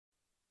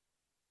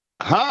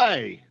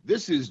Hi,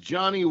 this is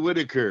Johnny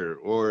Whitaker,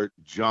 or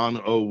John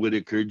O.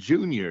 Whitaker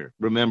Jr.,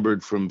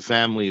 remembered from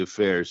Family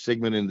Affairs,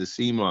 Sigmund and the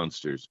Sea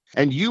Monsters.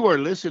 And you are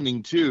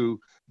listening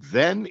to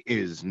Then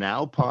Is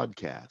Now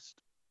Podcast.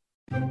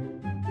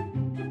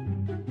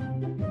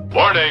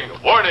 Warning,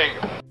 warning!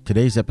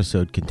 Today's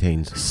episode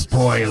contains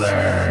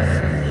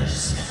spoilers.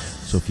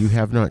 So if you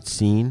have not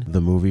seen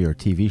the movie or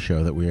TV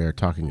show that we are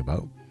talking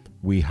about,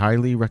 we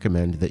highly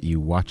recommend that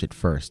you watch it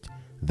first,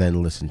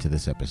 then listen to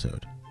this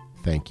episode.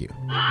 Thank you.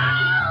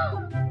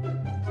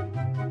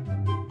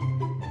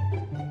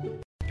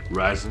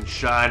 Rise and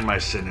shine, my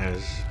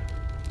sinners.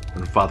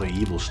 When Father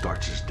Evil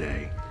starts his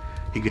day,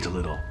 he gets a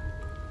little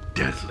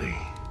deadly.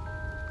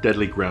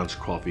 Deadly Grounds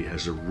coffee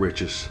has the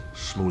richest,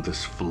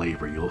 smoothest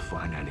flavor you'll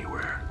find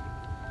anywhere.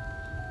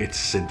 It's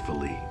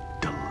sinfully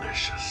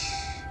delicious.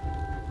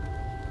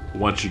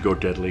 Once you go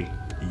deadly,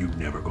 you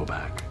never go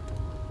back.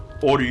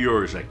 Order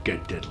yours at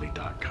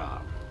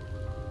getdeadly.com.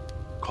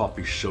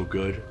 Coffee's so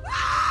good,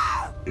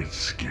 it's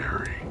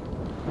scary.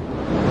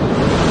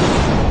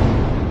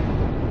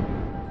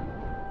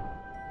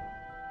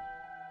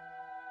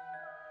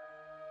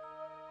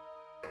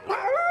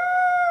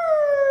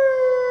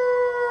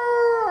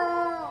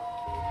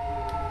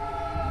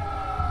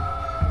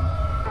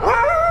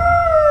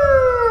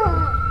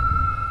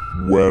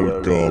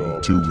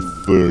 Welcome to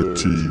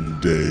 13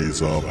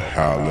 Days of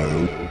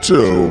Hallowtober.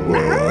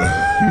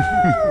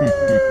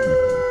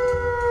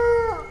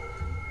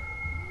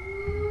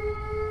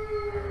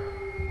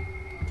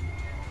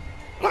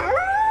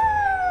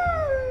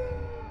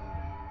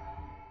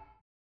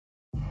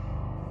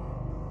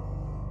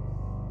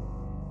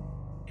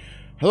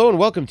 Hello and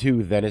welcome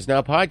to Then Is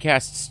Now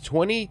Podcast's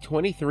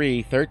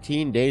 2023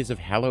 13 Days of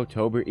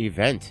Hallowtober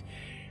event.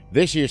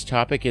 This year's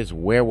topic is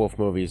werewolf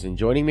movies, and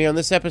joining me on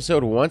this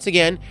episode once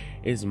again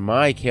is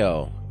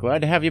Michael.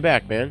 Glad to have you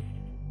back, man.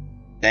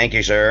 Thank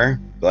you, sir.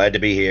 Glad to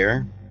be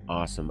here.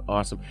 Awesome.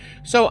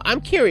 So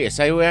I'm curious.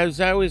 As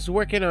I was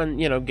working on,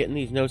 getting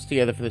these notes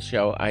together for the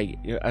show,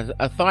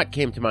 a thought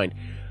came to mind.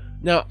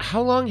 Now,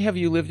 how long have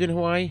you lived in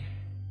Hawaii?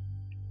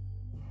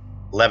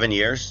 11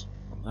 years.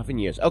 11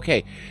 years.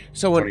 Okay.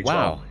 So,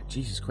 wow.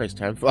 Jesus Christ,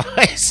 time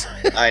flies.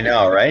 I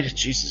know, right?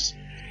 Jesus.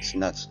 It's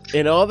nuts.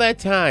 In all that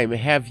time,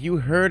 have you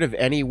heard of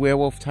any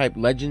werewolf-type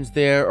legends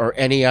there, or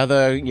any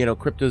other,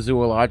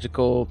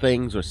 cryptozoological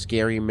things or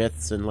scary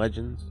myths and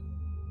legends?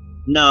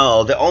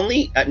 No, the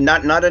only...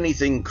 Not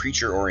anything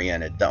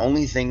creature-oriented. The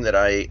only thing that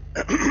I...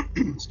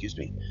 excuse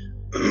me.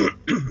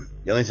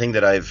 The only thing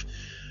that I've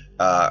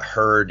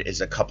heard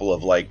is a couple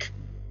of,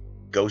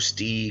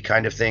 ghosty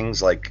kind of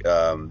things.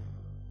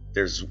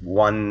 There's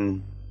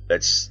one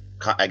that's...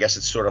 I guess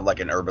it's sort of like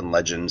an urban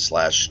legend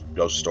 /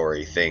 ghost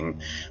story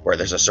thing where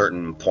there's a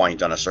certain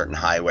point on a certain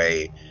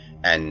highway,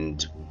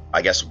 and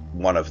I guess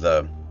one of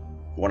the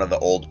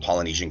old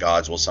Polynesian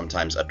gods will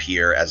sometimes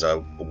appear as a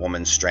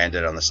woman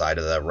stranded on the side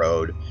of the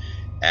road,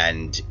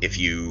 and if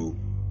you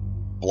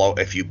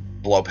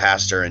blow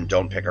past her and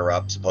don't pick her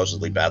up,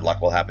 supposedly bad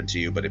luck will happen to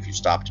you. But if you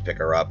stop to pick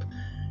her up,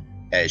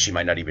 she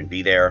might not even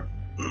be there.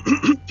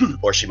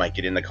 Or she might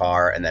get in the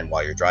car and then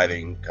while you're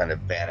driving kind of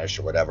vanish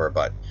or whatever.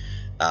 But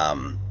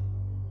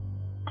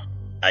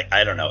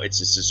I don't know. It's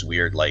just this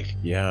weird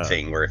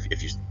thing where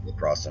if you stumble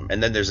across them.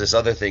 And then there's this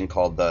other thing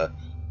called I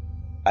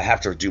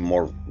have to do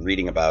more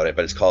reading about it,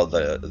 but it's called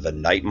the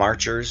Night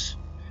Marchers.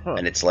 Huh.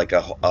 And it's like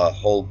a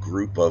whole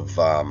group of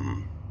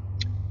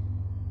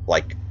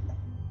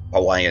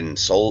Hawaiian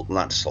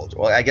not soldiers.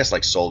 Well, I guess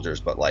soldiers,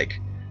 but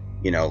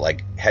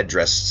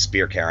headdress,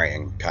 spear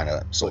carrying kind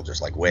of soldiers,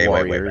 way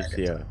warriors,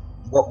 way back.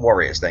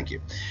 Warriors, thank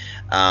you.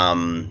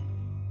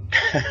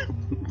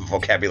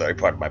 Vocabulary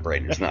part of my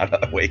brain is not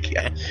awake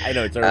yet. I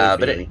know it's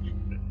early.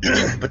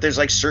 But there's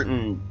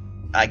certain,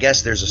 I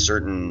guess there's a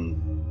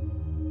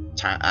certain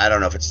time. I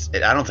don't know if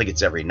I don't think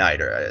it's every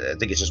night, or I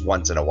think it's just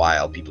once in a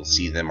while people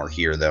see them or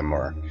hear them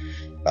or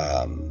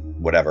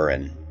whatever.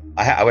 And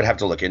I would have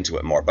to look into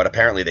it more. But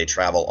apparently they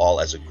travel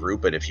all as a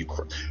group, and if you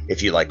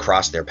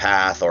cross their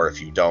path, or if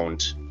you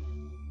don't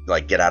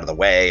get out of the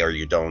way, or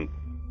you don't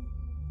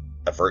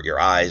avert your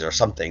eyes or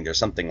something, there's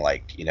something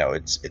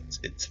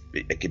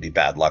it could be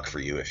bad luck for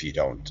you if you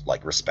don't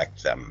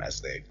respect them as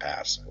they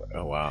pass or whatever.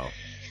 Oh wow.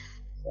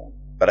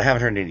 But I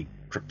haven't heard any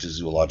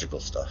cryptozoological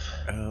stuff.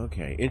 Oh,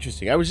 okay,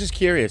 interesting. I was just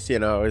curious. I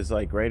was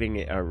writing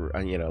it,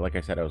 like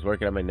I said, I was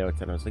working on my notes,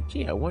 and I was like,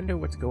 gee, I wonder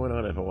what's going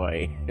on in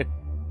Hawaii.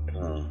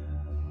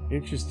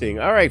 Interesting.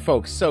 All right,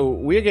 folks, so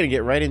we're going to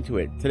get right into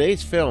it.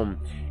 Today's film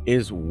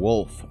is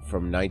Wolf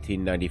from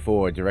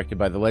 1994, directed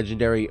by the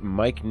legendary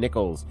Mike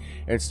Nichols,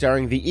 and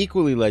starring the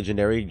equally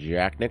legendary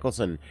Jack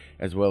Nicholson,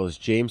 as well as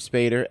James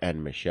Spader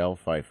and Michelle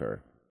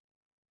Pfeiffer.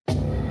 A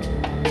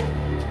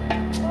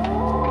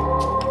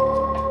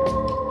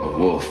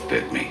wolf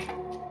bit me.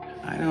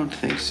 I don't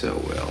think so,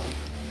 Will.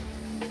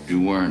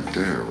 You weren't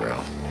there,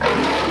 Ralph.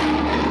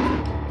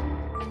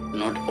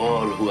 Not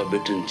all who are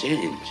bitten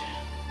change.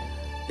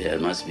 There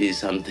must be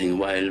something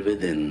wild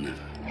within.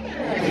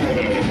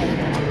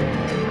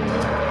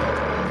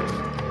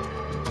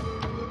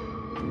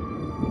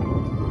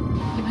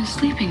 You've been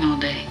sleeping all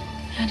day.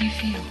 How do you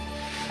feel?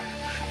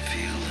 I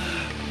feel,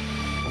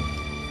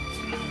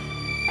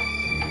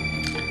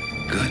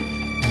 good.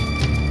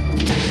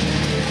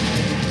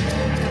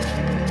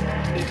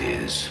 It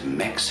is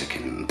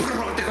Mexican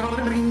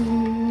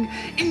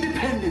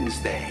Independence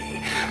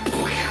Day.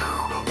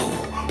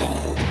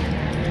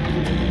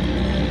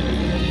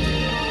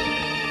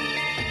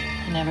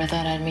 I never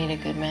thought I'd meet a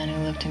good man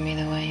who looked at me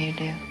the way you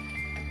do.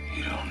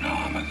 You don't know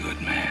I'm a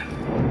good man.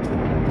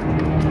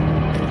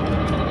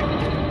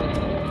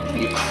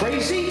 You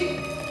crazy?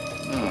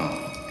 No.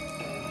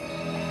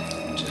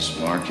 I'm just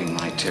marking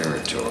my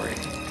territory.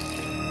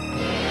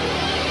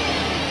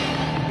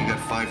 We got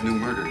 5 new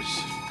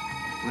murders.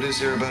 What is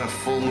there about a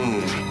full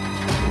moon?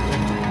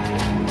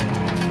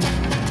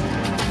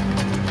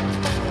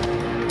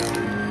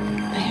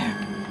 There.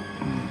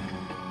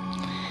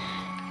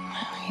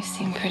 Well, you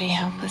seem pretty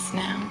helpless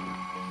now.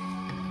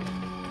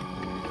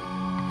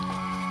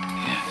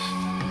 Yes.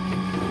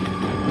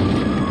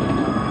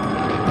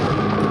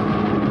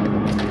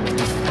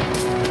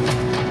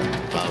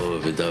 Power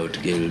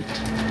without guilt.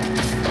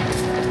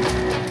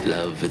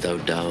 Love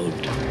without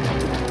doubt.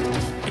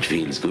 It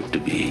feels good to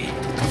be a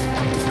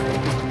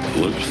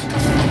wolf.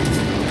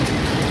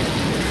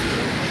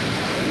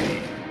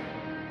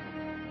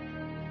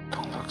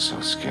 Don't look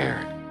so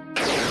scared.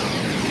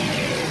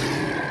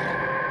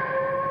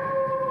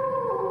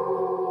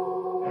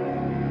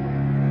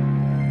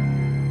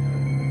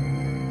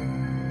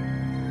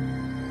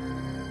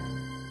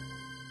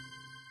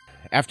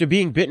 After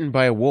being bitten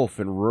by a wolf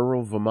in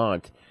rural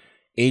Vermont,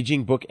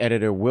 aging book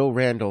editor Will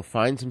Randall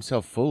finds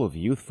himself full of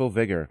youthful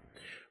vigor.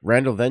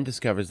 Randall then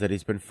discovers that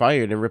he's been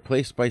fired and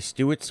replaced by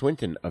Stuart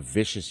Swinton, a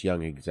vicious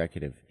young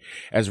executive.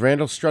 As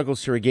Randall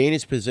struggles to regain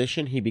his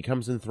position, he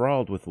becomes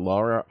enthralled with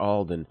Laura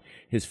Alden,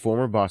 his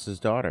former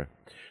boss's daughter.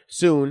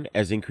 Soon,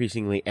 as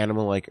increasingly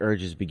animal-like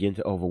urges begin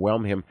to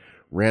overwhelm him,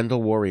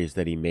 Randall worries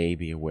that he may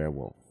be a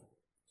werewolf.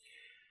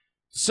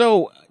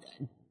 So,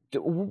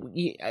 do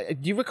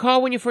you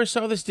recall when you first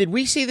saw this? Did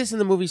we see this in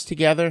the movies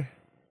together?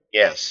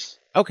 Yes.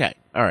 Okay,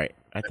 all right.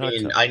 I thought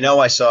so. I know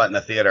I saw it in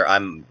the theater.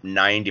 I'm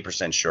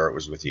 90% sure it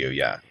was with you,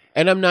 yeah.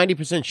 And I'm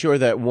 90% sure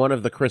that one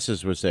of the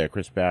Chris's was there,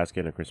 Chris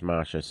Baskin or Chris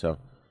Masha, so.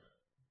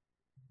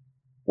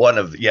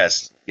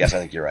 Yes, I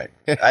think you're right.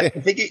 I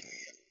think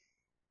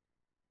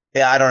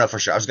I don't know for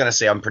sure. I was going to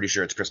say I'm pretty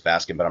sure it's Chris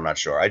Baskin, but I'm not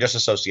sure. I just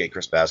associate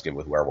Chris Baskin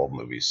with werewolf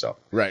movies, so.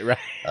 Right.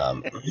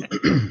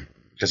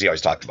 Because he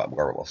always talked about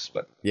werewolves,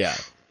 but. Yeah.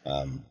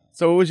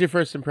 So what was your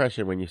first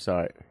impression when you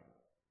saw it?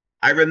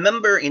 I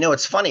remember,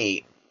 it's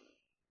funny,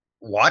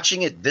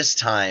 watching it this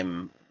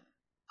time,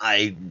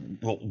 I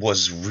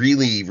was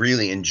really,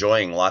 really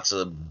enjoying lots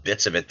of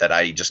bits of it that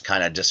I just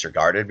kind of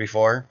disregarded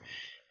before.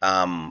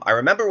 I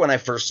remember when I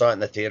first saw it in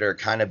the theater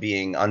kind of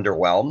being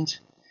underwhelmed.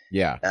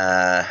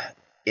 Yeah.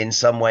 In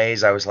some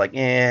ways, I was like,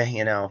 I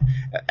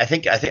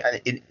think at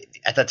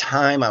the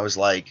time I was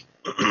like,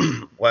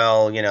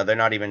 well, they're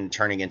not even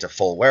turning into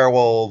full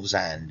werewolves,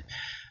 and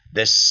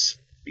this,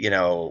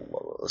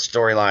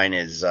 storyline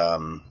is,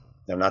 no,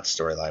 not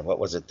storyline. What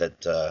was it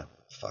that,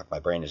 my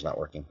brain is not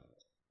working.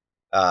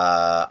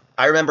 I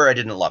remember I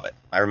didn't love it.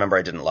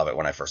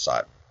 When I first saw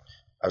it.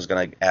 I was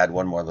going to add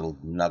one more little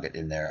nugget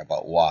in there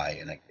about why,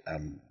 and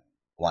I'm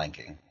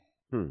blanking.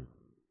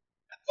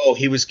 Oh,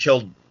 he was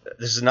killed.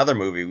 This is another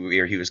movie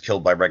where he was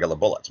killed by regular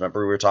bullets.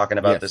 Remember we were talking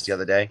about this the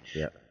other day?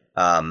 Yeah.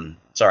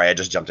 Sorry, I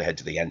just jumped ahead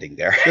to the ending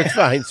there. It's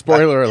fine.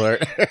 Spoiler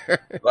alert.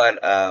 But,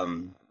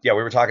 yeah,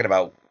 we were talking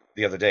about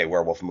the other day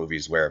werewolf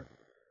movies where,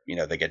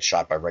 they get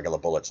shot by regular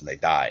bullets and they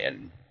die.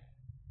 And,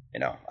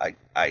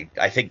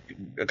 I think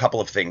a couple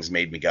of things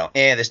made me go,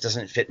 this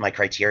doesn't fit my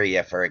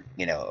criteria for,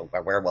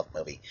 a werewolf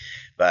movie.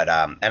 But,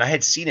 and I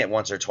had seen it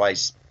once or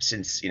twice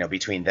since,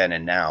 between then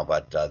and now.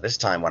 But this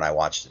time when I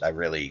watched it, I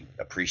really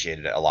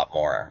appreciated it a lot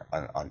more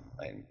on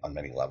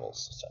many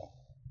levels. So.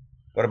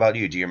 What about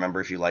you? Do you remember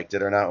if you liked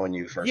it or not when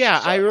you first saw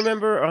it? I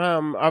remember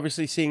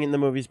obviously seeing it in the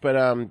movies, but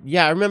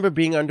I remember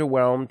being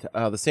underwhelmed.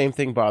 The same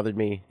thing bothered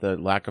me, the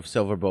lack of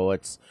silver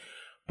bullets.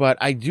 But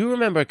I do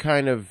remember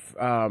kind of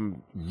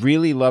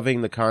really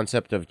loving the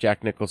concept of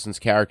Jack Nicholson's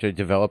character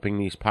developing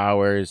these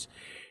powers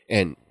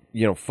and,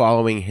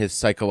 following his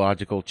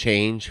psychological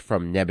change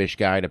from nebbish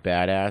guy to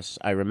badass.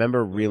 I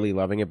remember really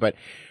loving it, but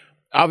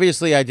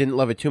obviously I didn't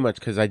love it too much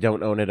because I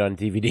don't own it on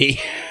DVD.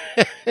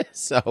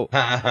 So...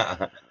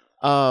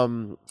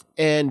 and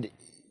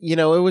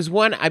it was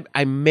one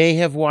I may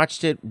have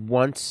watched it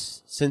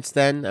once since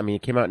then. I mean,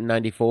 it came out in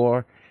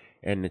 94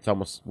 and it's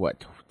almost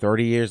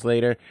 30 years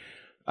later.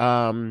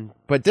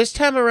 But this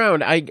time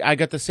around I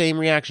got the same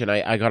reaction.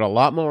 I got a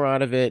lot more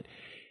out of it.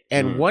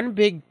 And one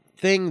big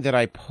thing that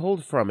I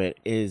pulled from it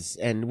is,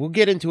 and we'll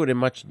get into it in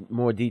much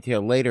more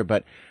detail later,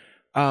 but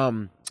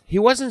he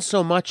wasn't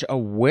so much a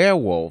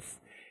werewolf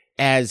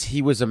as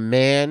he was a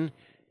man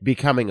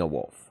becoming a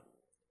wolf.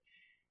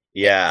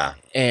 Yeah.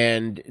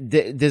 And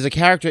there's a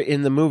character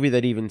in the movie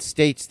that even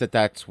states that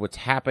that's what's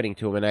happening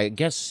to him. And I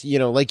guess,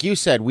 like you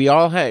said, we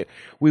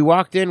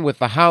walked in with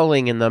The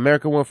Howling and The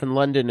American Wolf in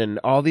London and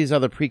all these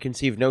other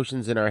preconceived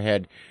notions in our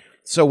head.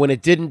 So when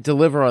it didn't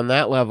deliver on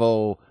that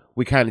level,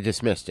 we kind of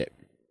dismissed it.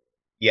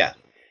 Yeah.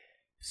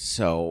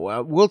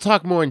 So we'll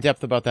talk more in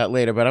depth about that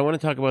later, but I want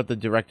to talk about the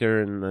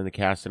director and the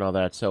cast and all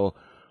that. So,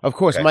 of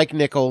course, Okay. Mike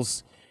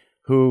Nichols,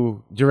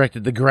 who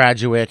directed The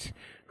Graduate,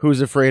 Who's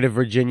Afraid of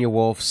Virginia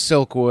Woolf,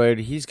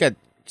 Silkwood. He's got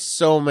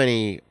so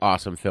many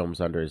awesome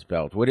films under his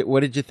belt. What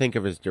did you think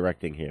of his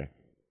directing here?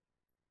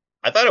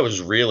 I thought it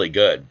was really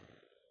good.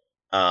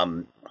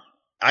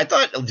 I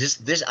thought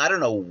this I don't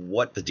know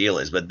what the deal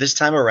is, but this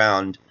time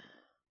around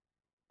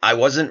I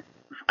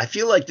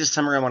feel like this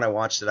time around when I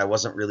watched it, I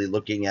wasn't really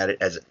looking at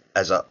it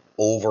as a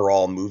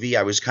overall movie.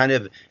 I was kind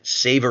of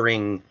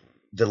savoring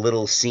the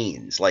little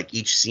scenes, like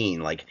each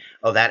scene, like,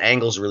 oh, that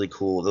angle's really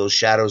cool. Those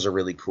shadows are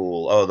really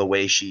cool. Oh, the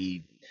way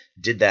she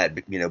did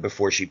that,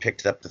 before she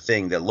picked up the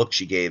thing, the look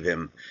she gave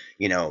him,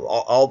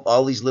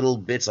 all these little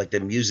bits, like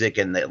the music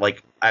and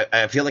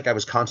I feel like I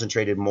was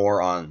concentrated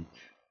more on,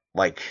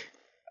 like,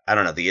 I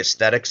don't know, the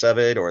aesthetics of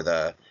it or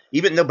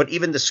even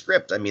the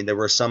script. I mean, there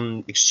were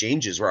some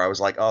exchanges where I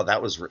was like, oh,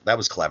 that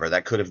was clever.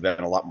 That could have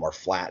been a lot more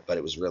flat, but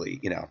it was really,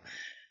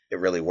 it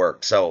really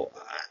worked. So,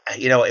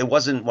 it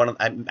wasn't one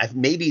of,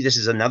 maybe this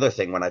is another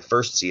thing. When I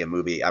first see a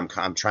movie, I'm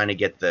trying to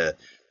get the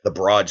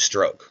broad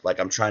stroke. Like,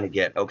 I'm trying to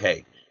get,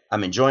 okay,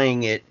 I'm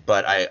enjoying it,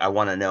 but I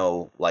want to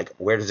know, like,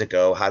 where does it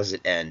go? How does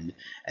it end?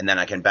 And then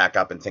I can back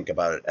up and think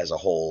about it as a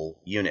whole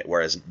unit.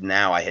 Whereas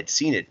now I had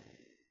seen it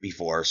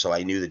before, so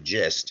I knew the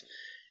gist.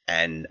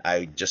 And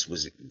I just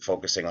was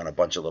focusing on a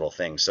bunch of little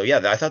things. So,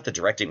 yeah, I thought the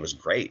directing was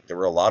great. There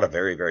were a lot of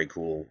very, very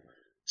cool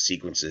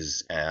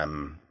sequences.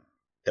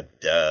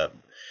 The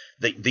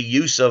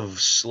use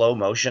of slow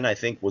motion, I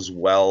think, was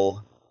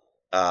well,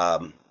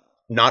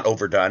 not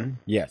overdone.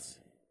 Yes.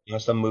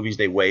 Some movies,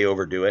 they way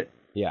overdo it.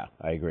 Yeah,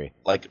 I agree.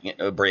 Like,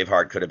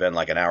 Braveheart could have been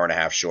like an hour and a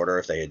half shorter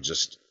if they had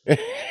just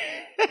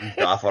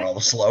off on all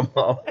the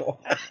slow-mo.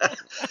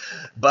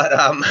 But,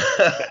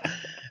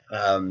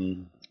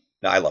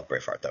 no, I love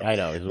Braveheart, though. I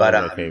know, it's one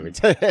of my favorites.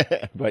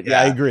 But,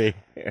 yeah, I agree.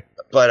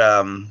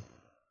 But,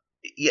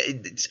 yeah,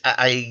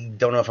 I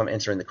don't know if I'm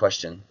answering the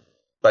question.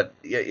 But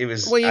yeah, it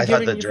was. Well, you're I thought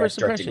giving the your first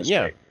directing was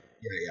impression.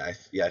 great.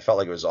 Yeah. I felt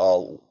like it was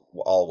all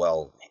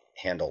well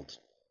handled.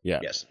 Yeah.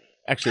 Yes.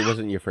 Actually, it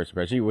wasn't your first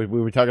impression. We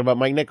were talking about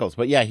Mike Nichols,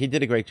 but yeah, he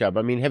did a great job.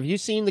 I mean, have you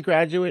seen The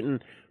Graduate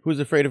and Who's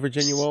Afraid of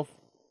Virginia Woolf?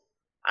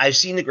 I've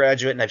seen The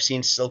Graduate and I've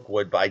seen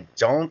Silkwood, but I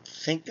don't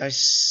think I've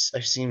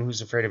seen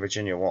Who's Afraid of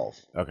Virginia Woolf.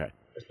 Okay.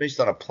 It's based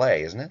on a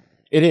play, isn't it?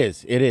 It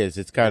is.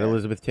 It's got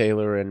Elizabeth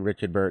Taylor and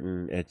Richard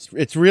Burton.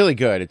 It's really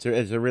good. It's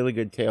a really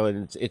good tale,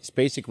 and it's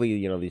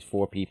basically these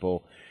four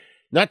people.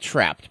 Not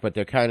trapped, but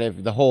they're kind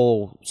of, the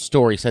whole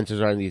story centers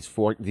around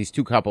these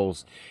two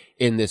couples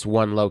in this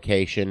one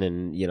location,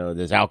 and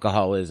there's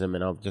alcoholism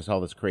and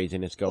all this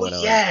craziness going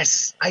on.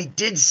 Yes, I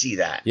did see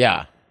that.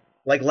 Yeah,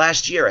 like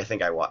last year, I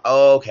think I watched.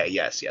 Oh, okay,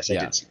 yes, I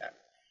did see that.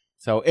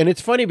 So, and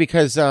it's funny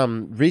because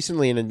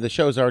recently, and the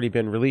show's already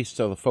been released,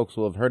 so the folks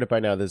will have heard it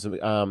by now. There's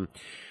a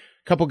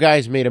couple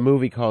guys made a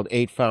movie called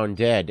Eight Found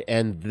Dead,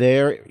 and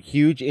their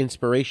huge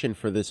inspiration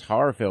for this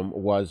horror film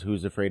was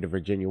Who's Afraid of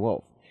Virginia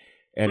Woolf.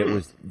 And it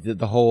was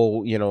the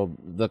whole,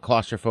 the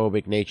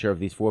claustrophobic nature of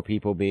these four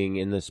people being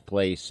in this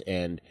place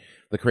and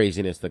the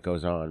craziness that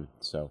goes on.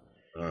 So,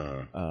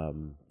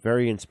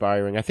 very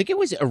inspiring. I think it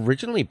was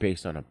originally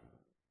based on a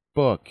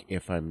book,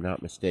 if I'm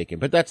not mistaken.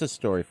 But that's a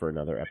story for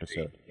another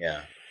episode.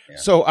 Yeah.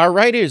 So our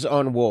writers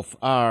on Wolf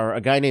are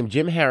a guy named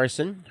Jim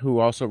Harrison, who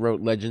also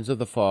wrote Legends of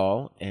the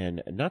Fall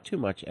and not too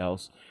much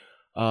else.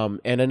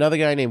 And another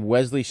guy named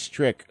Wesley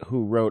Strick,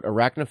 who wrote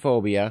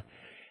Arachnophobia,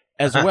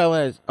 as well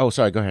as... Oh,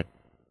 sorry, go ahead.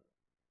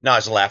 No, I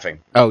was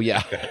laughing. Oh,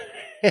 yeah.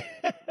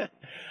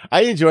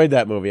 I enjoyed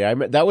that movie.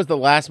 That was the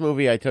last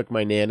movie I took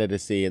my Nana to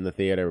see in the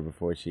theater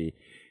before she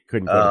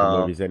couldn't go to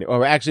the movies anymore.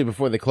 Or actually,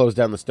 before they closed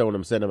down the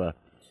Stoneham Cinema.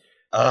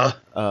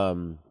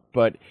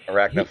 But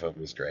Arachnophobia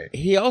was great.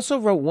 He also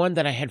wrote one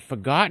that I had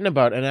forgotten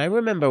about, and I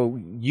remember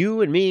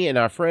you and me and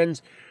our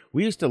friends,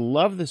 we used to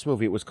love this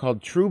movie. It was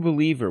called True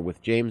Believer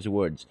with James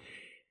Woods.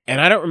 And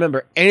I don't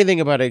remember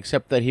anything about it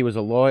except that he was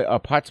a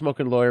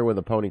pot-smoking lawyer with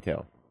a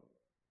ponytail.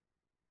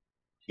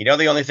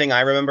 The only thing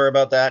I remember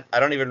about that, I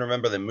don't even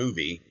remember the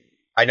movie.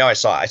 I know I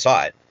saw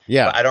it.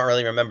 Yeah. But I don't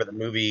really remember the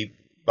movie,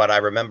 but I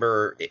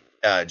remember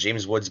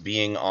James Woods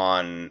being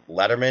on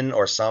Letterman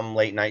or some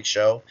late night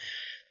show.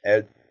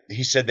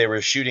 He said they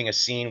were shooting a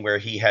scene where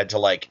he had to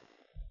like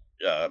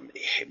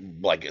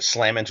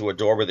slam into a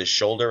door with his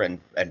shoulder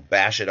and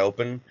bash it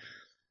open.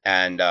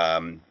 And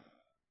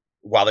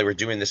while they were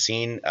doing the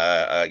scene,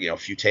 a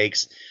few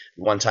takes,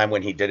 one time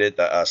when he did it,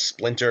 the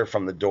splinter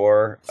from the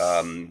door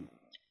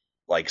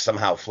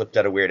somehow flipped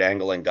at a weird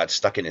angle and got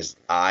stuck in his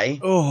eye.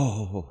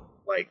 Oh,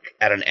 like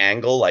at an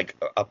angle, like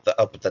up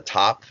at the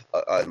top.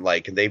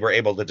 They were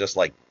able to just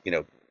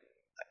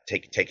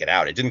take it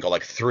out. It didn't go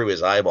through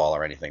his eyeball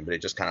or anything, but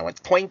it just kind of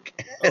went poink.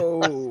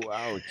 Oh,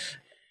 ouch!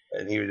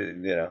 And he,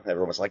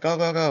 everyone was like, "Go,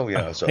 go, go!"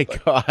 Oh my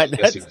God,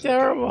 that's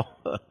terrible.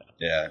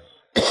 Yeah.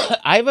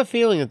 I have a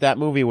feeling that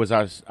movie was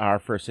our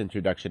first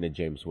introduction to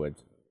James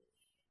Woods,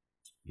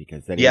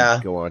 because then he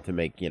would go on to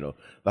make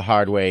The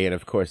Hard Way, and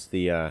of course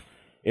the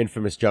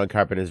infamous John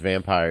Carpenter's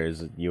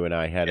Vampires. You and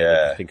I had an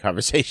interesting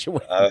conversation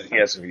with.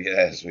 Yes, we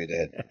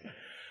did.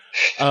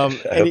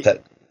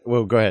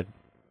 Well, go ahead.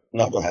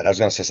 No, go ahead. I was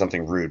going to say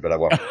something rude, but I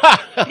won't.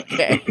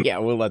 Okay, yeah,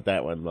 we'll let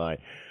that one lie.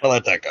 I'll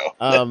let that go.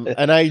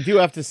 And I do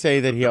have to say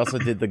that he also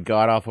did the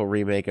god-awful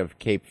remake of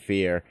Cape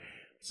Fear.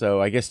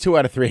 So I guess 2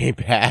 out of 3 ain't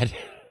bad.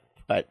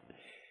 But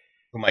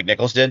who Mike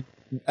Nichols did?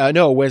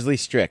 No, Wesley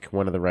Strick,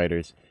 one of the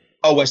writers.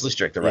 Oh, Wesley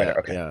Strick, the writer. Yeah,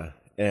 okay. Yeah.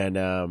 And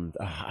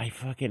I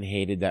fucking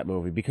hated that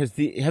movie because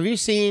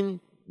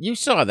you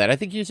saw that? I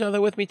think you saw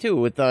that with me too,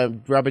 with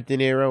Robert De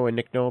Niro and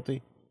Nick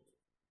Nolte.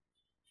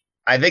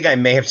 I think I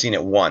may have seen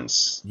it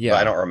once, yeah.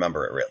 But I don't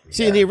remember it really.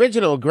 See, in the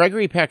original,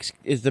 Gregory Peck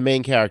is the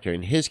main character,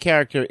 and his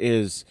character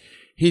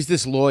he's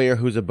this lawyer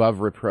who's above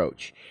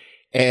reproach.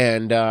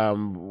 And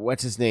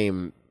what's his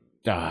name?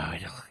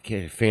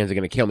 Fans are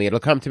going to kill me. It'll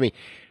come to me.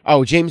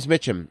 Oh, James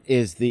Mitchum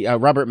is the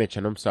Robert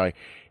Mitchum. I'm sorry,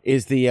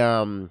 is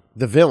the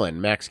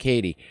villain, Max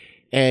Cady.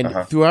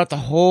 And throughout the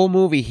whole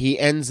movie,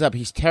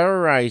 he's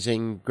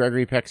terrorizing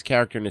Gregory Peck's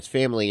character and his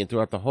family, and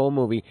throughout the whole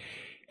movie,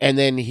 and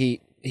then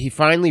he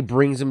finally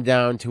brings him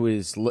down to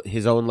his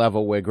own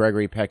level where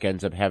Gregory Peck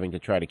ends up having to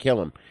try to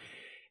kill him.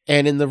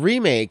 And in the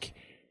remake,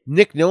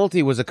 Nick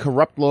Nolte was a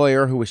corrupt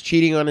lawyer who was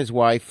cheating on his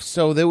wife,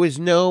 so there was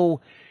no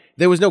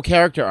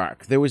character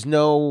arc. There was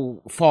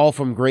no fall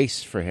from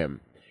grace for him.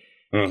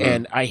 Mm-hmm.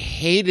 And I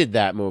hated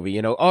that movie.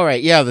 All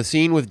right, yeah, the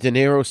scene with De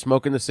Niro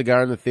smoking the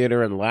cigar in the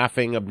theater and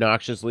laughing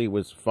obnoxiously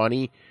was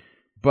funny.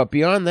 But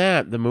beyond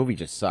that, the movie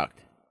just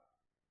sucked.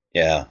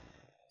 Yeah.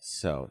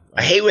 So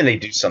I hate when they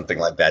do something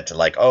like that to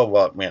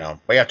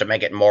we have to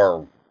make it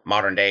more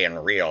modern day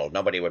and real.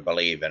 Nobody would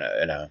believe in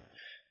a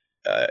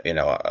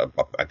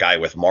guy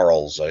with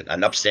morals,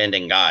 an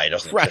upstanding guy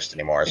doesn't exist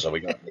anymore. So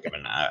we got to make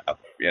him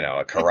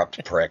a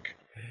corrupt prick.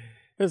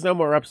 There's no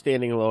more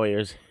upstanding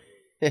lawyers.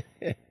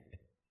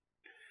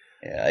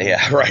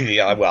 Yeah, right.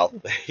 Yeah, well,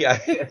 yeah,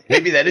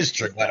 maybe that is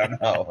true. I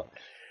don't know.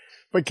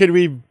 But can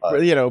we,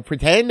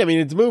 pretend? I mean,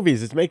 it's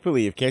movies. It's make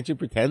believe. Can't you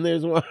pretend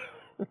there's one?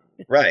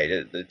 Right.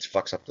 It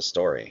fucks up the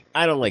story.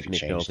 I don't like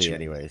Nick Nolte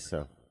anyway,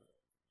 so.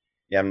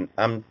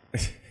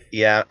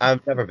 Yeah,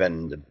 I've never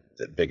been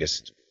the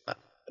biggest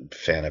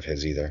fan of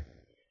his either.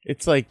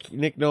 It's like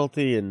Nick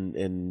Nolte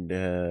and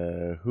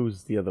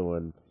who's the other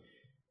one?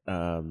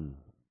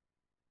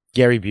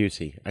 Gary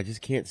Busey. I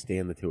just can't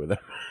stand the two of them.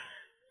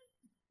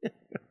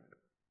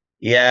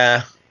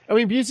 Yeah. I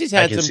mean, Busey's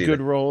had some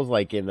good roles,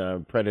 like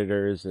in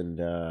Predators and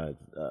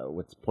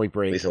what's Point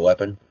Break. Lethal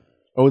Weapon.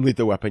 Oh,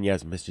 Lethal Weapon,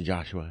 yes, Mr.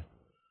 Joshua.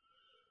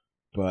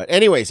 But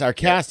anyways, our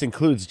cast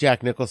includes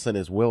Jack Nicholson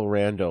as Will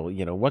Randall.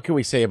 What can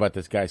we say about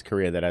this guy's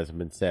career that hasn't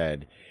been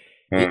said?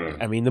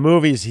 I mean, the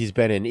movies he's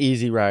been in,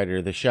 Easy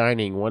Rider, The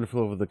Shining, One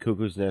Flew Over the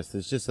Cuckoo's Nest,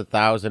 there's just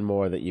 1,000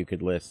 more that you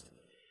could list.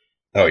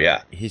 Oh,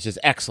 yeah. He's just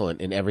excellent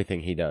in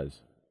everything he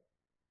does.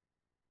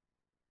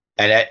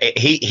 And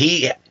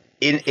he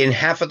in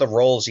half of the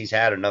roles he's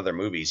had in other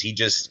movies, he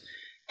just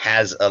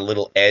has a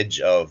little edge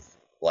of,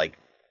 like,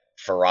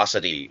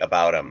 ferocity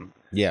about him.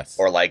 Yes.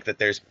 Or like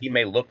that he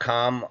may look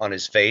calm on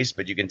his face,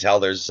 but you can tell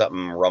there's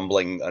something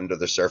rumbling under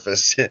the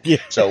surface. Yeah.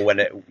 So when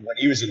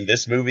he was in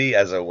this movie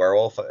as a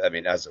werewolf,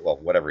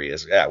 whatever he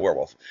is,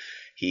 werewolf,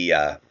 he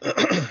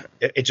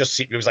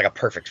it was like a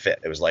perfect fit.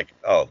 It was like,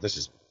 oh, this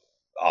is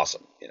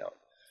awesome,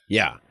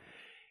 Yeah.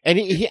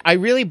 And I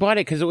really bought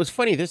it because it was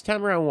funny. This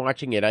time around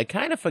watching it, I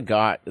kind of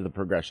forgot the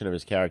progression of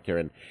his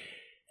character.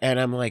 And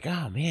I'm like,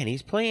 oh, man,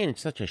 he's playing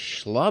such a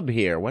schlub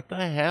here. What the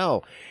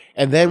hell?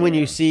 And then when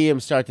you see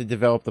him start to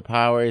develop the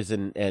powers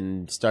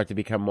and start to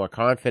become more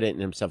confident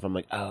in himself, I'm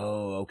like,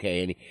 oh,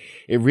 okay.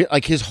 And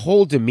like his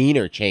whole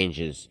demeanor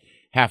changes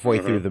halfway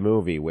through the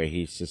movie where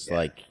he's just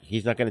like,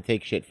 he's not going to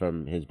take shit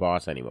from his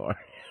boss anymore.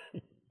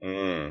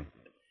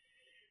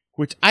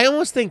 Which I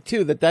almost think,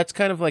 too, that's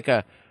kind of like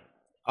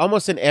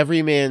almost an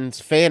everyman's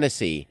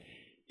fantasy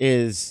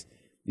is,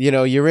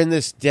 you're in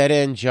this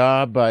dead-end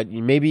job, but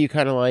maybe you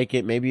kind of like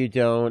it, maybe you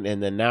don't,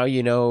 and then now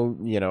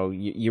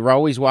you're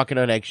always walking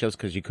on eggshells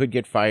because you could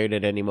get fired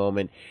at any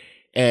moment,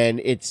 and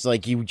it's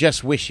like you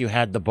just wish you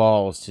had the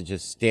balls to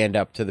just stand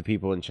up to the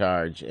people in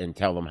charge and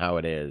tell them how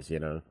it is,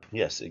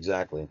 Yes,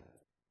 exactly.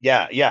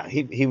 Yeah,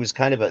 he was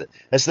kind of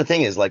that's the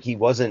thing is, like, he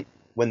wasn't,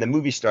 when the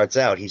movie starts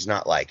out, he's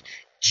not like,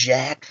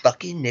 Jack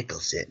fucking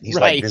Nicholson. He's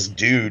like this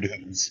dude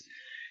who's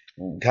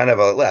kind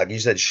of like you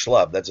said,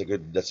 schlub. That's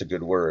a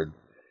good word.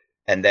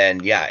 And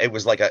then it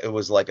was like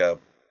a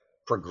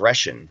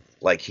progression.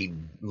 Like he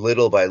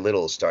little by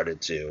little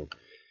started to,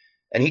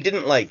 and he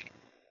didn't like.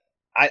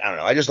 I don't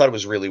know. I just thought it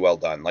was really well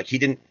done. Like he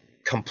didn't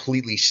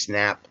completely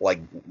snap like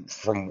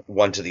from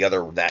one to the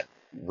other that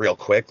real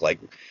quick. Like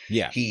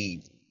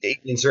he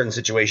in certain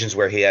situations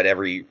where he had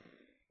every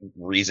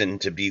reason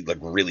to be like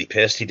really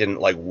pissed, he didn't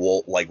like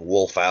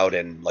wolf out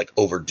and like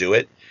overdo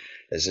it.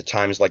 There's at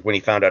times like when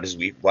he found out his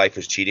wife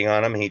was cheating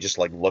on him, he just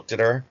like looked at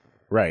her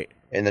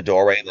in the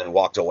doorway and then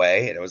walked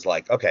away, and it was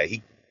like, okay,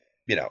 he,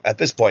 at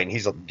this point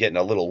he's getting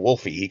a little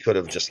wolfy. He could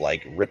have just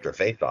like ripped her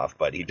face off,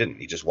 but he didn't.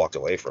 He just walked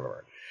away from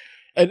her.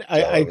 And So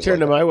I it was turned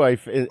to like my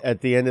wife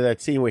at the end of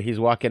that scene where he's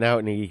walking out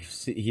and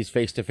he's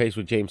face to face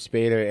with James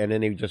Spader, and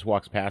then he just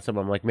walks past him.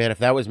 I'm like, man, if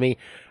that was me,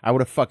 I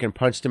would have fucking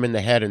punched him in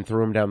the head and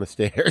threw him down the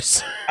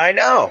stairs. I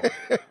know.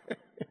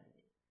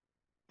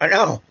 I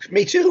know.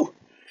 Me too.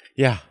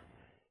 Yeah.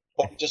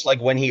 Just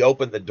like when he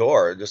opened the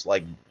door, just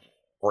like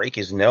break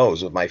his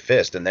nose with my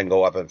fist and then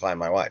go up and find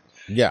my wife.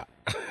 Yeah.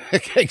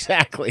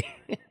 Exactly.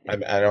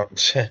 I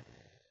don't.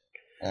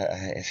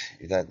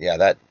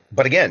 That.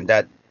 But again,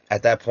 that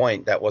at that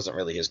point, that wasn't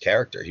really his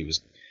character.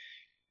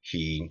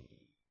 He.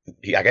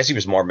 I guess he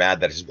was more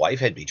mad that his wife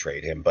had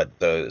betrayed him. But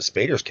the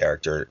Spader's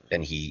character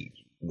and he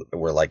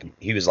were like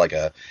it was like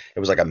a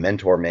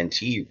mentor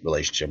mentee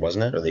relationship,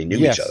 wasn't it? Or they knew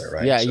each other,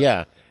 right? Yeah,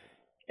 yeah.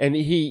 And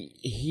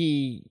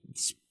it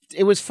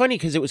was funny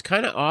because it was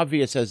kind of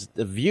obvious as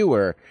the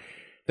viewer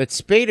that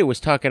Spader was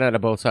talking out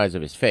of both sides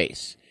of his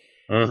face.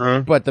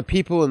 Mm-hmm. But the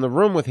people in the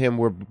room with him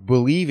were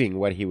believing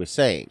what he was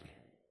saying.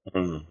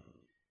 Mm-hmm.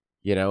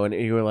 You know, and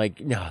you were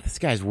like, no, this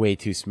guy's way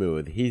too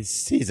smooth.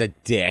 He's a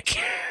dick.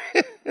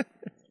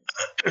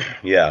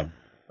 Yeah.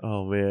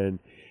 Oh, man.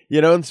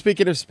 You know, and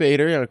speaking of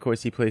Spader, and of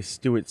course, he plays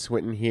Stuart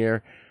Swinton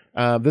here.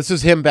 This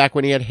was him back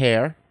when he had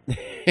hair.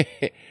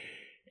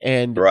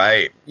 And,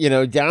 right. You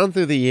know, down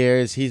through the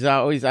years,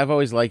 I've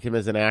always liked him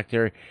as an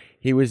actor.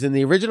 He was in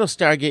the original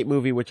Stargate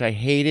movie, which I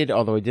hated,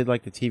 although I did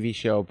like the TV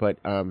show, but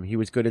he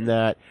was good in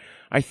that.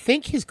 I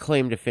think his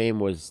claim to fame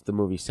was the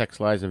movie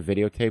Sex, Lies, and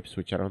Videotapes,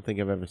 which I don't think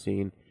I've ever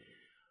seen.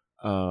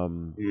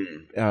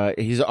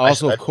 He's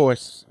also, of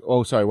course...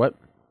 Oh, sorry, what?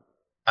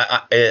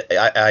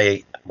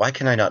 Why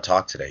can I not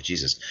talk today?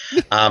 Jesus.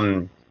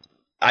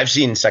 I've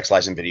seen Sex,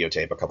 Lies, and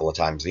Videotape a couple of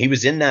times. He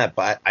was in that,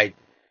 but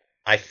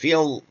I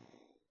feel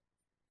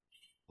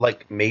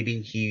like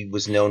maybe he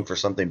was known for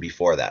something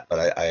before that,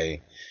 but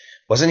I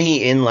wasn't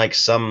he in like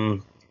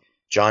some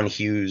John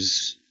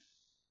Hughes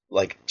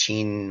like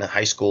teen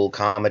high school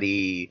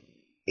comedy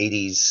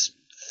 80s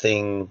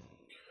thing,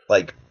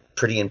 like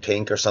Pretty in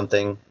Pink or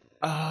something?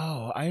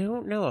 Oh, I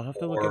don't know. I'll have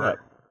to look it up.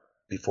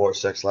 Before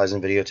Sex, Lies,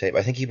 and Videotape.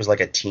 I think he was like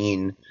a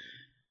teen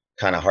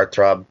kind of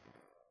heartthrob.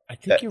 I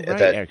think you're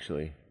right,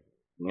 actually.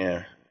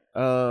 Yeah.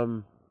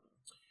 I'm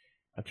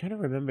trying to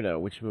remember now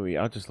which movie.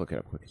 I'll just look it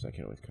up quick because I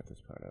can always cut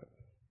this part out.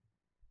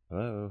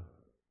 Hello.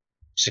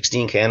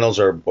 16 Candles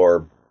or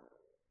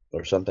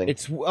something.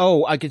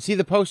 I can see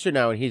the poster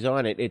now and he's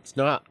on it. It's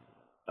not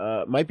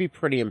might be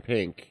Pretty in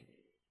Pink.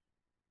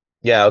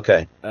 Yeah,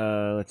 okay.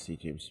 Let's see,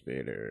 James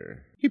Spader.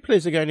 He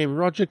plays a guy named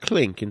Roger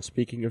Klink in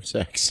Speaking of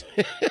Sex.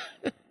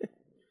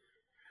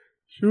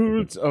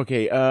 Schultz.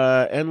 Okay,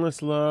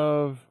 Endless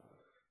Love,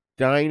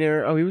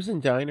 Diner. Oh, he was in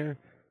Diner.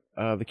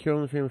 The Cure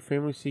and the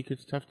Family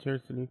Secrets, Tough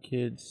Turds, The New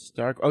Kids,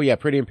 Stark. Oh yeah,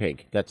 Pretty in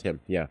Pink. That's him.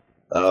 Yeah.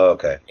 Oh,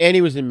 okay. And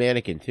he was in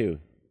Mannequin too.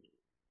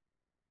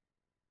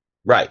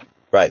 Right.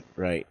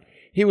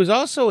 He was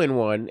also in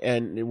one,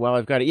 and while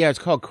I've got it, it's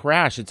called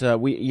Crash. It's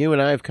you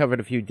and I have covered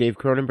a few Dave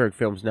Cronenberg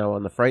films now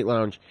on the Fright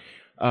Lounge.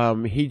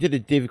 He did a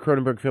David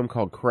Cronenberg film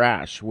called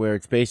Crash, where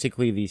it's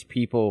basically these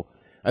people.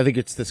 I think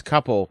it's this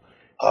couple.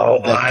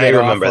 Oh, that I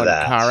remember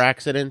that. Car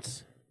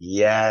accidents.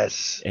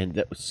 Yes. And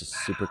that was just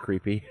super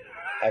creepy.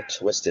 How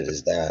twisted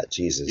is that?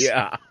 Jesus.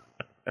 Yeah.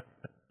 Oh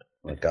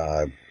my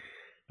God.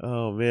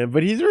 Oh man,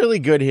 but he's really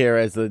good here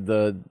as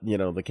the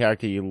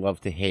character you love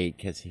to hate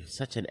because he's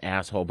such an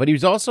asshole. But he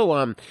was also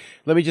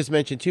let me just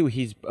mention too,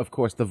 he's of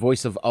course the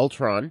voice of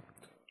Ultron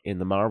in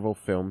the Marvel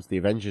films, the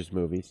Avengers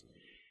movies.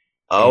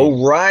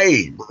 Oh,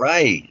 right.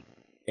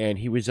 And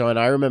he was on.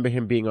 I remember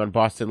him being on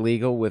Boston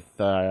Legal with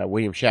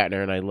William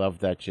Shatner, and I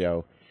loved that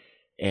show.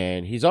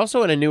 And he's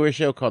also in a newer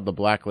show called The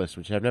Blacklist,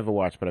 which I've never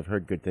watched, but I've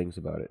heard good things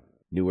about it.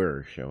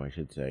 Newer show, I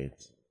should say.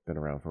 It's been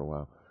around for a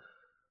while.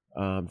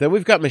 Then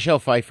we've got Michelle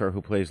Pfeiffer,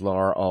 who plays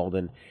Laura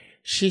Alden.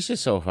 She's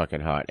just so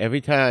fucking hot.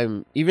 Every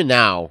time, even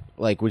now,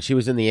 like when she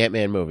was in the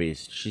Ant-Man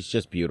movies, she's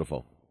just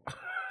beautiful.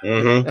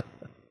 Mm-hmm.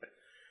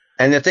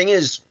 And the thing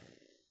is,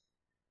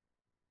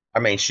 I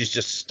mean, she's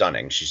just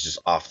stunning. She's just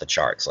off the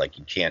charts. Like,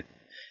 you can't...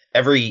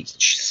 Every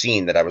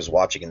scene that I was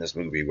watching in this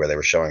movie where they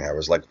were showing her, I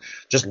was like,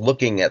 just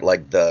looking at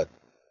like the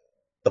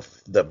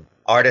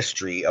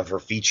artistry of her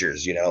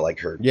features, you know, like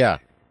her... Yeah.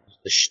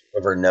 The shape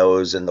of her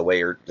nose and the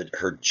way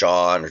her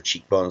jaw and her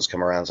cheekbones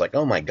come around. It's like,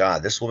 oh my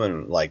God, this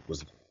woman like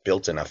was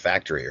built in a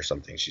factory or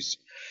something. She's,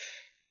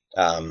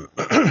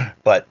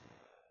 but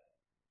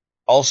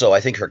also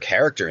I think her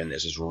character in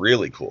this is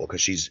really cool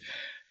because she's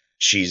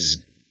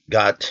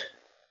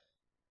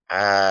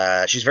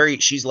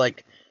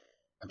like,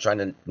 I'm trying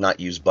to not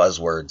use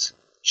buzzwords.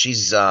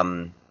 She's,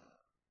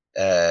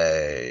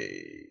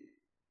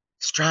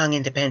 strong,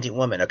 independent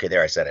woman. Okay,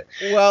 there, I said it.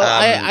 Well,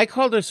 I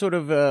called her sort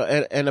of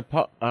hold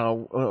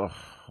on,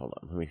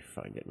 let me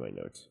find it in my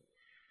notes.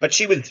 But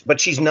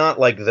she's not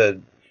like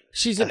the...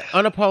 She's an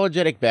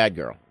unapologetic bad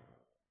girl.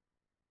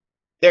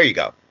 There you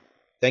go.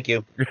 Thank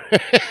you.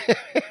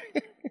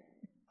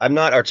 I'm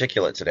not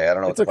articulate today. I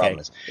don't know what the problem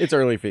is. It's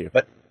early for you.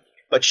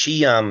 But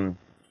she,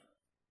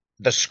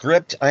 the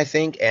script, I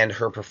think, and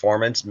her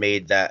performance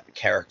made that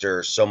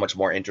character so much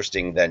more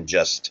interesting than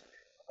just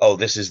oh,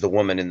 this is the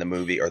woman in the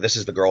movie, or this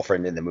is the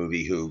girlfriend in the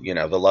movie who,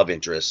 the love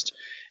interest,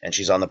 and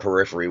she's on the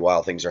periphery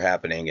while things are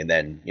happening. And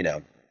then,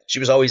 she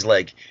was always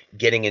like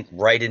getting it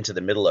right into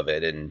the middle of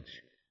it. And,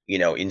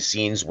 in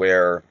scenes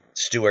where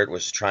Stewart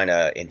was trying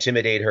to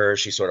intimidate her,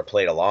 she sort of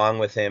played along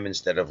with him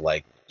instead of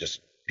like just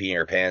peeing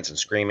her pants and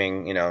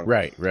screaming,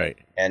 Right, right.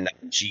 And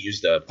she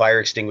used the fire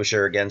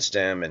extinguisher against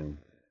him and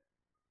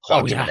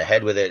clocked him in the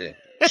head with it.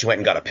 She went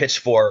and got a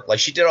pitchfork. Like,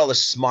 she did all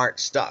this smart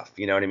stuff.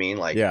 You know what I mean?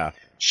 Like, yeah.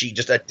 She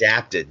just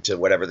adapted to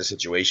whatever the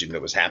situation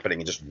that was happening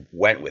and just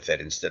went with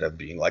it instead of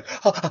being like,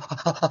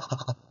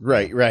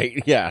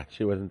 right. Yeah.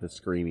 She wasn't the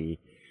screamy.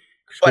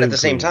 But at the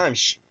same time,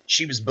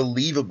 she was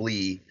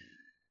believably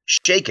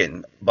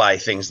shaken by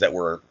things that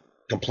were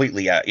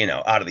completely,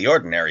 out of the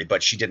ordinary,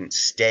 but she didn't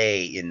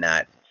stay in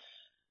that,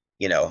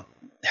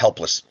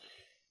 helpless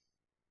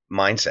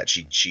mindset.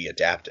 She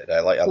adapted. I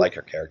like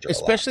her character a lot.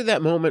 Especially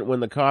that moment when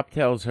the cop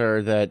tells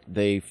her that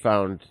they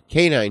found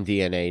canine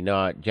DNA,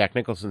 not Jack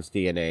Nicholson's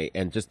DNA,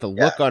 and just the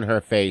look on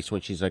her face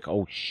when she's like,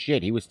 "Oh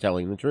shit, he was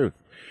telling the truth."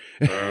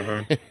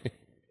 Mm-hmm.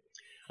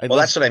 Well,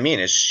 that's what I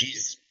mean.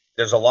 Is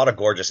there's a lot of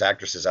gorgeous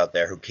actresses out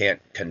there who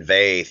can't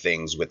convey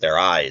things with their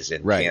eyes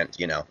and can't,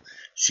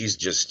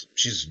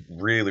 she's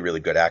really,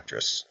 really good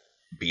actress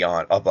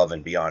above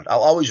and beyond. I'll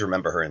always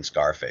remember her in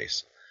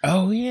Scarface.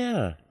 Oh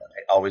yeah.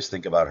 I always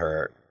think about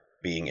her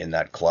being in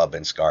that club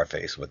in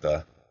Scarface with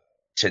the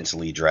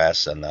tinsley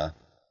dress and the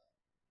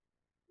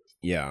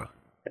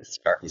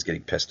he's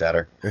getting pissed at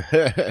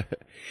her.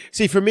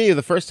 See, for me,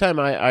 the first time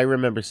I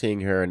remember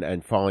seeing her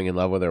and falling in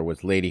love with her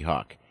was Lady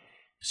Hawk.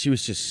 She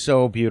was just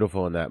so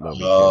beautiful in that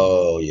movie.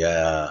 Oh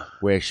yeah.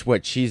 Where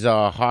she's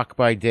a hawk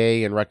by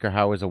day and Rutger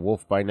Hauer's a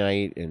wolf by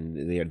night,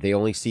 and they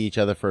only see each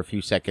other for a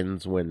few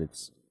seconds when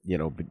it's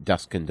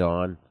dusk and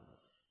dawn.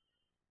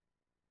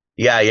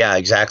 Yeah,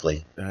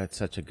 exactly. That's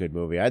such a good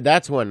movie.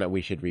 That's one that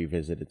we should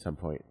revisit at some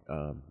point.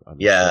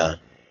 Yeah.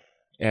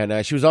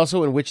 And she was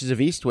also in Witches of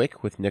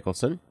Eastwick with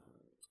Nicholson.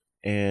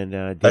 And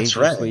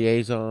Dangerous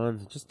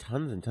Liaisons. Just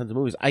tons and tons of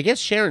movies. I guess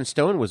Sharon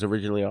Stone was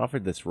originally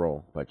offered this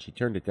role, but she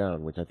turned it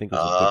down, which I think was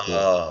a good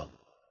move.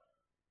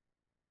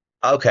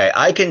 Okay,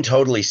 I can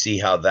totally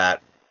see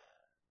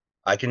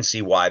I can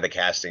see why the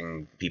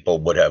casting people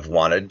would have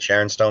wanted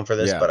Sharon Stone for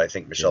this, but I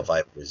think Michelle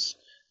Pfeiffer was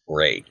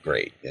great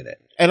in it.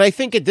 And I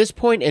think at this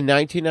point in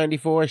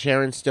 1994,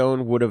 Sharon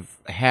Stone would have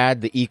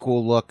had the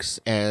equal looks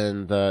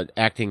and the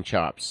acting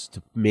chops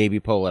to maybe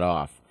pull it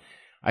off.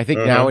 I think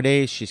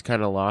nowadays she's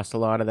kind of lost a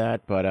lot of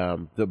that,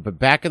 but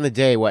back in the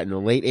day, in the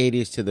late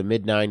 80s to the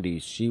mid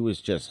 90s, she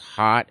was just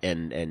hot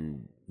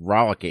and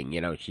rollicking.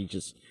 She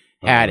just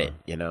had it.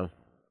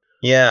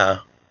 Yeah,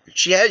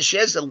 she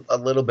has a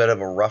little bit of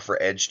a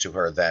rougher edge to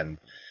her than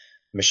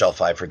Michelle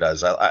Pfeiffer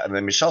does. I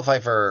mean, Michelle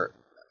Pfeiffer,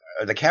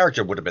 the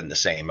character would have been the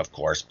same, of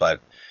course,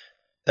 but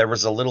there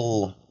was a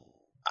little,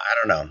 I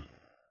don't know.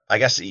 I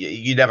guess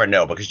you never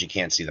know because you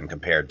can't see them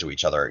compared to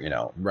each other.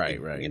 Right.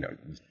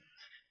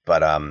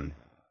 But I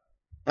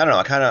don't know.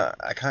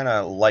 I kind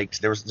of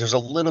liked there's a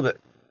little bit.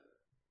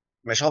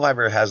 Michelle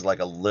Pfeiffer has like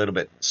a little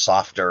bit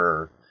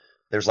softer.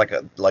 There's like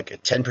a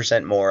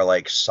 10% more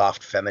like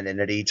soft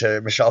femininity to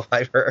Michelle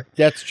Pfeiffer.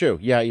 That's true.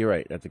 Yeah, you're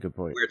right. That's a good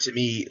point. Where to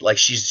me, like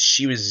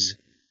she was.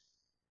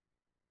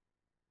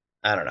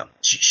 I don't know.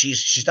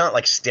 She's not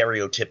like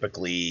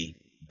stereotypically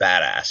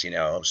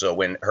badass, So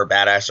when her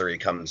badassery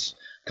comes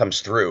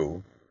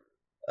through.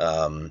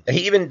 And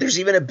there's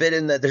even a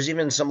bit there's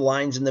even some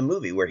lines in the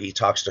movie where he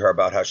talks to her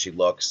about how she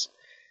looks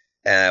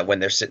when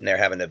they're sitting there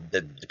having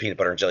the peanut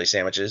butter and jelly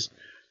sandwiches.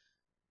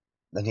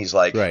 And he's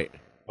like, right.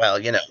 Well,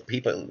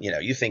 people,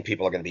 you think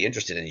people are going to be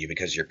interested in you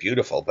because you're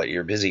beautiful, but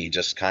you're busy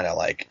just kind of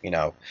like,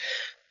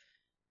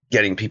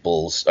 getting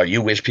or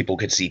you wish people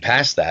could see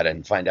past that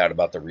and find out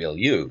about the real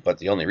you. But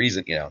the only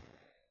reason,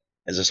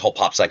 is this whole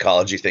pop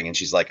psychology thing. And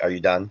she's like, are you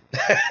done?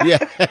 Yeah.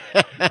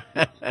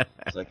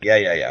 It's like,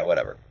 yeah,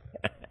 whatever.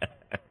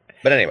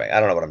 But anyway, I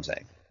don't know what I'm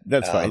saying.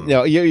 That's fine.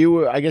 No,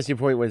 you. I guess your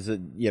point was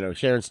that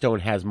Sharon Stone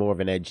has more of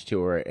an edge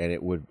to her, and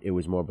it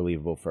was more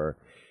believable for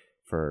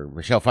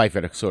Michelle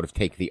Pfeiffer to sort of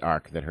take the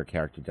arc that her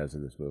character does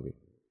in this movie.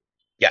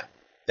 Yeah,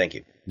 thank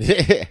you.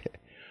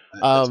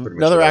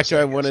 Another actor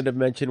I wanted to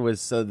mention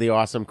was the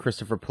awesome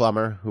Christopher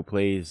Plummer, who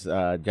plays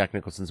Jack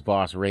Nicholson's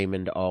boss,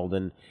 Raymond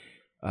Alden.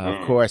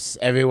 Of course,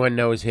 everyone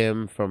knows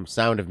him from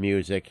Sound of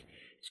Music.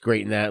 He's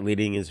great in that,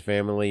 leading his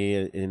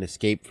family in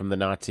escape from the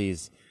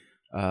Nazis.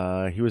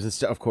 He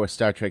was in, of course,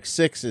 Star Trek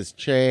VI as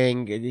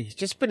Chang. He's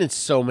just been in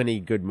so many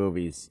good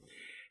movies.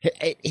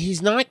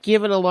 He's not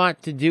given a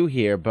lot to do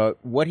here,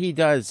 but what he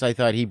does, I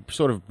thought he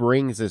sort of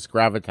brings this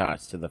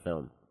gravitas to the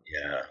film.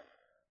 Yeah.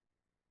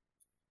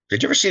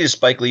 Did you ever see the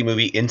Spike Lee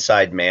movie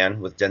Inside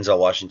Man with Denzel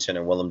Washington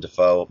and Willem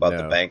Dafoe about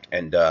the bank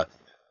and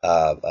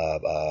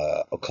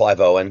Clive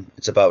Owen?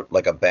 It's about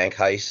like a bank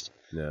heist.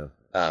 No.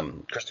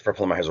 Christopher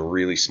Plummer has a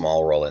really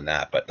small role in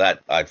that,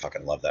 but I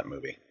fucking love that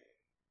movie.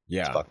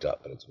 Yeah. It's fucked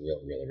up, but it's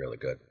really, really, really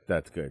good.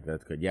 That's good.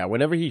 Yeah,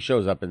 whenever he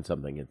shows up in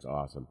something, it's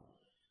awesome.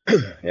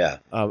 Yeah.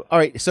 All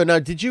right, so now,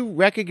 did you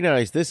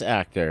recognize this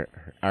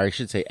actor, or I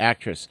should say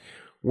actress,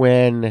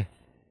 when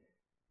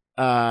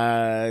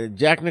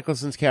Jack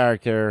Nicholson's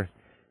character,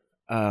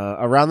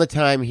 around the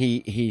time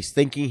he's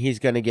thinking he's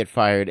going to get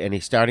fired, and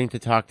he's starting to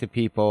talk to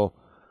people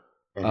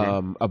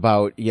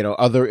about,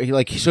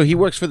 other, so he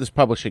works for this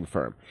publishing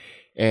firm,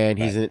 and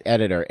he's an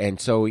editor, and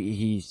so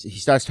he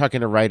starts talking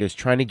to writers,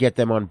 trying to get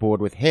them on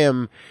board with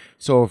him.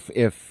 So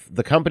if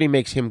the company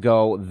makes him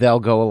go,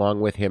 they'll go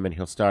along with him, and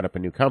he'll start up a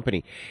new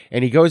company.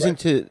 And he goes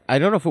into, I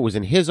don't know if it was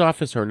in his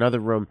office or another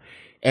room,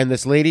 and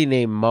this lady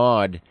named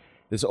Maud,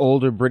 this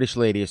older British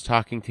lady, is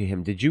talking to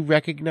him. Did you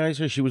recognize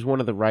her? She was one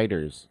of the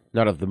writers,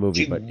 not of the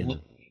movie, but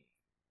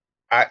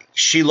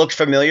she looked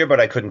familiar, but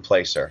I couldn't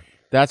place her.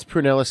 That's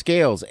Prunella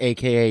Scales,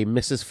 a.k.a.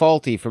 Mrs.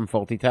 Faulty from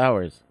Faulty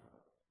Towers.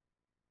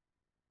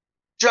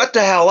 Shut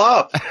the hell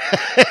up.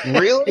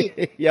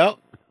 Really? Yep.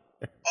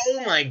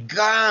 Oh, my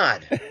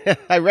God.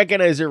 I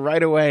recognized her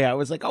right away. I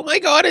was like, oh, my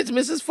God, it's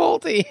Mrs.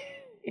 Faulty.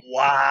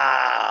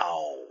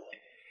 Wow.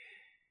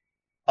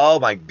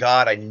 Oh, my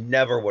God. I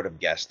never would have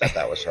guessed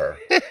that was her.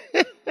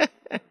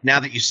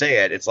 Now that you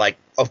say it, it's like,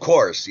 of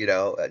course,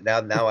 now right.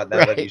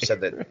 That you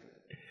said that.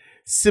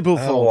 Sybil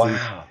Faulty.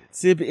 Wow.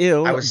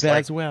 Sybil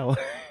Baswell.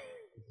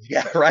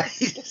 Yeah,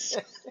 right.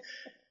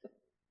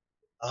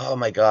 Oh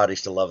my God, I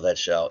used to love that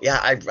show. Yeah,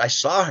 I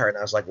saw her and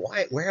I was like,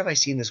 why? Where have I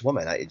seen this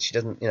woman? She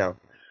doesn't,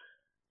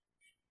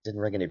 didn't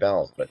ring any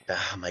bells. But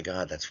oh my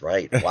God, that's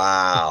right.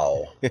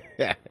 Wow.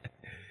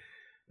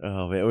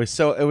 Oh man, it was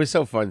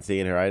so fun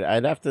seeing her. I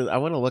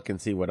want to look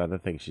and see what other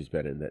things she's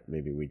been in that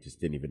maybe we just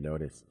didn't even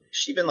notice.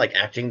 She been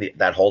acting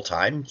that whole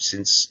time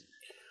since,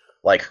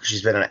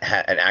 she's been an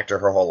actor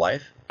her whole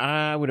life.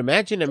 I would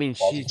imagine. I mean,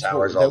 Faulty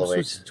Towers all the way.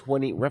 Was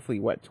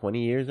 20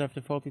 years after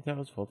Faulty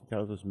Towers. Faulty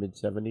Towers was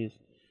mid-70s.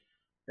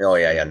 Oh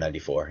yeah,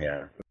 94.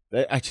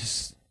 Yeah.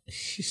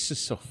 She's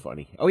just so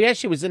funny. Oh yeah,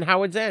 she was in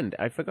Howard's End.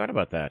 I forgot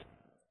about that.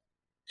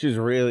 She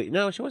wasn't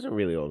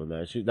really old in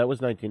that. That was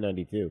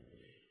 1992.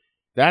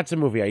 That's a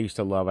movie I used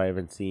to love. I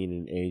haven't seen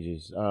in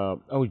ages.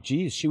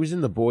 She was in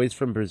The Boys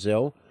from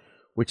Brazil,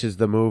 which is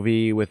the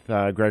movie with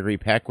Gregory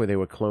Peck where they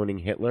were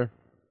cloning Hitler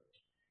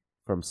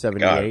from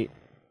 78.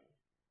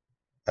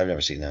 I've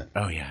never seen that.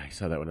 Oh yeah, I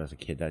saw that when I was a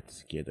kid. That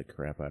scared the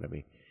crap out of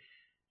me.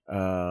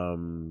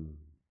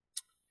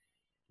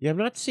 Yeah, I'm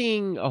not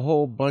seeing a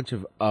whole bunch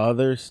of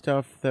other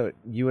stuff that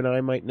you and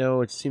I might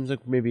know. It seems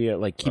like maybe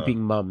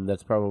Keeping Mum.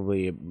 That's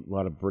probably a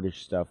lot of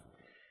British stuff.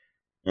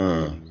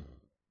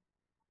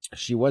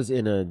 She was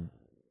in a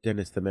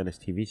Dennis the Menace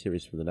TV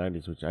series from the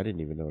 90s, which I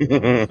didn't even know.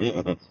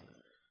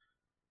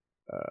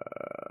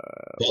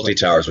 Faulty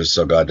Towers was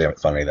so goddamn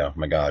funny, though.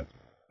 My God.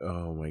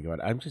 Oh my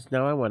God! I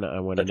want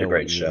to know. Such a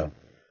great show.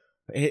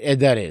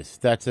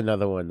 That's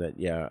another one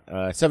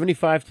that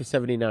 75 to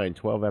 79,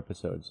 12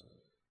 episodes.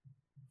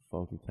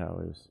 Faulty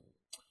Towers.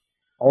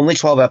 Only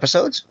 12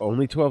 episodes?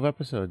 Only 12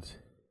 episodes.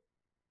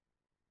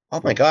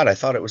 Oh my God, I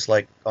thought it was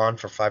on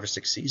for 5 or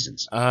 6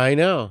 seasons. I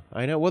know.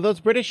 Well, those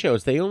British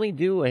shows, they only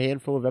do a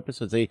handful of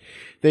episodes.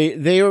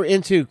 They are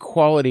into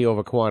quality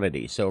over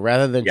quantity. So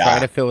rather than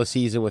trying to fill a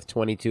season with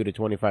 22 to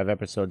 25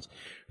 episodes,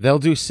 they'll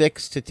do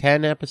 6 to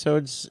 10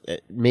 episodes,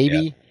 maybe.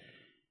 Yeah.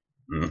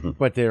 Mm-hmm.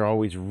 But they're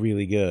always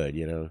really good,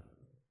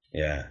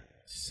 Yeah.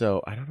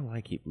 So I don't know why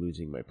I keep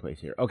losing my place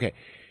here. Okay.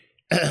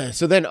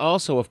 So then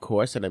also, of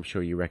course, and I'm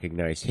sure you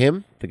recognize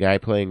him, the guy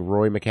playing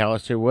Roy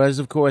McAllister was,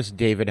 of course,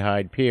 David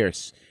Hyde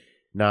Pierce,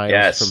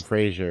 Niles from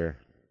Frasier.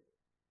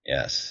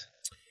 Yes.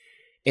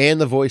 And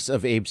the voice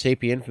of Abe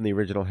Sapien from the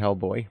original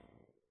Hellboy.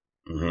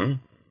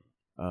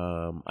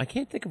 Mm-hmm. I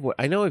can't think of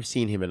I know I've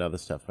seen him in other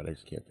stuff, but I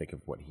just can't think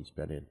of what he's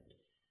been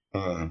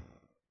in.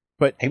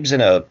 But he was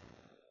in a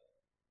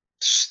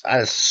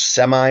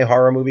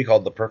semi-horror movie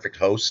called The Perfect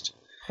Host.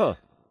 Huh.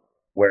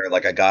 Where,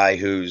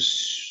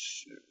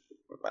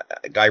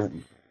 a guy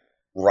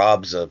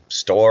robs a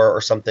store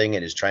or something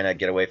and is trying to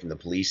get away from the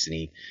police, and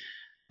he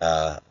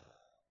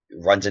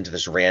runs into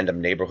this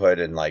random neighborhood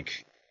and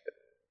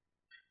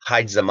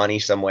hides the money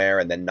somewhere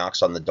and then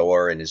knocks on the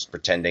door and is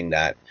pretending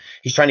that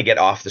he's trying to get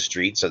off the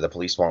street so the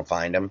police won't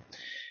find him.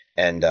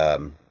 And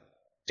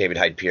David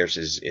Hyde Pierce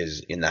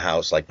is in the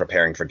house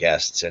preparing for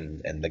guests,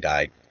 and the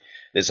guy,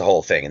 there's a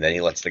whole thing, and then he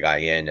lets the guy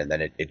in, and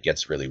then it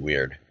gets really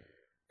weird.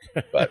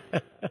 But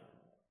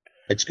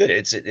it's good.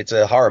 It's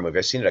a horror movie.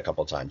 I've seen it a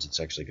couple of times. It's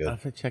actually good. I'll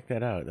have to check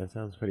that out. That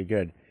sounds pretty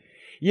good.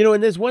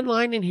 And there's one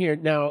line in here.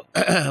 Now,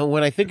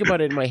 when I think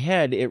about it in my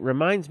head, it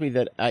reminds me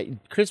that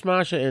Chris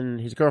Marsha and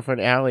his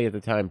girlfriend Allie at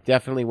the time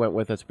definitely went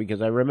with us,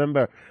 because I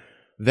remember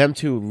them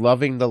two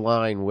loving the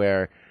line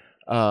where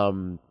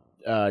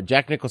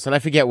Jack Nicholson, I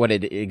forget what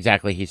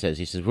exactly he says.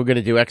 He says, we're going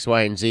to do X,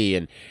 Y, and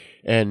Z.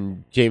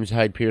 And James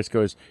Hyde Pierce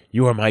goes,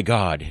 you are my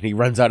God. And he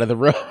runs out of the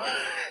room.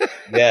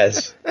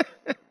 Yes.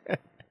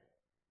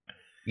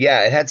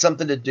 Yeah, it had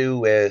something to do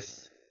with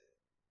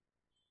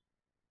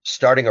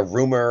starting a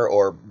rumor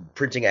or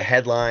printing a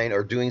headline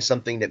or doing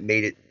something that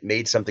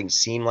made something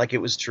seem like it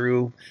was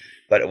true.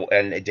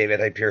 And David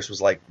Hyde Pierce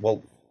was like,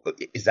 well,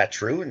 is that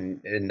true?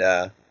 And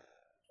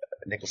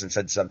Nicholson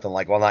said something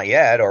like, well, not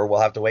yet, or we'll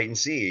have to wait and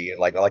see.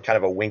 Like kind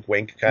of a wink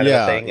kind of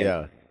a thing.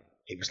 And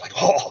he was like,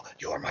 oh,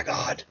 you're my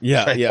God.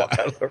 Yeah, yeah.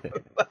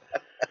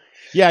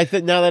 Yeah, I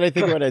think now that I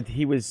think about it,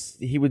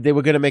 they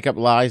were going to make up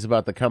lies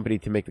about the company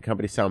to make the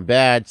company sound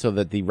bad, so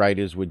that the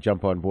writers would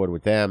jump on board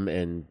with them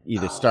and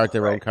either start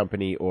their own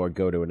company or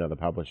go to another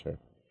publisher.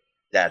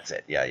 That's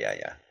it.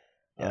 Yeah.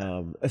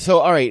 So,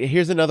 all right,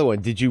 here's another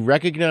one. Did you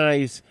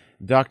recognize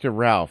Dr.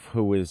 Ralph,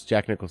 who was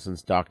Jack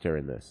Nicholson's doctor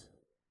in this?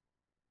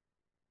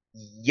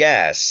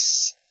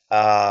 Yes,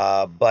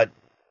 but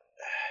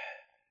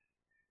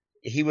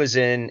he was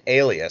in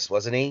Alias,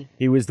 wasn't he?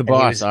 He was the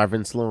boss,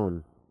 Arvin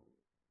Sloane.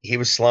 He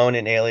was Sloane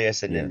in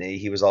Alias, and then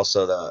he was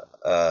also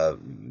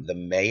the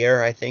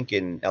mayor, I think,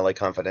 in L.A.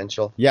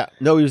 Confidential. Yeah,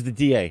 no, he was the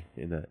DA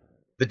in that.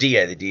 The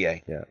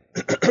DA. Yeah.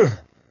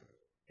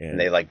 And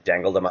they like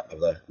dangled him out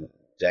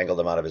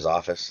of his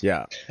office.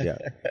 Yeah.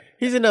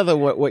 He's another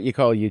what you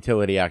call a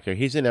utility actor.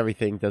 He's in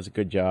everything, does a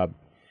good job.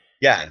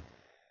 Yeah.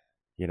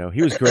 You know,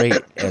 he was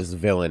great as the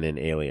villain in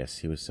Alias.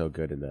 He was so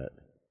good in that.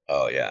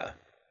 Oh yeah.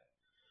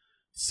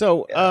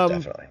 So,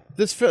 definitely.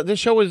 This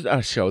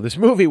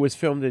movie was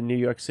filmed in New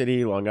York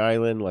City, Long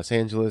Island, Los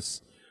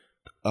Angeles.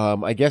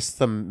 I guess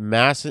the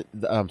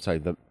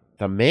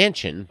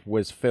mansion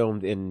was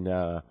filmed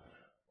in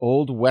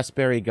Old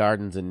Westbury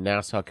Gardens in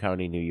Nassau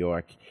County, New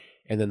York,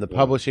 and then the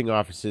publishing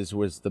offices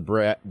was the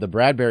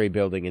Bradbury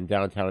Building in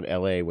downtown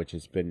L.A.,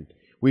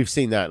 we've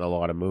seen that in a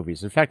lot of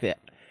movies. In fact,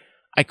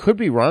 I could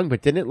be wrong,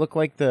 but didn't it look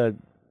like the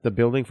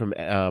building from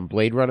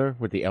Blade Runner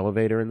with the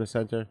elevator in the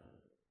center?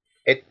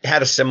 It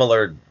had a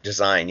similar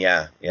design,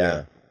 yeah.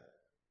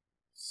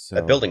 So,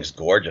 that building's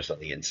gorgeous on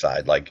the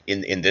inside. Like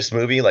in this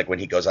movie, like when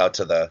he goes out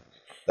to the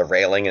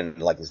railing and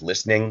like is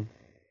listening,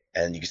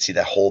 and you can see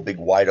that whole big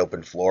wide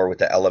open floor with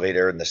the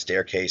elevator and the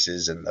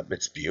staircases, and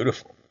it's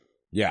beautiful.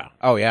 Yeah.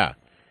 Oh yeah.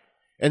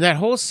 And that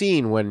whole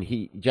scene when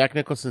Jack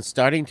Nicholson's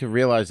starting to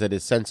realize that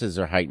his senses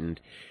are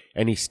heightened,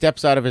 and he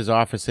steps out of his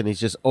office and he's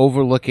just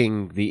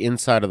overlooking the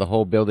inside of the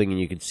whole building, and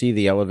you can see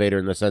the elevator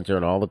in the center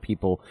and all the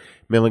people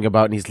milling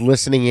about, and he's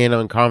listening in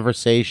on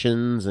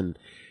conversations, and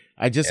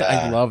I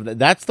love that.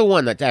 That's the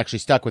one that actually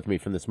stuck with me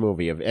from this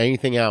movie. Of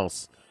anything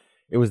else,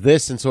 it was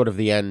this and sort of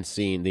the end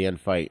scene, the end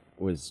fight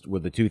were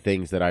the two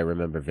things that I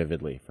remember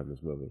vividly from this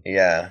movie.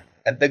 Yeah.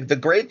 And the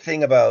great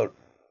thing about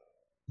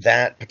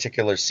that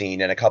particular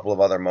scene and a couple of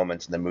other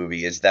moments in the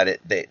movie is that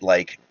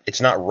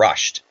it's not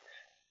rushed.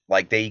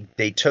 Like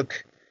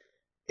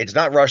it's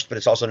not rushed, but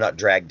it's also not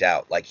dragged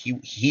out. Like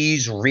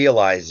he's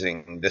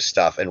realizing this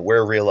stuff, and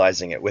we're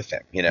realizing it with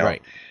him. You know,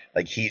 right?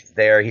 Like he's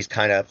there. He's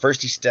kind of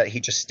first. He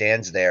just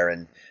stands there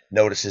and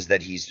notices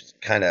that he's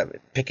kind of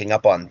picking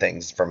up on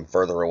things from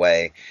further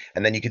away,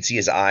 and then you can see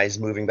his eyes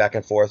moving back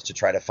and forth to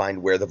try to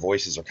find where the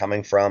voices are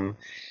coming from,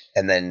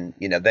 and then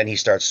then he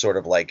starts sort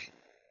of like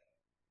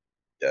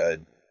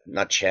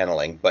not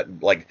channeling, but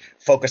like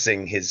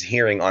focusing his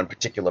hearing on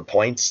particular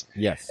points.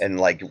 Yes. And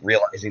like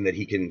realizing that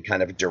he can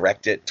kind of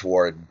direct it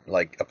toward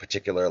like a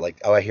particular,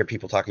 like, oh, I hear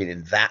people talking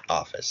in that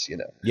office,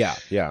 Yeah.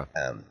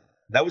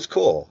 That was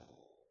cool.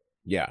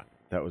 Yeah,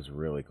 that was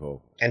really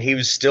cool. And he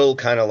was still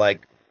kind of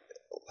like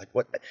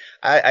what?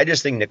 I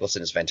just think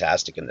Nicholson is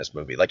fantastic in this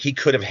movie. Like he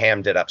could have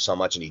hammed it up so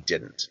much and he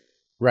didn't.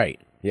 Right.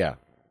 Yeah.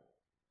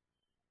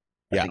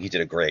 I think he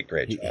did a great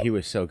job. He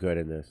was so good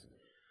in this.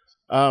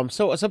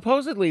 So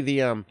supposedly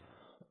the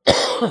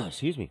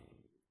excuse me.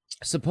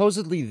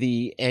 Supposedly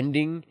the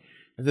ending.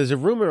 There's a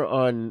rumor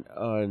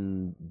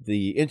on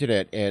the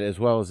internet, and as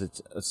well as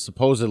it's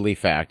supposedly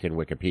fact in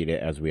Wikipedia,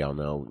 as we all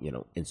know,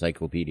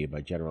 encyclopedia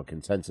by general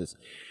consensus.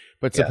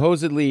 But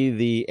supposedly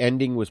the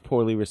ending was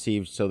poorly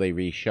received, so they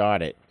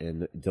reshot it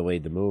and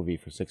delayed the movie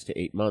for 6 to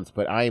 8 months.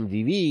 But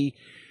IMDb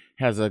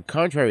has a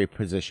contrary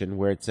position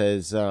where it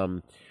says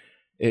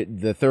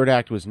the third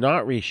act was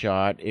not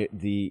reshot.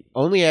 The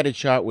only added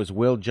shot was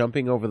Will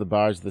jumping over the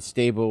bars of the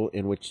stable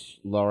in which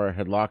Laura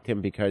had locked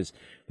him because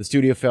the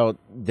studio felt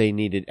they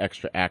needed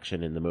extra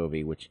action in the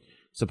movie, which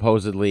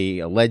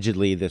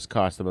allegedly, this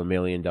cost them $1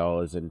 million,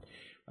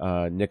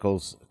 and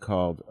Nichols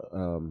called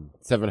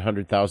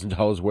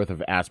 $700,000 worth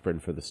of aspirin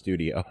for the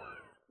studio.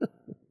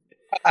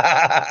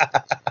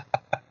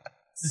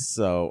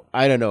 So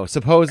I don't know.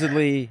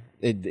 Supposedly,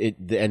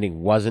 the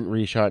ending wasn't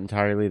reshot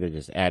entirely. They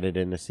just added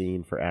in a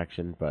scene for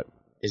action. But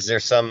is there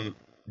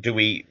do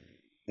we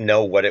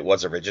know what it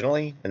was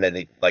originally, and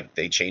then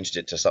they changed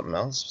it to something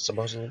else?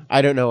 Supposedly,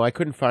 I don't know. I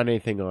couldn't find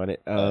anything on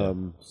it,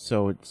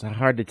 so it's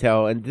hard to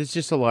tell. And there's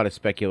just a lot of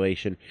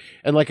speculation.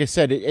 And like I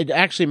said, it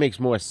actually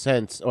makes more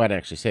sense. Oh, I didn't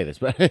actually say this,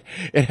 but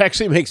it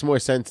actually makes more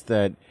sense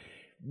that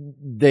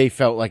they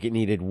felt like it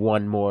needed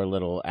one more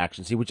little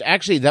action scene, which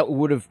actually that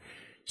would have.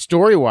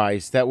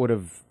 Story-wise, that would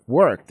have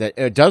worked. That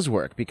it does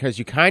work because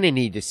you kind of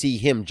need to see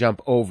him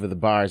jump over the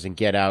bars and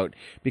get out.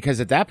 Because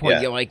at that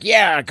point, you're like,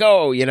 "Yeah,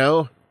 go!"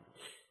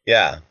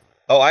 Yeah.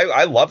 Oh,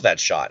 I love that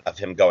shot of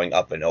him going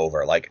up and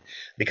over. Like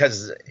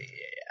because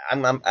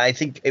I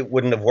think it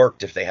wouldn't have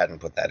worked if they hadn't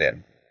put that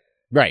in.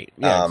 Right.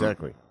 Yeah.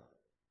 Exactly.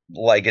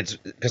 Like it's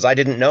because I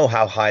didn't know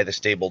how high the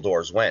stable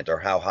doors went, or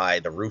how high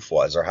the roof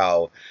was, or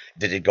how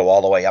did it go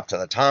all the way up to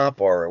the top,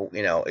 or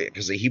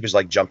because he was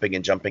like jumping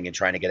and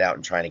trying to get out,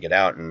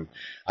 and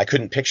I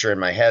couldn't picture in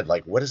my head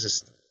like what is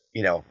this,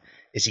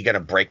 is he going to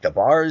break the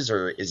bars,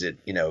 or is it,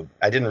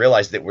 I didn't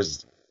realize there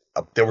was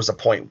a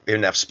point,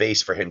 enough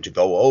space for him to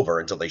go over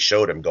until they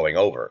showed him going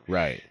over.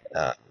 Right.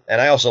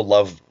 And I also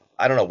love,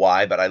 I don't know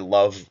why, but I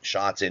love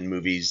shots in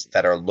movies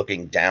that are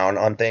looking down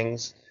on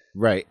things.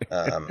 Right.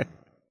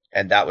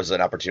 And that was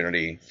an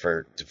opportunity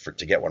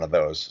to get one of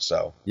those.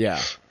 So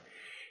yeah.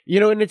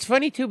 And it's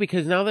funny too,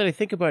 because now that I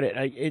think about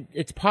it,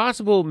 it's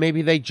possible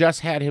maybe they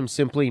just had him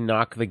simply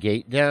knock the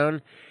gate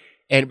down,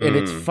 and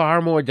it's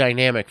far more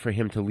dynamic for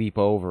him to leap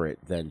over it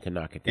than to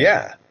knock it down.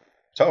 Yeah,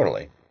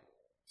 totally.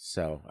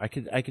 So I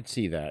could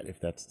see that, if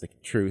that's the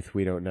truth.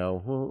 We don't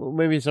know. Well,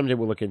 maybe someday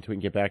we'll look into it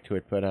and get back to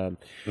it. But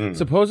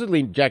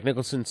supposedly Jack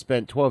Nicholson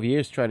spent 12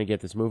 years trying to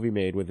get this movie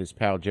made with his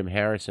pal Jim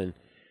Harrison.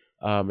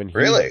 And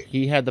really?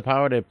 He had the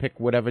power to pick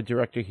whatever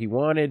director he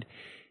wanted.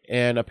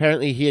 And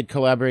apparently he had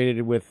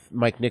collaborated with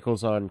Mike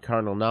Nichols on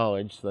Carnal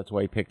Knowledge, so that's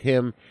why he picked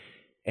him.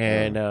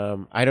 And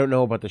I don't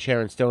know about the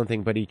Sharon Stone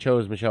thing, but he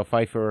chose Michelle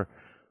Pfeiffer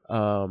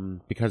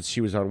because she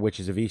was on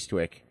Witches of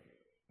Eastwick,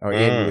 or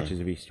in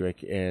Witches of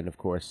Eastwick. And, of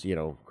course,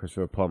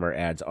 Christopher Plummer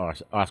adds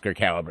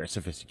Oscar-caliber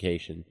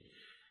sophistication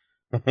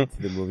to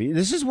the movie.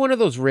 This is one of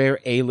those rare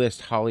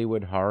A-list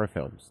Hollywood horror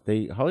films.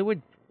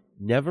 Hollywood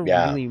never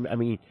really... I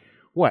mean,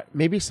 what?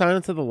 Maybe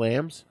Silence of the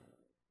Lambs?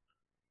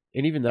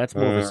 And even that's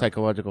more of a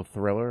psychological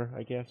thriller,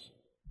 I guess.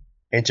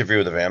 Interview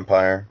with a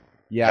Vampire.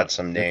 Yeah, had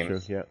some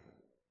names. True, yeah.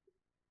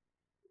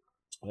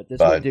 But this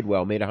one did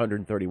well. Made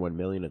 $131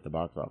 million at the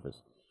box office.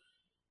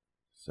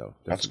 So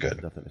that's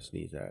good. Nothing to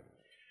sneeze at.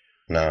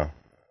 No.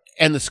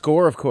 And the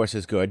score, of course,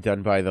 is good,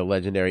 done by the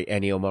legendary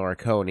Ennio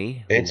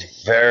Morricone.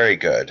 It's very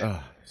good.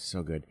 Oh,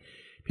 so good.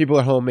 People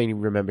at home may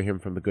remember him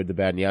from The Good, the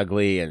Bad, and the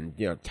Ugly, and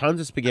tons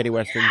of spaghetti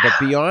western. But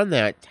beyond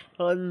that,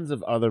 tons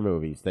of other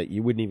movies that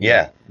you wouldn't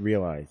even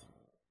realize.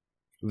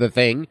 The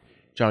Thing,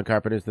 John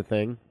Carpenter's The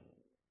Thing.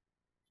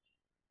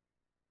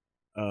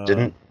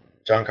 Didn't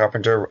John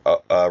Carpenter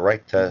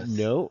write the...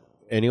 No,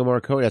 Ennio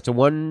Morricone. That's the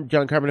one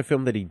John Carpenter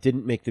film that he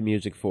didn't make the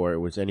music for. It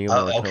was Ennio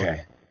Morricone.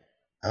 Okay.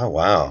 Oh,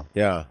 wow.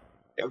 Yeah.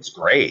 It was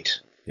great.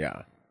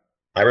 Yeah.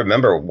 I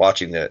remember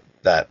watching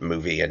that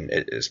movie, and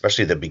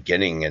especially the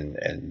beginning,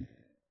 and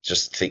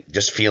just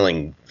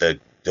feeling the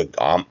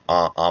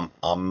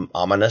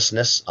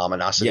ominousness.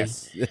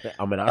 Yes.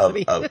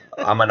 Ominosity?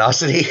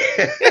 Ominosity.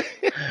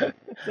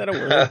 Is that a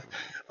word?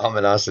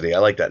 Ominosity. I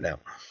like that now.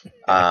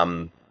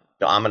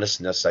 The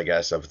ominousness, I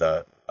guess, of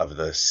the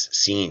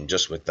scene,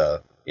 just with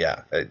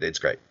it's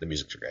great. The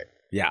music's great.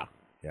 Yeah,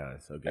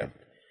 it's so good.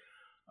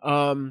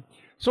 Yeah.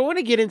 So I want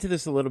to get into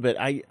this a little bit.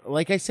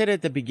 Like I said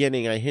at the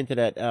beginning, I hinted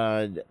at.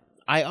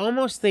 I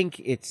almost think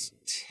it's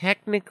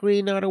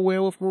technically not a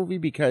werewolf movie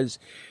because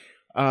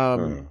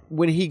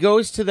when he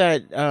goes to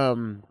that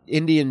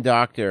Indian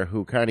doctor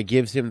who kind of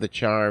gives him the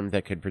charm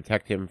that could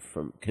protect him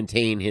from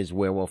contain his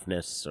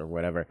werewolfness or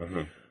whatever,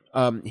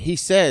 he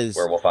says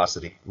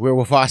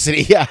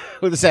werewolfosity. Yeah,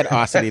 with said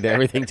osity to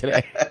everything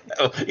today.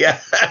 Yeah.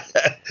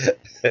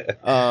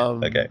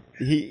 Okay.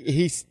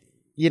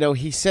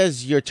 He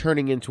says you're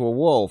turning into a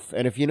wolf,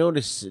 and if you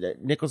notice,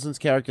 Nicholson's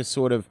character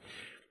sort of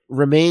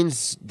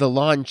remains the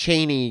Lon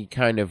Chaney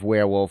kind of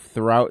werewolf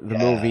throughout the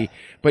movie,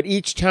 but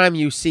each time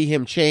you see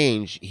him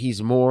change,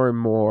 he's more and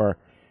more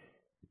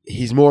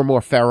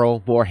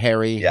feral, more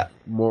hairy, got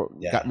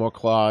more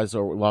claws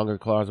or longer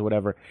claws or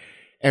whatever.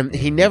 And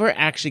he never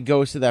actually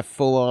goes to that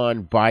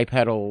full-on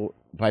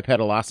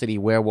bipedalosity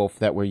werewolf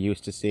that we're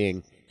used to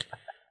seeing.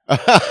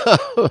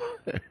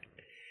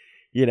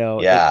 He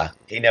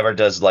never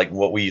does like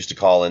what we used to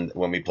call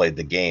when we played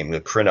the game,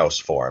 the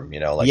Krynos form,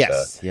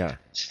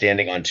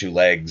 standing on two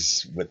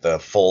legs with the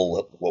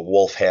full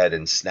wolf head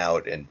and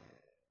snout and,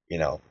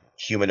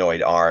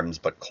 humanoid arms,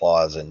 but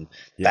claws and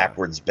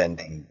backwards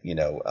bending,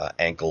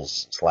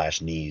 ankles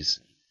 / knees.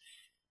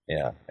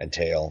 Yeah, and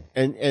tail.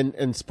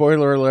 And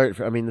spoiler alert,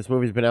 I mean, this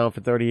movie's been out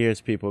for 30 years,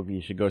 people.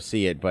 You should go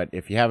see it. But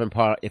if you haven't,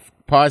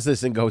 pause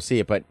this and go see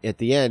it. But at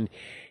the end,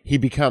 he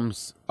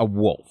becomes a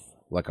wolf,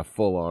 like a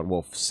full-on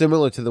wolf,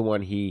 similar to the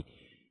one he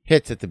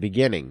hits at the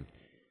beginning.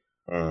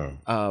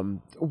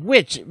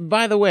 Which,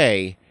 by the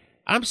way,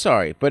 I'm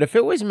sorry, but if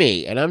it was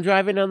me, and I'm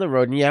driving down the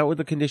road, and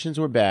the conditions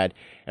were bad,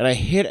 and I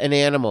hit an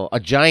animal, a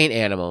giant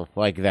animal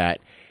like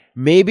that,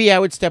 maybe I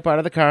would step out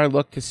of the car and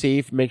look to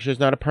see make sure it's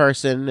not a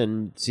person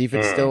and see if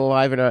it's still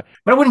alive or not.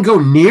 But I wouldn't go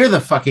near the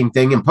fucking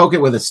thing and poke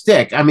it with a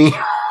stick. I mean,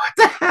 what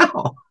the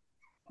hell?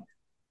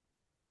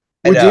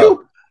 Would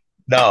you?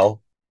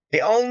 No.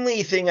 The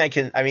only thing I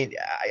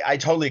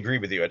totally agree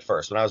with you at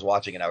first. When I was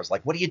watching it, I was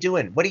like, what are you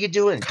doing? What are you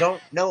doing?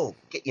 Don't know.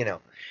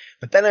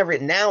 But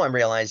then now I'm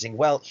realizing,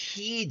 well,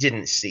 he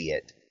didn't see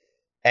it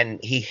and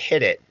he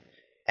hit it.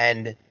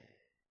 And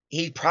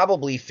he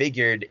probably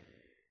figured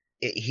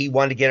he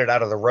wanted to get it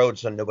out of the road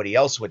so nobody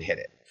else would hit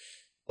it.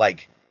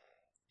 Like,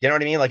 you know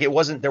what I mean? Like there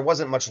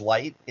wasn't much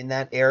light in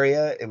that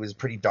area. It was a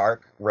pretty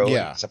dark road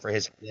except for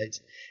his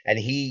heads. And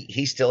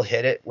he still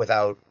hit it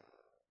without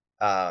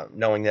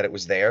knowing that it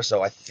was there.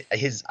 So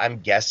I'm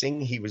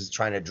guessing he was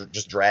trying to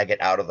just drag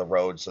it out of the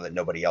road so that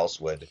nobody else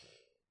would,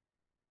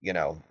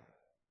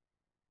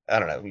 I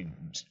don't know,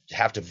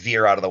 have to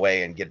veer out of the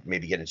way and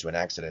maybe get into an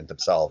accident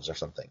themselves or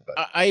something.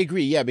 But I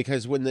agree, yeah,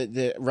 because when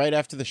the right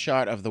after the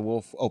shot of the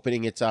wolf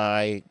opening its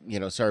eye,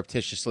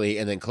 surreptitiously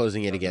and then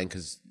closing it again,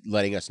 because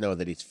letting us know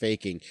that he's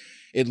faking,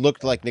 it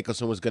looked like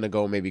Nicholson was going to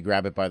go maybe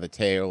grab it by the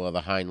tail or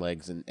the hind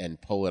legs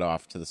and pull it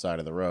off to the side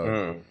of the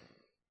road.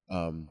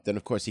 Then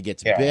of course he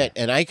gets bit,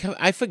 and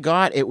I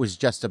forgot it was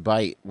just a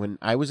bite when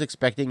I was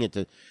expecting it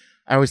to.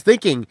 I was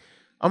thinking,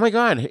 oh my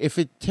God, if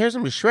it tears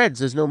him to shreds,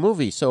 there's no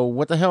movie. So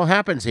what the hell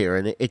happens here?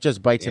 And it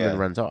just bites him and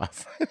runs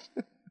off.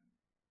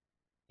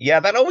 Yeah,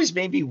 that always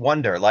made me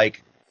wonder,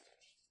 like,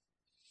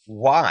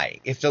 why?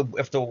 If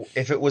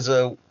it was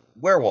a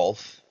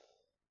werewolf,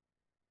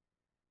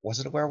 was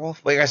it a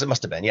werewolf? Well, I guess it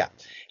must have been, yeah.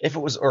 If it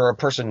was, or a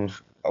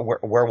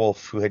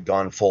werewolf who had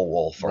gone full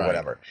wolf or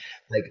whatever,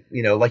 like,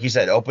 like you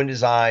said, opened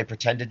his eye,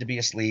 pretended to be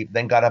asleep,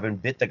 then got up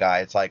and bit the guy.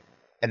 It's like,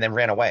 and then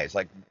ran away. It's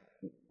like,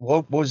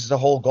 what was the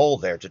whole goal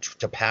there?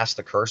 To pass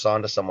the curse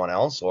on to someone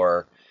else?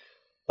 Or,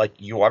 like,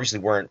 you obviously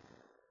weren't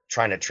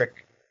trying to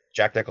trick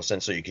Jack Nicholson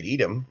so you could eat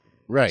him.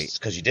 Right.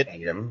 Because you didn't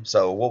eat him.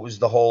 So what was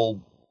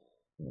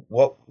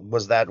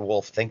that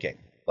wolf thinking?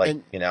 Like,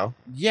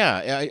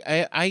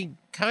 Yeah, I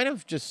kind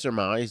of just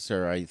surmised,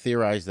 or I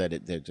theorized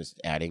that they're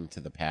just adding to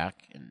the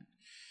pack.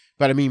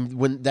 But I mean,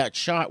 when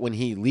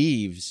he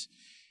leaves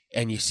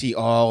and you see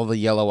all the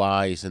yellow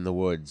eyes in the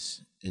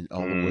woods,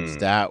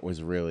 that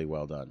was really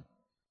well done.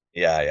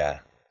 Yeah, yeah.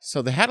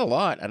 So they had a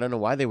lot. I don't know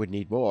why they would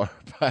need more,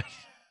 but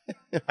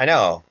I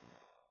know.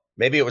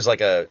 Maybe it was like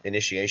a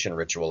initiation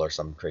ritual or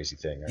some crazy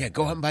thing. Right? Yeah,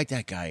 go out and bite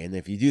that guy, and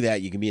if you do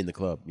that, you can be in the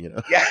club. Yeah.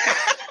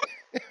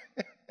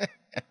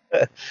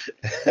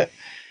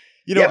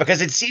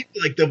 Because it seemed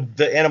like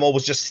the animal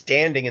was just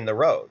standing in the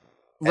road,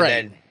 and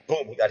then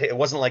boom, he got hit. It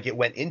wasn't like it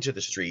went into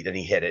the street and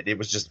he hit it. It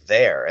was just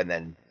there, and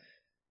then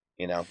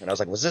and I was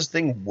like, was this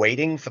thing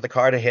waiting for the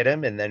car to hit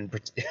him? And then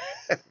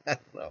I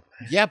don't know.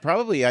 Yeah,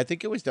 probably. I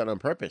think it was done on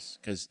purpose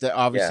because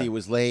obviously it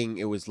was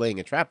laying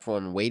a trap for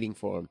him and waiting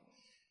for him.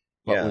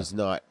 But was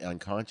not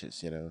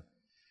unconscious,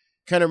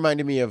 Kind of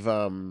reminded me of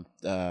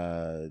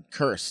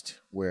Cursed,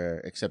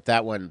 except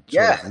that one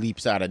sort of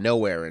leaps out of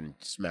nowhere and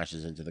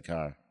smashes into the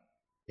car.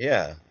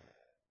 Yeah.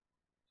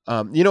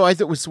 I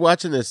was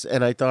watching this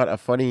and I thought a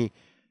funny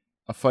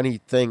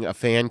thing a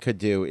fan could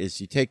do is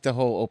you take the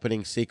whole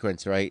opening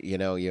sequence, right?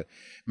 You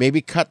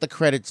maybe cut the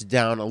credits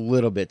down a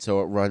little bit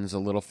so it runs a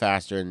little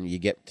faster and you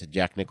get to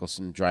Jack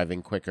Nicholson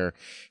driving quicker.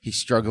 He's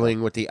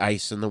struggling with the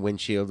ice and the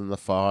windshield and the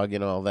fog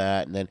and all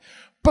that, and then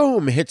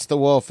boom, hits the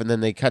wolf, and then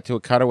they cut to a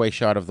cutaway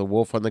shot of the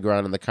wolf on the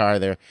ground in the car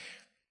there,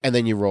 and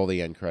then you roll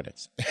the end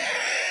credits.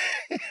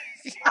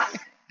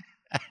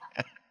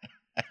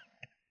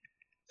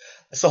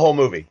 That's the whole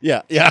movie.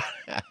 Yeah, yeah.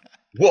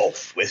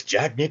 Wolf with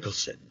Jack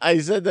Nicholson. I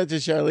said that to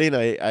Charlene.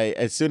 I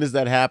as soon as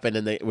that happened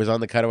and it was on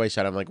the cutaway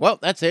shot, I'm like, well,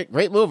 that's it.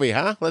 Great movie,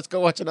 huh? Let's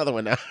go watch another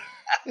one now.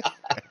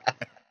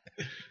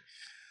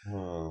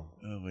 Oh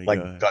my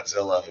God.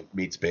 Godzilla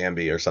meets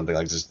Bambi or something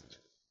like this.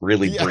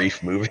 Really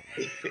brief movie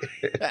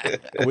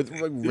with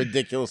a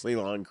ridiculously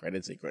long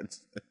credit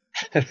sequence.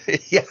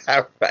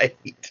 Yeah, right.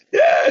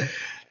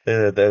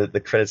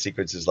 The credit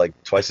sequence is like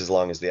twice as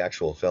long as the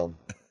actual film.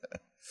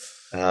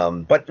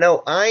 But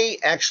no, I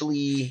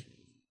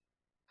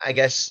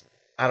guess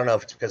I don't know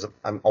if it's because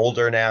I'm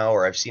older now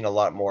or I've seen a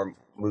lot more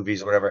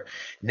movies or whatever.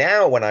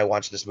 Now, when I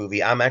watch this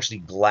movie, I'm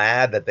actually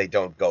glad that they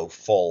don't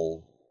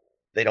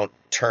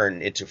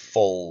turn into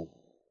full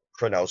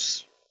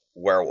Kronos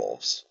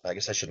werewolves. I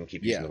guess I shouldn't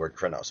keep using the word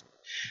Kronos.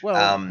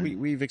 Well,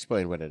 we've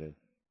explained what it is.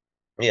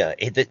 Yeah,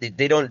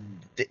 they don't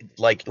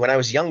like. When I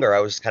was younger, I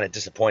was kind of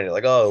disappointed.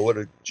 Like, oh, what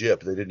a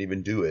jip! They didn't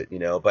even do it,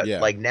 But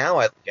like now,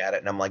 I look at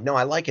it and I'm like, no,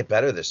 I like it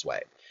better this way.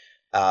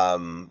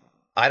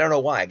 I don't know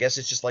why. I guess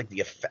it's just like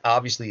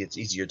obviously it's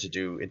easier to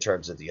do in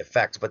terms of the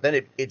effects, but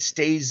then it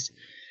stays.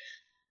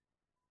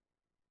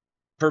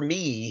 For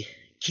me,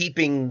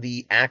 keeping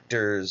the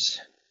actors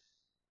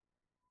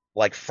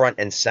like front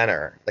and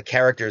center, the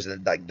characters,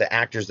 like the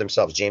actors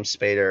themselves, James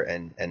Spader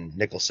and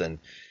Nicholson,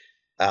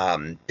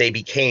 they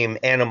became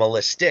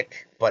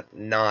animalistic, but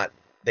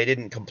they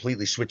didn't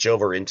completely switch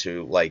over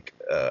into like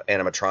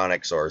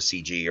animatronics or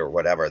CG or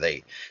whatever.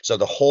 So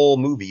the whole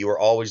movie, you were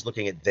always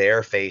looking at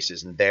their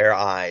faces and their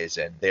eyes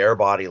and their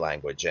body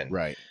language. And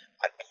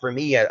for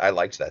me, I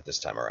liked that this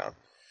time around.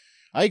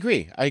 I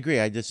agree. I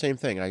did the same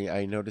thing.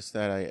 I noticed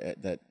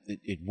that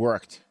it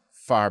worked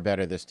far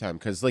better this time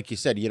because, like you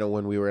said,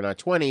 when we were in our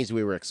 20s,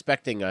 we were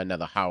expecting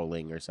another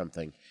Howling or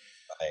something.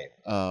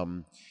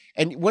 Right.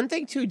 And one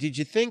thing too, did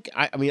you think?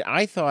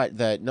 I thought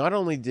that not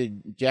only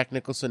did Jack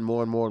Nicholson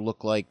more and more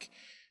look like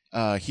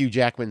Hugh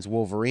Jackman's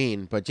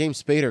Wolverine, but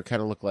James Spader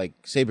kind of looked like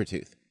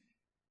Sabretooth.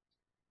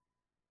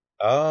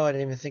 Oh, I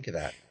didn't even think of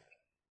that.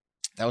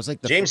 That was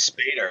like James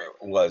Spader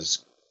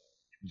was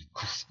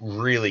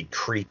really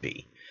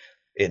creepy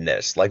in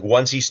this. Like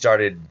once he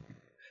started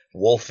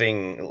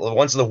wolfing,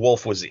 once the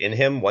wolf was in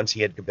him, once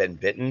he had been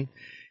bitten,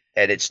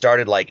 and it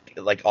started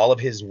like all of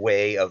his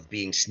way of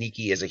being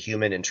sneaky as a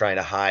human and trying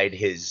to hide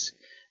his,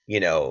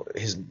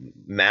 his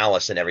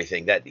malice and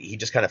everything, that he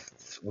just kind of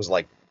was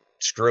like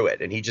screw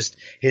it. And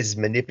his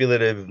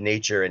manipulative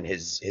nature and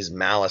his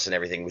malice and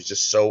everything was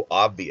just so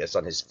obvious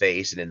on his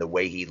face and in the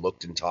way he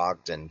looked and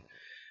talked and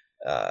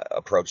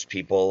approached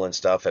people and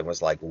stuff, and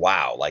was like,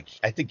 wow, like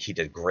I think he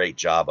did a great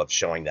job of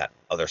showing that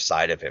other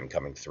side of him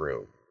coming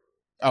through.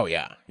 Oh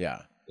yeah,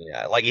 yeah.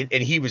 Yeah, like,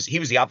 and he was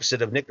the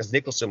opposite of Nick, because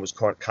Nicholson was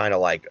kind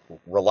of like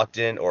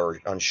reluctant or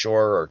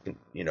unsure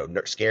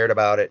or scared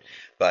about it,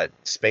 but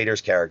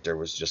Spader's character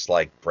was just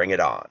like, bring it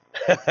on,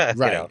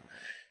 right?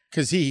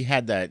 Because he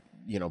had that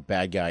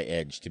bad guy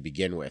edge to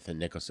begin with, and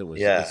Nicholson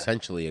was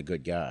essentially a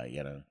good guy,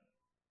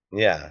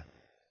 Yeah.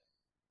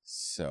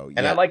 So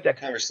and I like that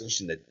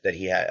conversation that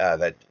he had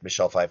that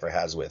Michelle Pfeiffer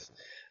has with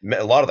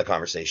a lot of the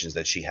conversations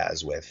that she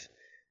has with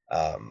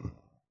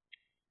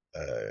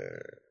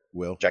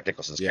Will, Jack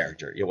Nicholson's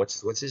character. Yeah,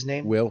 what's his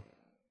name? Will.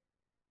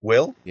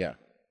 Yeah.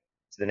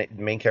 The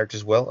main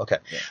character's Will. Okay.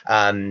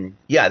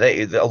 Yeah.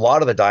 A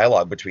lot of the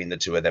dialogue between the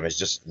two of them is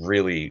just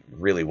really,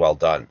 really well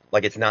done.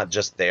 Like, it's not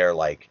just there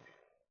like,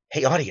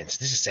 hey, audience,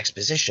 this is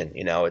exposition.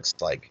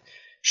 It's like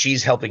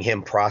she's helping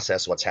him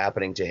process what's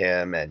happening to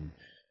him, and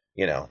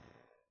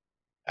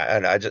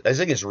I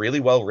think it's really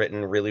well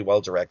written, really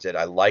well directed.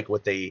 I like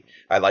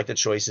the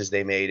choices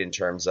they made in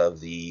terms of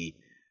the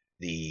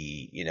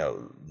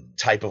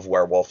type of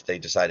werewolf they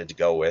decided to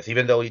go with,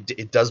 even though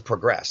it does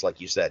progress.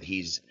 Like you said,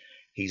 he's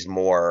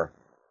more,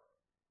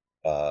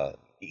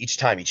 each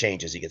time he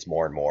changes, he gets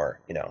more and more,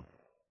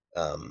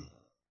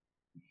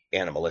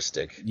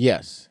 animalistic.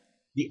 Yes.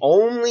 The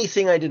only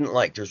thing I didn't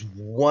like, there's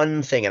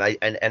one thing,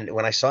 and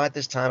when I saw it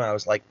this time, I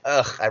was like,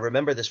 ugh, I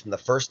remember this from the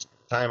first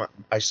time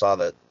I saw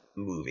the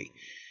movie.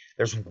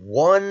 There's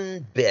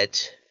one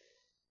bit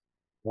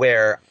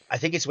where I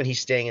think it's when he's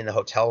staying in the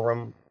hotel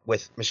room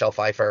with Michelle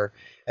Pfeiffer,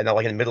 and then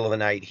like in the middle of the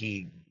night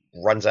he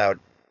runs out,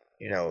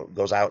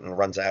 goes out and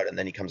runs out, and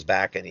then he comes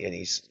back and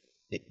he's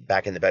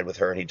back in the bed with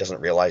her, and he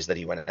doesn't realize that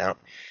he went out.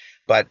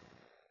 But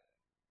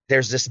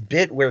there's this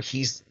bit where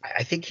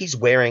I think he's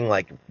wearing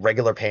like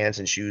regular pants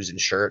and shoes and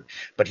shirt,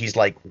 but he's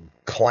like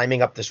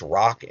climbing up this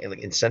rock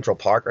in Central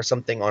Park or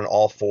something on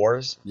all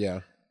fours. Yeah.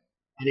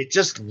 And it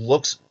just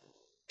looks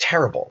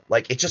terrible.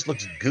 Like, it just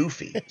looks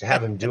goofy to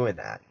have him doing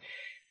that.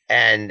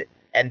 And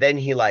then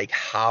he like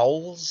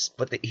howls,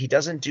 but he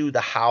doesn't do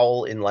the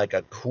howl in like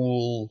a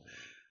cool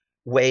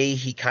way.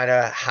 He kind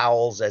of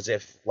howls as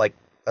if like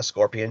a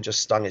scorpion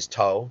just stung his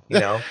toe,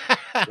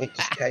 It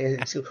just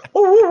kind of,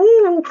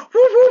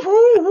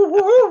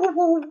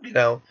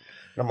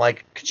 And I'm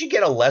like, could you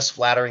get a less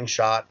flattering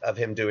shot of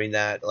him doing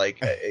that? Like,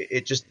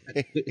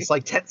 it's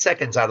like 10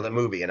 seconds out of the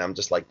movie, and I'm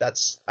just like,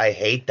 I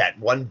hate that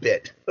one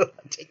bit.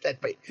 Take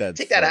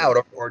that out,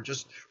 or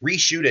just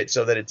reshoot it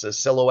so that it's a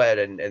silhouette,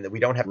 and that we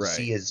don't have to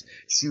see his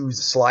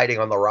shoes sliding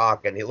on the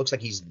rock, and it looks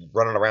like he's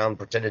running around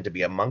pretending to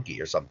be a monkey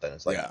or something.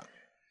 It's like,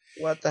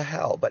 what the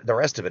hell? But the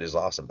rest of it is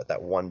awesome. But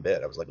that one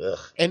bit, I was like, ugh.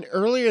 And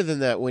earlier than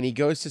that, when he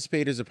goes to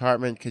Spader's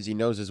apartment because he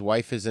knows his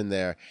wife is in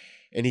there,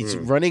 and he's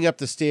running up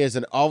the stairs,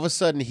 and all of a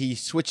sudden he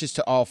switches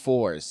to all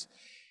fours.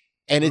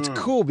 And it's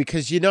cool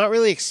because you're not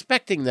really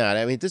expecting that.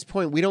 I mean, at this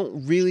point, we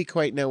don't really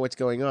quite know what's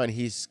going on.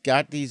 He's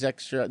got these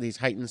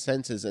heightened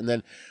senses, and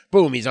then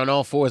boom, he's on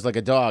all fours like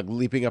a dog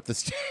leaping up the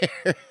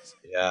stairs.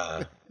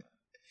 Yeah.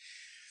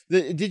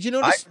 Did you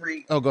notice?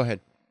 Oh, go ahead.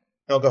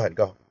 No, go ahead.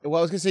 Go. Well,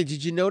 I was going to say,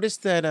 did you notice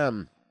that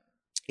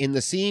in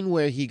the scene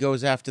where he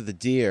goes after the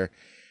deer,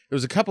 there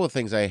was a couple of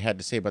things I had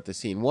to say about the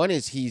scene. One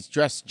is he's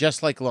dressed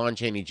just like Lon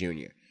Chaney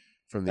Jr.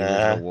 from the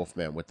original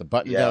Wolfman, with the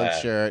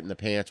button-down shirt and the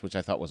pants, which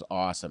I thought was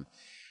awesome.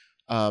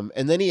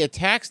 And then he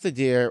attacks the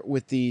deer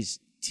with these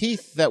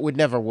teeth that would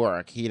never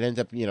work. He'd end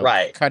up,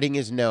 cutting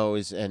his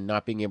nose and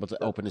not being able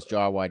to open his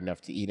jaw wide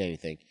enough to eat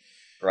anything.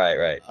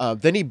 Right.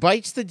 Then he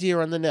bites the deer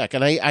on the neck.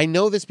 And I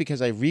know this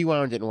because I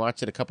rewound it and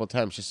watched it a couple of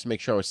times just to make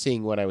sure I was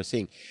seeing what I was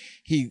seeing.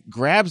 He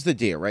grabs the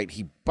deer, right?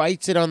 He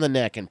bites it on the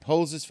neck and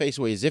pulls his face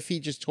away as if he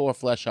just tore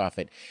flesh off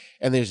it.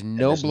 And there's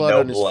no blood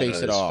on his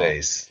face at all.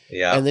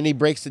 Yeah. And then he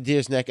breaks the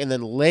deer's neck. And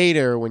then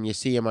later, when you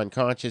see him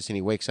unconscious and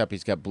he wakes up,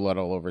 he's got blood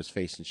all over his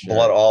face and shit.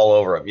 Blood all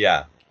over him,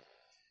 yeah.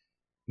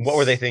 What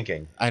were they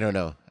thinking? I don't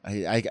know.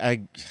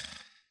 I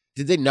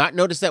did they not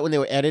notice that when they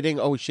were editing?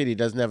 Oh shit, he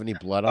doesn't have any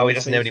blood on his face. Oh, he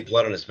doesn't have any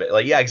blood on his face.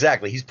 Like, yeah,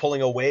 exactly. He's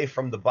pulling away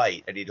from the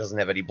bite, and he doesn't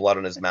have any blood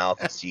on his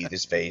mouth, his teeth,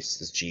 his face,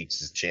 his cheeks,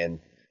 his chin.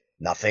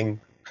 Nothing.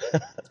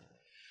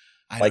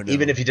 Like,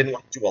 even if he didn't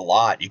want to do a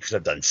lot, you could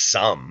have done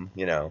some,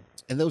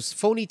 And those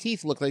phony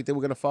teeth looked like they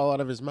were going to fall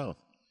out of his mouth.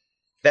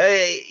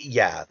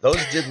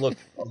 Those did look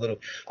a little.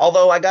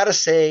 Although I gotta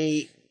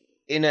say,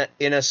 in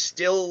a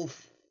still,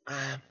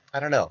 I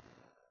don't know.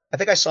 I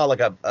think I saw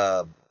like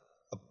a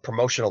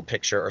promotional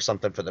picture or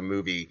something for the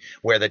movie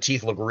where the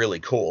teeth look really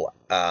cool.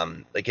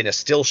 Like in a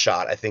still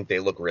shot, I think they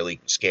look really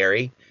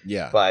scary.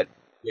 Yeah. But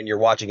when you're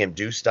watching him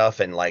do stuff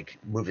and like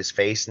move his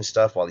face and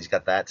stuff while he's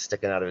got that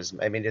sticking out of his,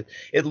 I mean,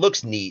 it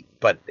looks neat,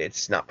 but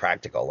it's not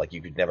practical. Like,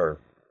 you could never.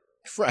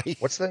 Right.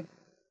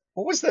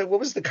 What was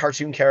the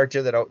cartoon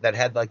character that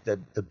had like the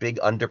big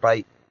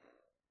underbite?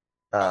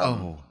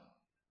 I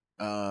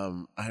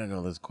don't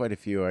know. There's quite a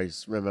few. I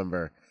just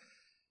remember.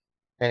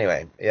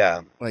 Anyway,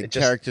 yeah. Like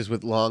characters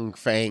with long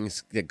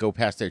fangs that go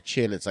past their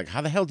chin. It's like,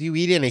 how the hell do you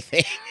eat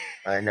anything?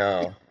 I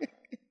know.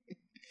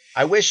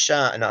 I wish,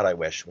 not I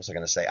wish, what was I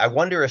going to say? I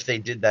wonder if they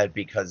did that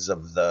because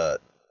of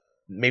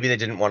maybe they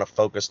didn't want to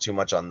focus too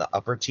much on the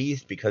upper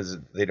teeth because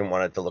they didn't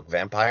want it to look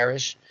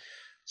vampire-ish.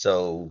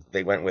 So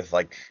they went with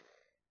like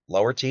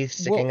lower teeth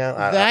sticking out.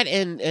 That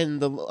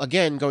and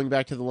again, going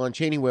back to the Lon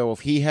Chaney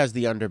werewolf, he has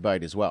the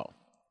underbite as well.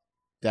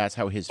 That's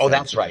how his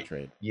that's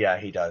right. Yeah,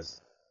 he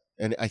does.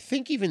 And I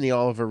think even the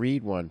Oliver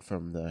Reed one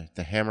from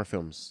the Hammer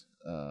Films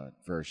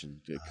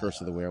version, Curse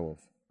of the Werewolf,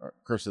 or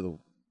Curse of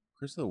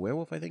the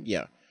Werewolf, I think.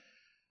 Yeah.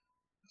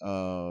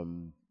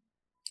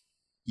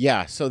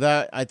 Yeah, so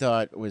that I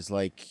thought was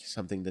like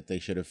something that they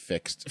should have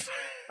fixed.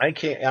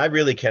 I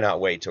really cannot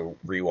wait to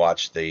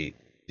rewatch the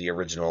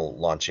original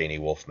Lon Chaney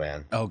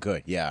Wolfman. Oh,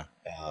 good, yeah.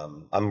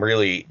 I'm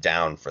really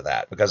down for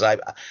that because I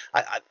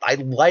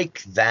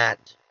like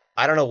that.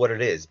 I don't know what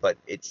it is, but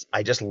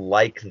I just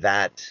like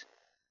that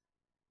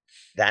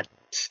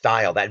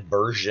style, that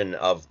version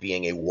of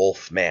being a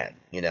wolf man.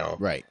 You know,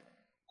 right?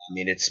 I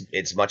mean,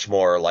 it's much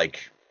more like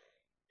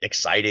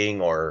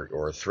exciting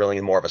or thrilling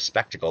and more of a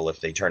spectacle if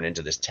they turn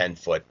into this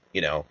 10-foot,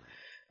 or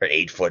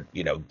 8-foot,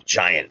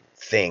 giant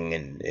thing.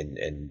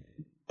 And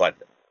but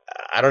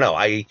I don't know.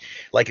 I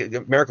like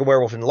American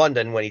Werewolf in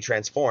London. When he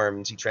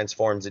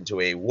transforms into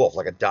a wolf,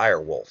 like a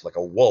dire wolf, like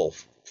a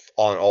wolf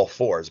on all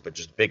fours, but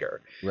just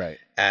bigger. Right.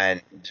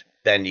 And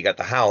then you got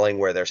the Howling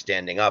where they're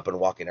standing up and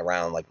walking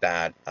around like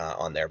that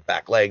on their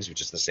back legs, which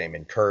is the same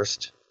in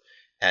Cursed.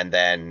 And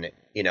then,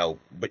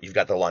 but you've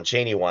got the Lon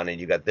Chaney one and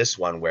you got this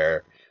one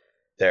where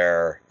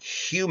they're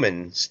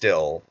human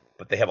still,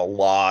 but they have a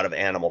lot of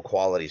animal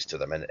qualities to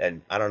them.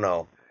 And I don't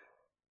know,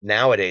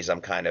 nowadays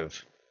I'm kind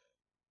of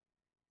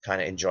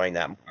enjoying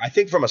that. I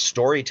think from a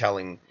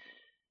storytelling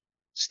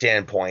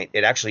standpoint,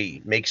 it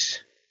actually makes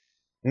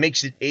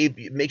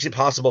it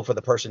possible for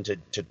the person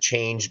to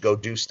change, go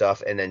do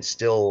stuff, and then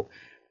still,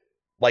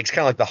 like, it's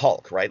kind of like the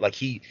Hulk, right? Like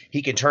he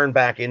can turn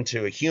back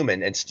into a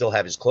human and still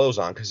have his clothes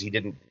on because he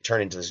didn't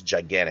turn into this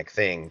gigantic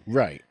thing.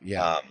 Right.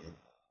 Yeah.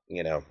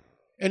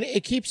 And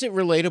it keeps it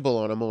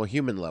relatable on a more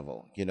human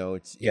level.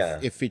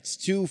 If it's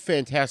too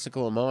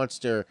fantastical a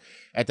monster,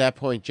 at that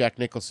point, Jack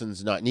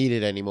Nicholson's not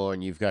needed anymore,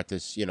 and you've got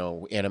this,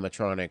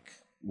 animatronic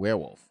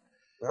werewolf.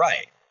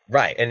 Right.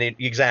 And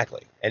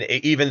exactly. And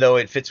even though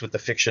it fits with the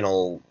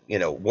fictional,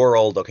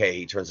 world, okay,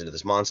 he turns into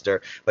this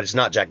monster, but it's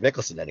not Jack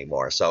Nicholson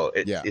anymore. So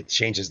it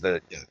changes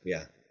the,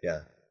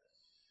 yeah.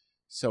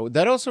 So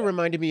that also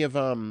reminded me of,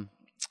 the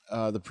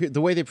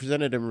way they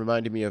presented him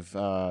reminded me of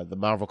the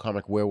Marvel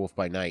comic Werewolf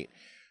by Night,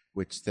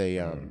 which they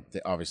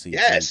obviously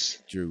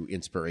drew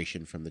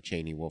inspiration from the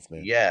Chaney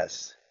Wolfman.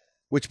 Yes.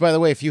 Which, by the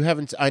way, if you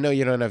haven't, I know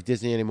you don't have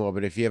Disney anymore,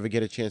 but if you ever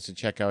get a chance to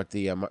check out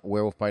the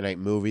Werewolf by Night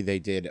movie they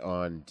did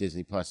on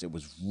Disney Plus, it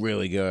was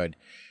really good.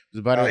 It was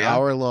about an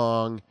hour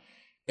long.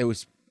 It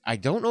was, I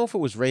don't know if it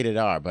was rated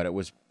R, but it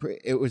was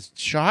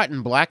shot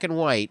in black and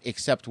white,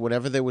 except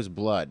whenever there was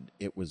blood,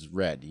 it was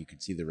red. You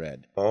could see the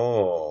red.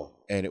 Oh.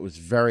 And it was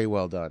very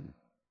well done.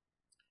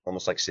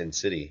 Almost like Sin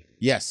City.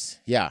 Yes.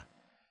 Yeah.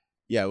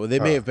 Yeah, well,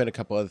 there may have been a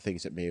couple other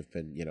things that may have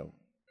been,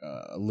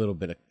 a little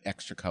bit of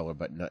extra color,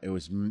 but no, it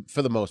was,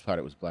 for the most part,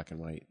 it was black and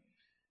white.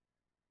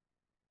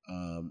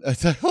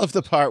 I love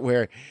the part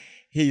where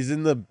he's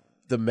in the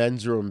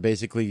men's room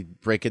basically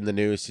breaking the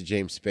news to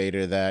James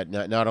Spader that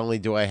not only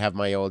do I have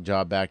my old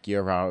job back,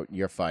 you're out,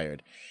 you're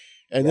fired.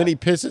 And then he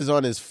pisses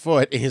on his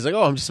foot, and he's like,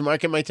 oh, I'm just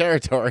marking my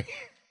territory.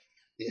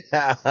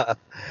 Yeah.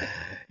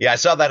 Yeah, I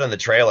saw that in the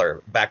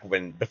trailer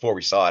before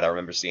we saw it. I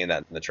remember seeing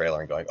that in the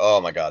trailer and going,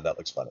 oh, my God, that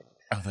looks funny.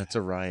 Oh, that's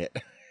a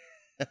riot.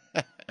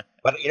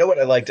 But you know what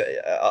I liked?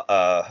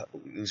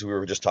 As we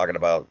were just talking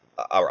about,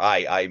 or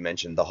I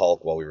mentioned the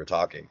Hulk while we were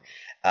talking.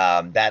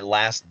 That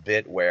last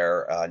bit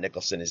where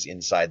Nicholson is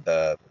inside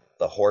the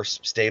horse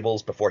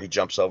stables before he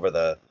jumps over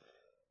the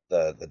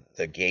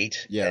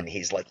gate, and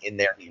he's like in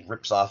there. He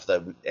rips off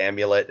the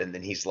amulet, and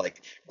then he's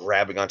like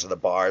grabbing onto the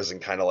bars and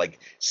kind of like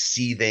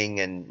seething,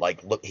 and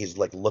like he's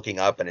like looking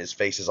up, and his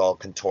face is all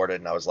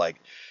contorted. And I was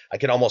like, I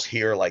can almost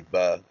hear like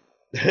the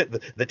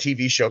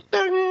TV show.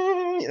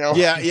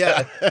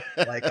 Yeah.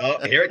 Like,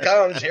 oh, here it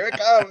comes.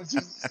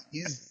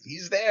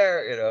 He's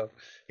there,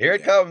 Here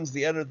it comes.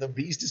 The end of the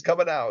beast is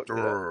coming out.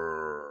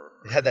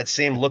 It had that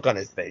same look on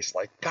his face,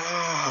 like,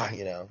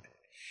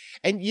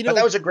 And but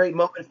that was a great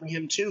moment for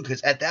him too,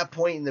 because at that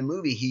point in the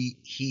movie,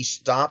 he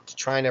stopped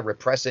trying to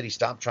repress it. He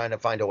stopped trying to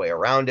find a way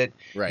around it.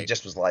 Right. He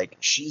just was like,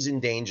 she's in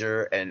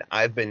danger, and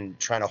I've been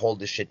trying to hold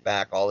this shit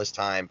back all this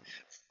time.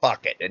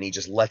 Fuck it. And he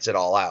just lets it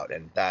all out,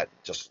 and that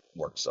just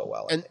worked so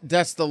well. And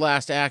that's the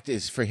last act,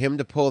 is for him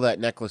to pull that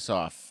necklace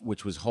off,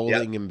 which was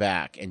holding him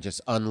back, and just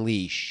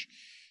unleash.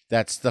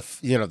 That's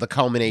the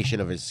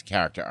culmination of his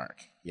character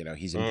arc.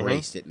 He's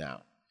embraced it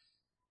now.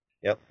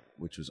 Yep.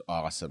 Which was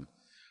awesome.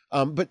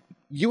 But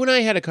you and I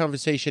had a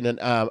conversation,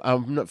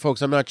 and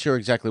folks, I'm not sure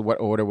exactly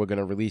what order we're going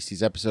to release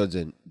these episodes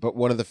in, but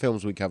one of the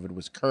films we covered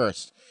was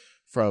Cursed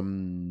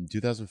from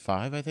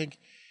 2005, I think.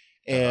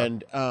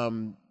 and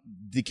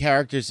the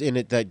characters in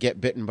it that get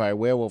bitten by a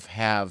werewolf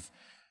have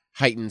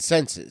heightened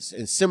senses,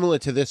 and similar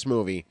to this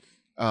movie,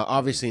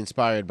 obviously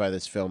inspired by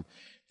this film,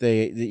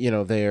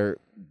 they're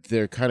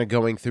kind of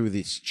going through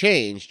this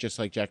change, just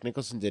like Jack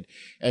Nicholson did.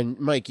 And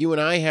Mike, you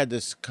and I had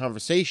this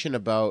conversation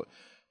about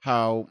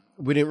how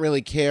we didn't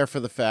really care for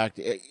the fact,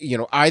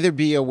 either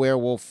be a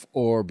werewolf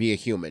or be a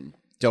human.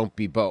 Don't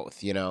be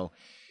both,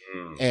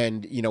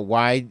 And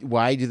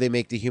why do they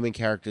make the human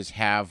characters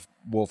have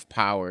wolf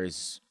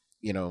powers?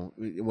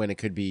 When it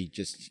could be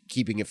just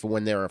keeping it for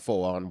when they're a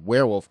full-on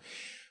werewolf.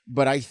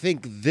 But I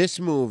think this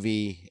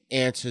movie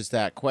answers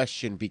that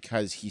question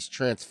because he's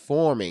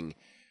transforming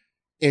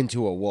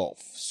into a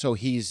wolf. So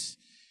he's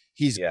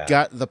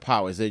got the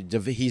powers.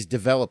 He's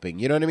developing.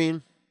 You know what I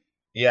mean?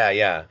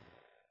 Yeah.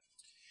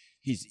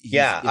 He's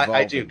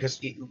I do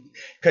because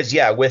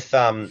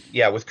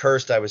with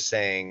Cursed I was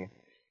saying,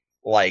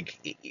 like,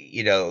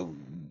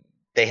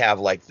 they have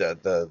like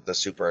the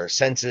super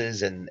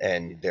senses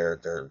and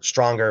they're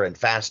stronger and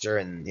faster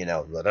and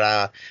blah, blah,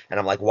 blah. And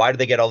I'm like, why do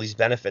they get all these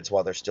benefits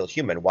while they're still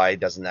human? Why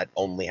doesn't that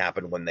only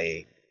happen when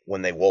they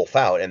wolf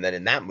out? And then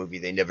in that movie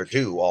they never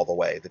do all the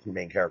way. The two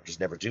main characters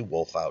never do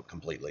wolf out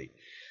completely.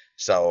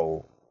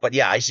 So, but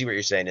yeah, I see what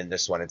you're saying. In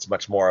this one, it's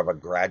much more of a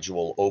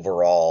gradual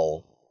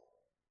overall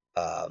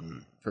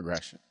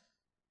progression.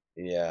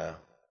 Yeah,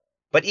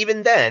 but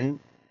even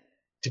then,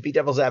 to be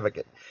devil's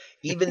advocate,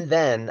 even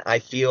then, I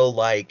feel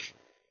like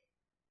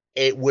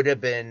it would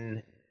have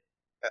been.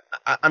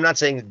 I'm not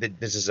saying that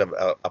this is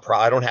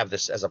I don't have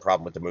this as a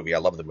problem with the movie. I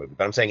love the movie,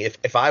 but I'm saying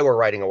if I were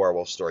writing a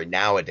werewolf story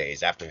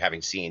nowadays, after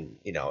having seen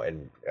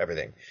and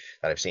everything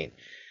that I've seen,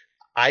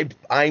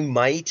 I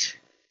might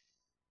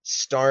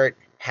start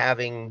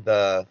having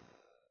the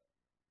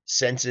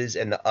senses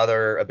and the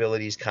other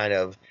abilities kind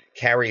of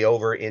carry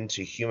over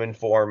into human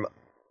form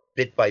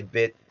bit by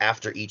bit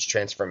after each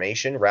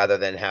transformation, rather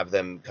than have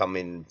them come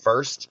in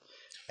first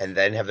and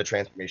then have the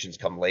transformations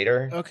come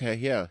later. Okay,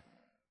 yeah.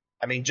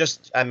 I mean,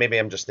 just maybe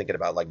I'm just thinking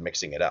about like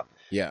mixing it up.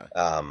 Yeah.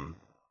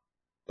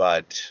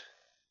 But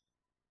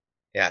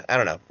yeah, I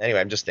don't know. Anyway,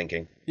 I'm just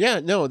thinking. Yeah,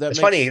 no, it's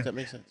funny. That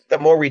makes sense. The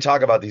more we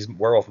talk about these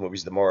werewolf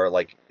movies, the more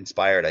like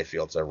inspired I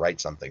feel to write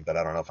something. But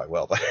I don't know if I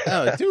will.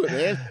 Oh, do it,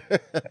 man.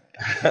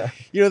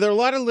 There are a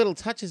lot of little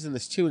touches in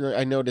this too. And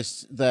I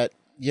noticed that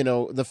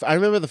I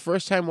remember the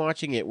first time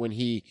watching it when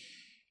he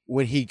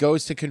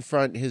goes to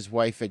confront his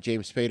wife at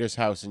James Spader's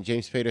house, and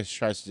James Spader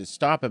tries to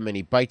stop him, and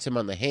he bites him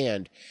on the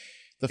hand.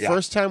 The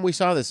first time we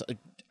saw this,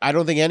 I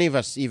don't think any of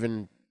us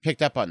even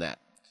picked up on that.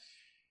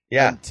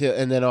 Yeah.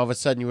 And then all of a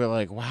sudden you were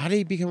like, well, how did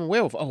he become a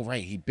werewolf? Oh,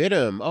 right, he bit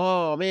him.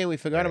 Oh, man, we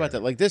forgot about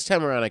that. Like this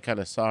time around, I kind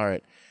of saw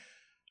it.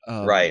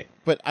 Right.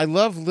 But I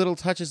love little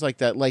touches like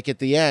that. Like at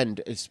the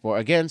end,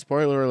 again,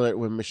 spoiler alert,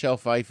 when Michelle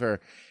Pfeiffer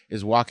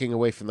is walking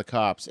away from the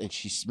cops and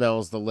she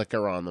smells the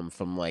liquor on them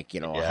from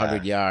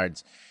 100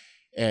 yards.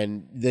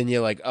 And then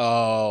you're like,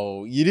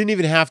 oh, you didn't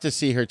even have to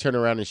see her turn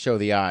around and show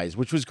the eyes,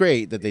 which was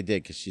great that they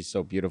did because she's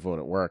so beautiful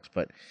and it works.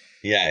 But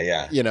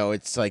yeah,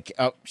 it's like,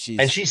 oh, she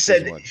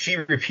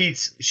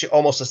repeats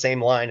almost the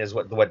same line as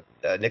what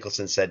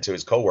Nicholson said to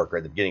his coworker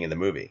at the beginning of the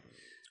movie,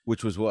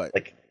 which was what,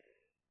 like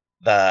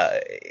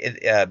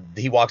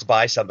he walks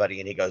by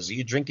somebody and he goes,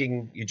 you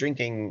drinking,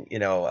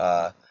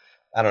 I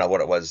don't know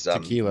what it was,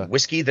 tequila,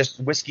 whiskey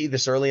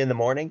this early in the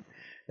morning,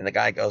 and the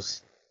guy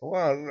goes,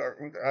 well,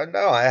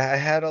 no, I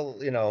had I don't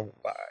know.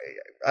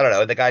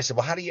 And the guy said,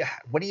 well,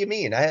 what do you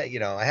mean? I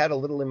had a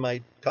little in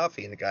my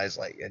coffee. And the guy's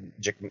like, and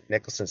Jack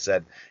Nicholson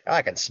said, oh,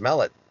 I can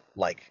smell it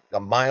like a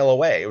mile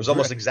away. It was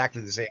almost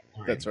exactly the same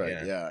line. That's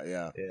right.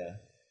 Yeah.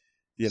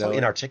 So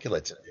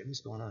inarticulate today.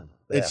 What's going on?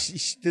 Yeah.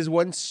 There's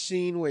one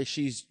scene where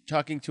she's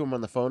talking to him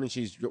on the phone and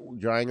she's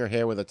drying her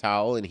hair with a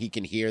towel, and he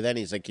can hear that. And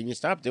he's like, can you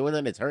stop doing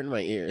that? It's hurting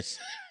my ears.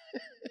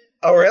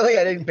 Oh, really?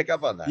 I didn't pick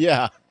up on that.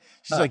 Yeah.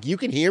 She's like, you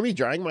can hear me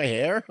drying my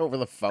hair over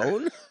the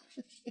phone?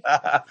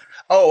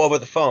 Over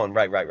the phone.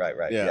 Right.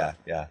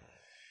 Yeah.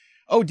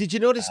 Oh, did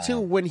you notice, too,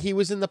 when he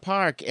was in the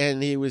park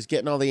and he was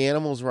getting all the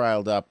animals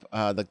riled up,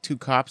 the two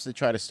cops that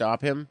try to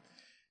stop him?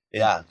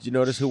 Yeah. Did you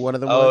notice who one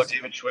of them was? Oh,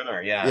 David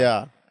Schwimmer,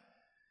 yeah.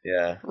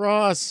 Yeah.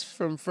 Ross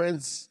from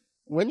Friends.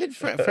 When did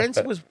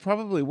Friends was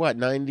probably,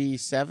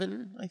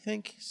 97, I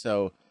think?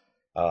 So.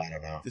 I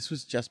don't know. This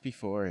was just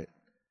before it.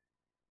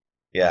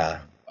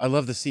 Yeah. I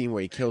love the scene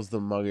where he kills the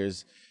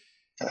muggers.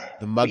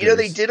 The muggers.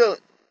 They did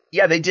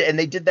and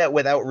they did that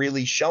without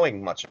really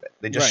showing much of it.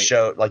 They just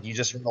showed, like, you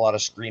just heard a lot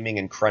of screaming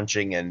and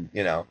crunching and,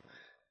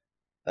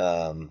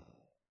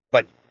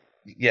 but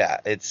yeah,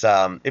 it's,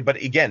 but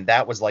again,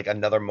 that was like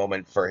another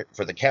moment for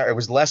the character. It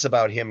was less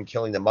about him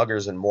killing the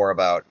muggers and more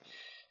about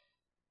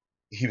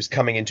he was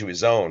coming into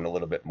his own a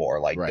little bit more.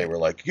 Like they were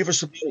like, give us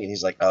some money. And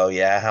he's like, oh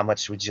yeah, how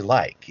much would you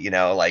like? He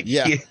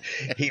was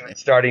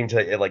starting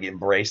to like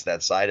embrace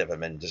that side of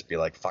him and just be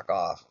like, fuck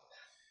off.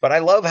 But I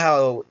love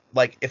how,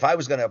 like, if I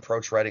was going to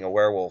approach writing a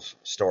werewolf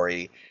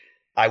story,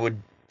 I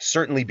would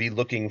certainly be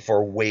looking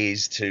for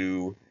ways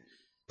to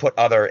put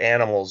other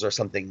animals or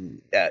something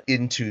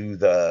into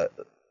the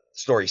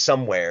story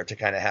somewhere to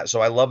kind of have.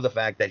 So I love the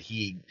fact that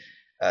he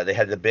They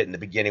had the bit in the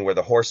beginning where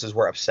the horses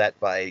were upset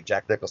by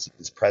Jack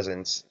Nicholson's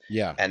presence.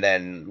 Yeah. And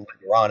then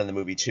later on in the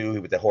movie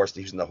too, with the horse,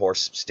 using the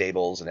horse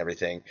stables and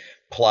everything,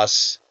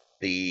 plus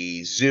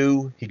the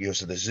zoo. He goes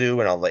to the zoo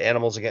and all the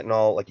animals are getting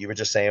all, like you were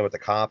just saying with the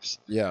cops.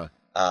 Yeah.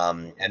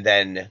 And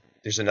then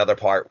there's another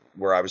part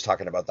where I was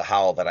talking about the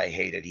howl that I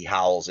hated. He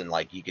howls and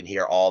like you can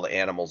hear all the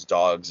animals,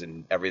 dogs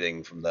and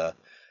everything from the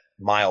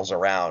miles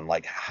around,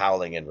 like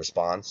howling in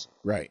response.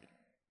 Right.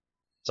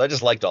 So I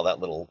just liked all that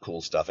little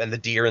cool stuff, and the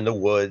deer in the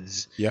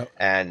woods. Yep.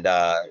 And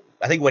I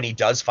think when he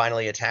does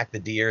finally attack the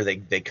deer,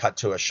 they cut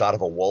to a shot of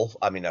a wolf.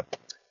 I mean, a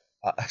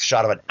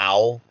shot of an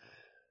owl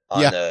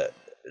on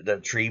the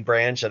tree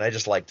branch, and I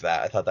just liked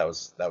that. I thought that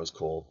was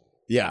cool.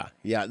 Yeah,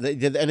 yeah. They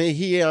did,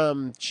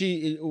 and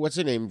she, what's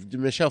her name?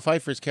 Michelle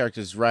Pfeiffer's character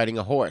is riding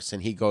a horse,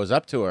 and he goes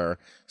up to her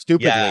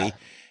stupidly,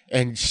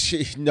 and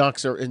she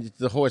knocks her, and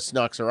the horse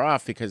knocks her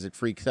off because it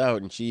freaks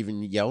out, and she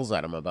even yells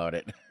at him about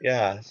it.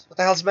 Yeah, what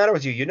the hell's the matter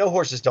with you? You know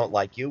horses don't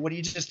like you. What do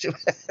you just do?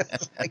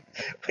 Like,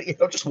 you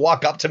don't just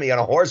walk up to me on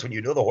a horse when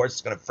you know the horse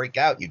is going to freak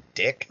out, you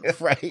dick.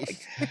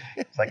 Right.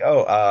 It's like,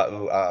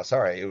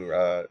 sorry.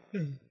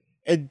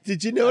 And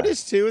did you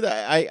notice too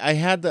that I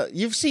had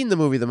you've seen the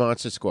movie The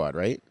Monster Squad,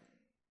 right?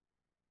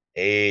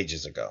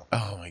 Ages ago.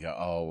 Oh my God.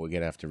 Oh, we're going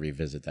to have to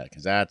revisit that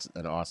because that's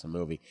an awesome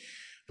movie.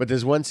 But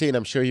there's one scene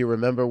I'm sure you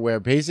remember where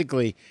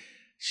basically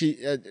she,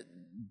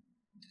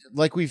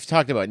 like we've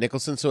talked about,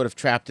 Nicholson sort of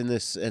trapped in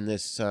this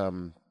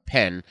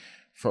pen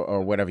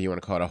or whatever you want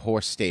to call it, a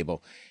horse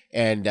stable.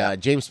 And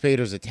James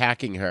Spader's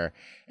attacking her.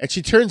 And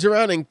she turns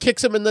around and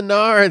kicks him in the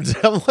nards.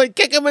 I'm like,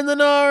 kick him in the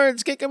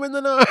nards, kick him in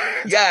the nards.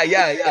 Yeah.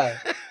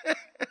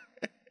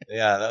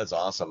 Yeah, that was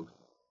awesome.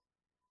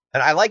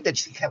 And I like that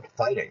she kept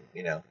fighting,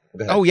 you know.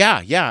 Oh, yeah.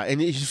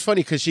 And it's just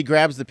funny because she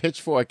grabs the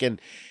pitchfork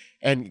and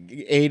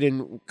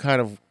Aiden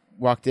kind of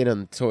walked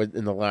in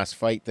the last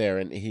fight there.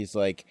 And he's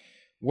like,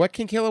 what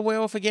can kill a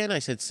werewolf again? I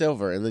said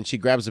silver. And then she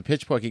grabs the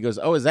pitchfork. He goes,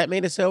 oh, is that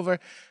made of silver?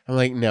 I'm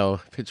like, no,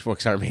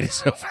 pitchforks aren't made of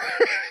silver.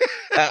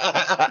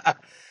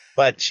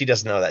 But she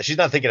doesn't know that. She's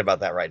not thinking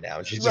about that right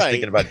now. She's just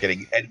thinking about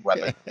getting any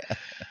weapon.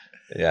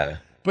 Yeah.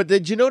 But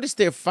did you notice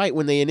their fight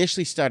when they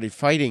initially started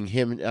fighting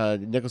him,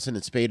 Nicholson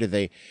and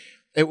Spader?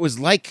 It was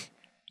like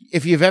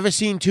if you've ever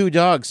seen two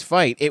dogs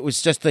fight, it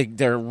was just like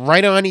they're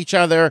right on each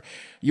other.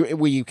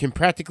 Where you can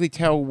practically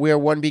tell where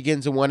one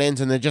begins and one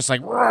ends, and they're just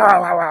like,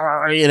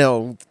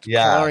 clawing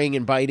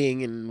and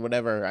biting and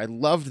whatever. I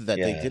loved that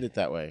they did it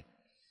that way.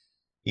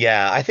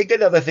 Yeah, I think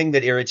another thing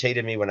that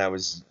irritated me when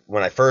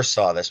I first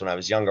saw this when I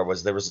was younger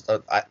was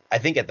I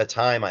think at the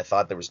time I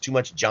thought there was too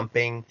much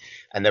jumping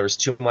and there was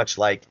too much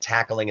like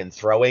tackling and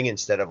throwing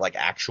instead of like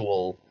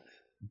actual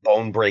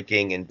bone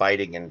breaking and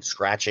biting and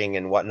scratching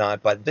and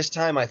whatnot. But this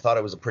time I thought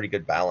it was a pretty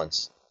good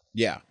balance.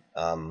 Yeah.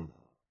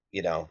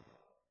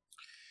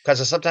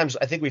 Because sometimes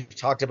I think we've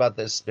talked about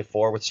this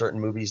before with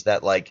certain movies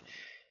that like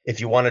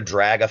if you want to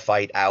drag a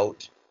fight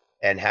out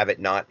and have it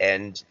not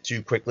end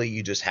too quickly,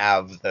 you just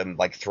have them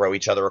like throw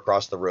each other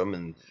across the room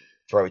and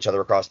throw each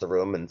other across the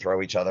room and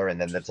throw each other. And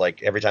then it's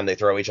like every time they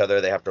throw each other,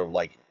 they have to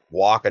like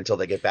walk until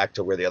they get back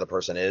to where the other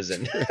person is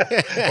and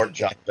or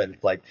jump. And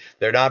like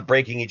they're not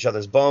breaking each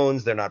other's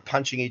bones. They're not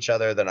punching each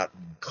other. They're not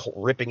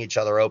ripping each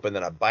other open.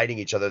 They're not biting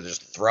each other. They're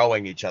just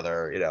throwing each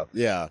other,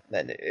 Yeah.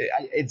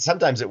 And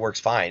sometimes it works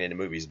fine in the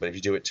movies, but if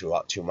you do it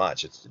too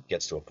much, it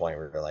gets to a point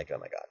where you're like, oh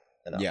my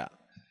God. Yeah.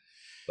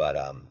 But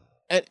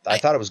I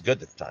thought it was good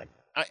this time.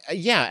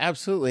 Yeah,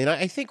 absolutely. And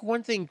I think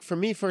one thing for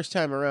me first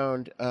time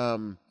around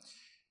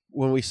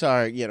when we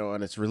saw it,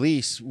 on its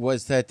release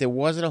was that there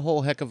wasn't a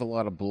whole heck of a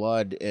lot of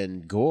blood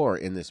and gore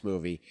in this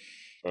movie.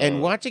 And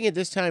watching it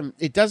this time,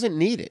 it doesn't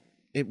need it.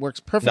 It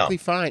works perfectly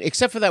fine,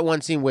 except for that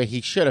one scene where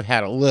he should have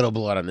had a little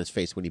blood on his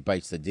face when he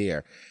bites the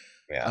deer.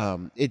 Yeah.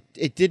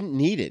 It didn't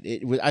need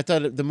it. I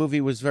thought the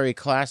movie was very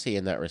classy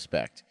in that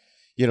respect.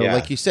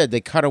 Like you said, they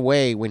cut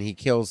away when he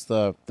kills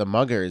the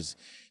muggers.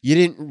 You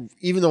didn't,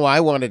 even though I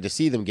wanted to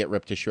see them get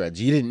ripped to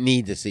shreds, you didn't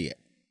need to see it.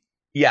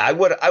 Yeah, I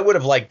would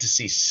have liked to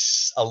see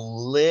a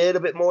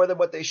little bit more than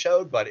what they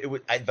showed, but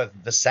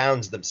the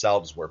sounds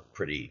themselves were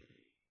pretty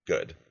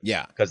good.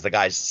 Yeah, because the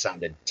guys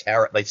sounded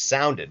They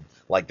sounded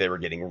like they were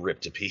getting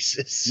ripped to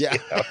pieces. Yeah,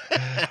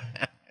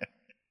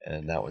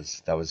 and that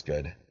was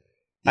good.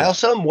 Yeah. I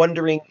also am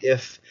wondering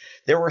if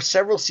there were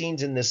several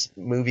scenes in this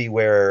movie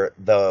where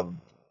the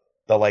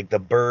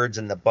birds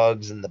and the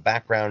bugs and the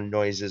background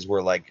noises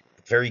were like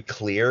very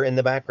clear in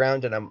the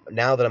background, and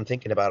now that I'm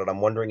thinking about it,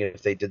 I'm wondering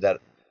if they did that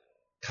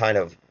kind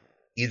of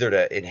either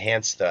to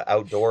enhance the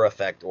outdoor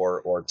effect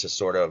or to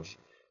sort of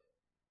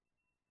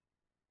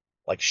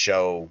like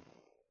show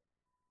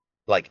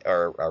like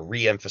or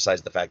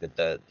re-emphasize the fact that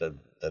the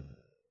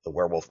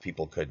werewolf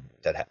people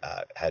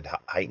had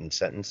heightened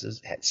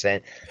sentences,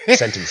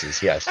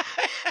 yes,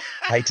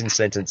 heightened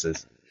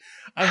sentences.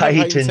 I have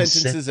heightened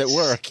sentences at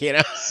work,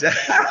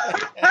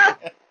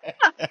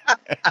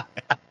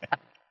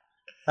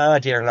 Oh,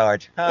 dear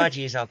Lord. Oh,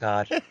 jeez. Oh,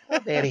 God. Oh,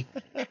 baby.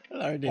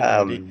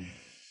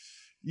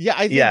 Yeah,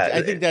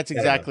 I think that's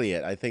exactly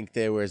it. I think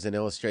there was an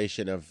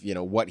illustration of,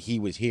 what he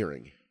was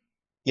hearing.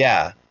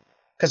 Yeah.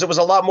 because it was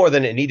a lot more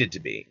than it needed to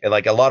be. And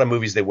like a lot of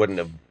movies, they wouldn't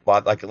have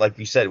bought. Like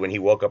you said, when he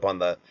woke up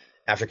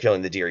after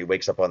killing the deer, he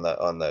wakes up on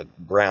the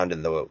ground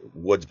in the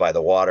woods by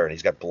the water, and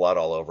he's got blood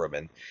all over him.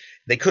 And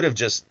they could have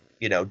just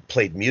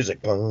played music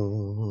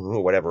or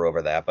whatever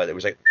over that, but it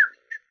was like,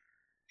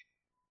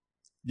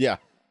 yeah,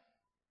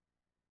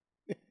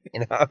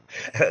 I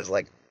was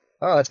like,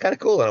 oh, that's kind of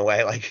cool in a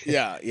way. Like,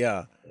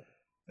 yeah,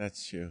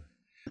 that's true.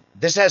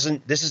 This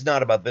is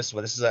not about this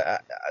one. This is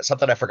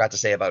something I forgot to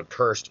say about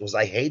Cursed was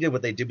I hated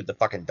what they did with the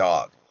fucking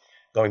dog.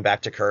 Going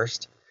back to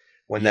Cursed,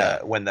 when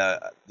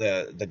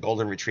the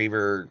golden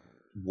retriever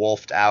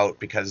wolfed out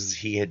because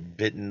he had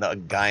bitten a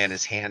guy in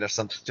his hand or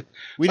something.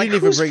 We didn't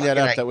even bring that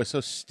up. That was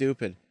so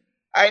stupid.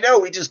 I know,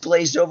 we just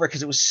glazed over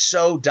because it was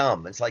so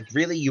dumb. It's like,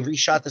 really, you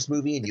reshot this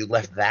movie and you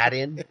left that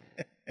in?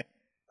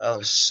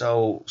 Oh,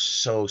 so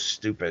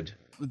stupid.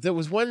 There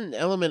was one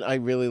element I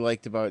really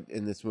liked about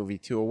in this movie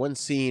too, or one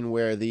scene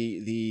where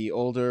the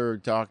older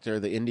doctor,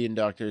 the Indian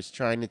doctor, is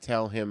trying to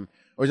tell him,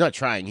 or he's not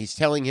trying, he's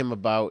telling him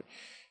about,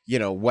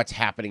 what's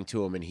happening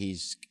to him, and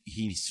he's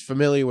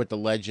familiar with the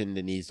legend,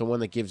 and he's the one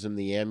that gives him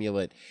the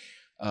amulet.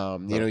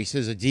 He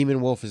says a demon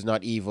wolf is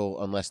not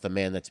evil unless the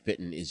man that's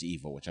bitten is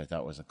evil, which I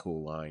thought was a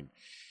cool line.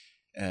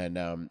 And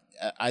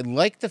I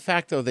like the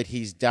fact though that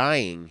he's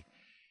dying,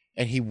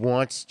 and he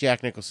wants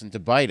Jack Nicholson to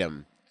bite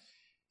him,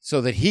 so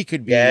that he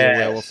could be a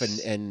werewolf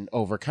and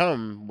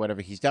overcome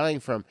whatever he's dying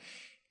from.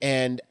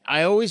 And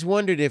I always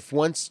wondered if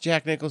once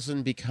Jack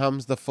Nicholson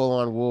becomes the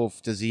full-on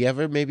wolf, does he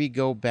ever maybe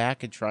go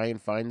back and try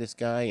and find this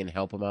guy and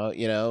help him out,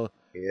 Yeah.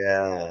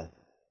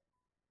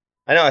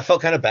 I know, I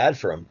felt kind of bad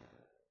for him.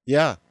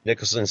 Yeah.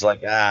 Nicholson's like,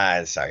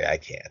 sorry, I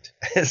can't.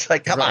 It's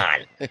like, come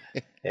on.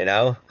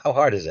 How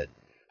hard is it?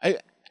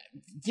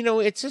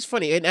 It's just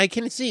funny. And I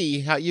can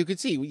see how you could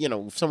see,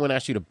 if someone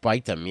asked you to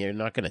bite them, you're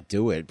not going to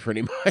do it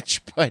pretty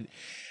much. But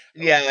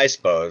yeah, I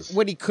suppose.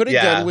 What he could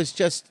have done was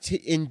just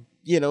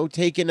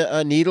taken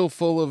a needle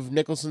full of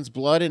Nicholson's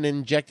blood and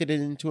injected it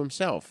into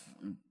himself.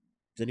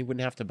 Then he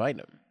wouldn't have to bite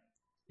him.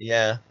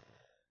 Yeah.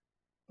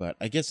 But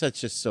I guess that's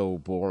just so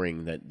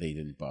boring that they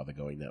didn't bother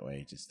going that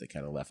way. Just they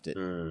kind of left it.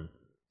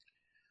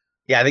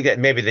 Yeah, I think that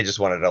maybe they just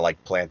wanted to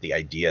plant the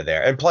idea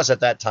there. And plus, at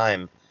that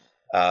time,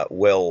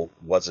 Will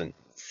wasn't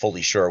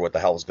fully sure what the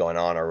hell was going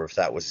on, or if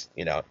that was,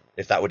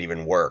 if that would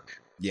even work.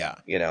 Yeah.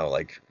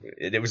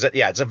 It was,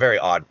 it's a very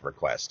odd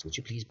request. Would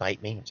you please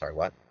bite me? I'm sorry,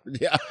 what?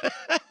 Yeah.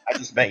 I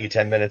just met you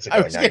 10 minutes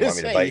ago. Now you want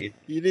me to bite you?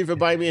 You didn't even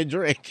buy me a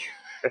drink.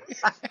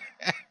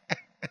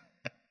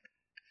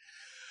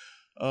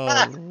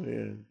 Oh,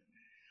 man.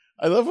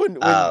 I love when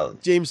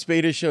James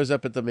Spader shows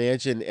up at the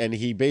mansion and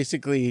he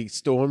basically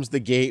storms the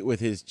gate with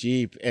his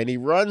Jeep and he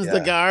runs the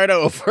guard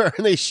over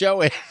and they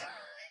show it.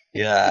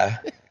 Yeah.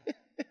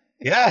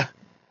 Yeah.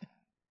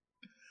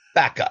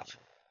 Back up.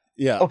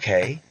 Yeah.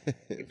 Okay.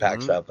 He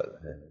backs up.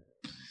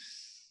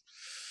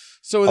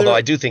 So although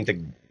I do think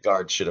the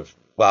guard should have,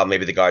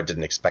 maybe the guard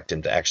didn't expect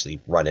him to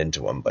actually run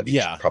into him, but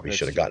he probably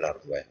should have gotten out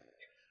of the way.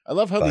 I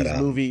love how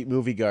these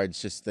movie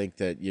guards just think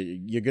that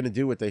you're going to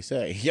do what they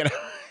say,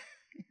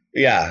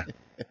 Yeah.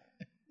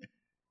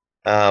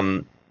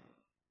 They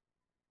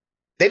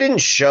didn't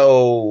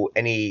show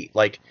any,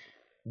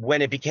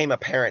 when it became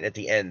apparent at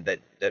the end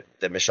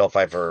that Michelle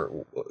Pfeiffer,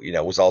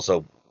 was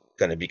also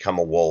going to become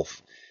a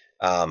wolf.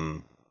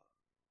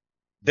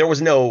 There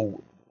was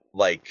no,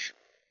 they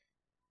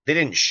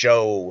didn't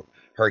show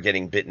her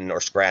getting bitten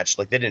or scratched.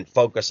 They didn't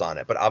focus on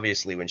it. But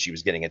obviously when she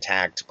was getting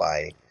attacked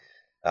by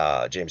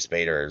James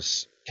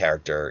Spader's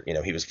character,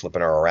 he was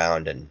flipping her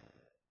around and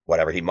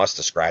whatever. He must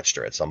have scratched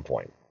her at some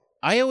point.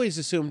 I always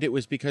assumed it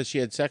was because she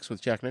had sex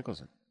with Jack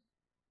Nicholson.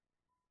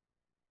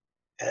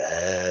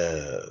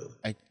 Oh.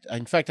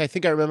 In fact, I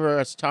think I remember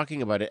us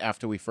talking about it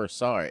after we first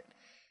saw it,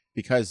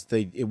 because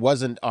it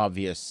wasn't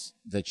obvious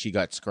that she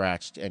got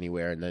scratched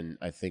anywhere. And then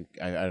I think,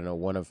 I don't know,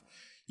 one of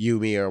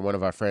me or one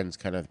of our friends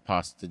kind of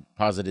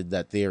posited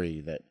that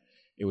theory that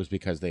it was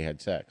because they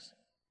had sex.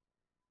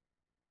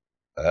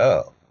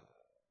 Oh.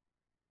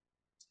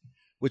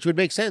 Which would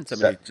make sense. I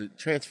mean, it's a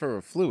transfer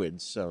of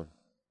fluids, so...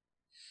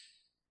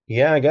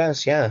 Yeah, I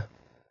guess, yeah.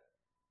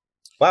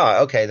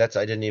 Wow, okay, I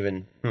didn't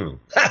even,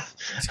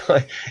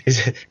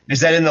 Is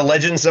that in the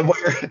legend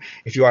somewhere?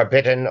 If you are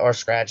bitten or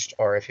scratched,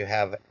 or if you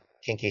have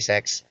kinky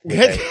sex with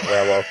a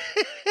werewolf,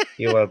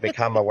 you will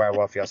become a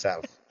werewolf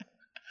yourself.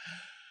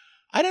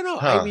 I don't know.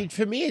 I mean,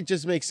 for me, it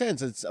just makes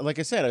sense. It's, like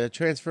I said, a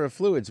transfer of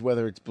fluids,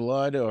 whether it's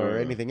blood or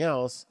anything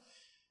else.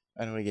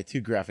 I don't want to get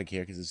too graphic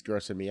here because it's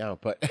grossing me out,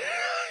 but,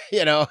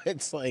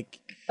 it's like...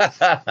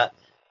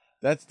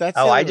 That's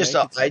I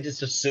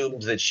just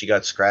assumed that she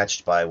got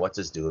scratched by what's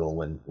his doodle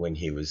when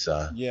he was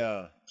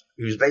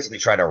he was basically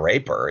trying to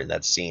rape her in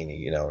that scene.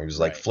 He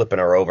was flipping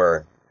her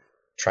over,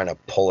 trying to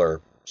pull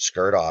her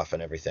skirt off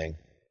and everything.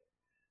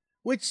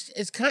 Which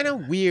is kind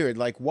of weird.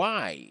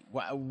 Why?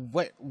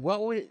 What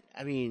would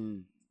I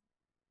mean?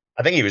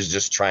 I think he was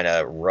just trying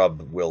to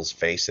rub Will's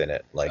face in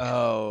it.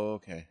 Oh,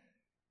 okay.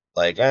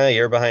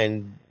 You're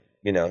behind.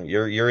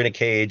 You're in a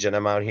cage and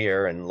I'm out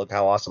here and look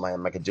how awesome I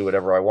am. I can do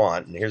whatever I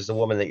want. And here's the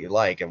woman that you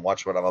like and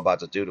watch what I'm about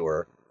to do to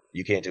her.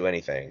 You can't do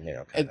anything, you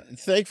know. And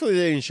thankfully,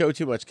 they didn't show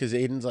too much because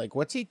Aiden's like,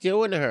 "What's he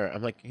doing to her?"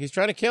 I'm like, "He's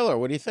trying to kill her.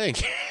 What do you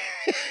think?"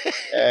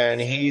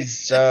 And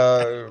he's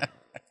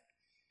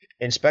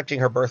inspecting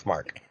her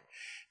birthmark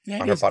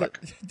on her buttock.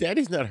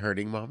 Daddy's not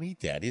hurting mommy.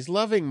 Daddy's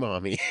loving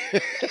mommy.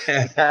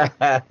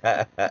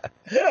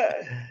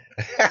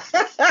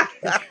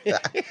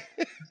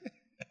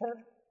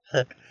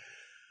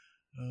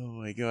 Oh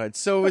my god!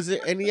 So, is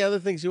there any other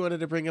things you wanted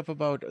to bring up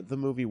about the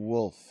movie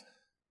Wolf?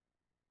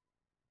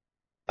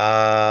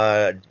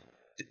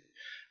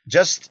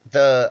 Just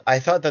I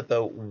thought that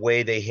the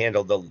way they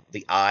handled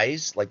the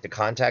eyes, like the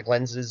contact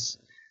lenses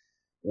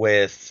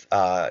with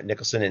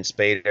Nicholson and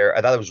Spader,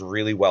 I thought it was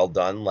really well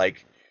done.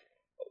 Like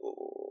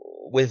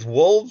with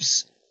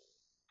wolves,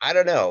 I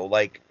don't know,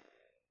 like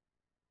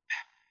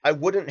I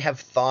wouldn't have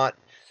thought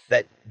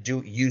that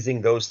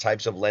using those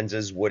types of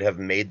lenses would have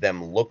made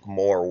them look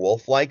more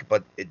wolf-like,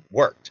 but it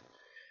worked.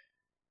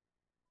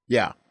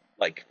 Yeah.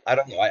 Like, I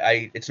don't know.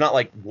 It's not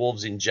like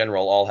wolves in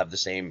general all have the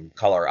same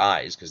color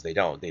eyes, because they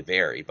don't. They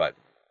vary. But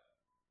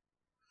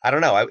I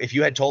don't know. If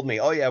you had told me,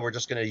 oh, yeah, we're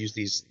just going to use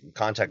these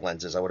contact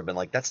lenses, I would have been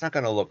like, that's not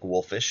going to look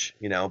wolfish,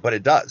 you know? But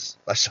it does.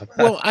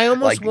 Well, I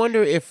almost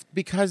wonder if,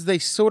 because they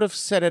sort of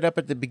set it up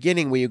at the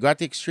beginning where you got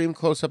the extreme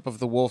close-up of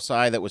the wolf's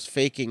eye that was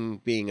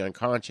faking being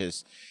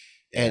unconscious,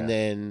 and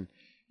then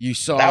you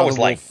saw that was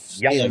the like wolf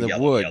yellow, in the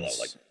yellow, woods. yellow,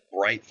 like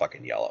bright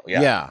fucking yellow.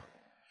 Yeah. Yeah.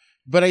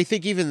 But I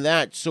think even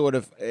that sort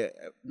of,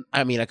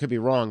 I mean, I could be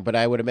wrong, but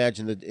I would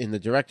imagine that in the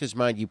director's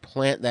mind, you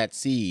plant that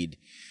seed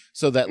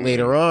so that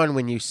later on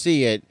when you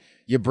see it,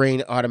 your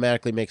brain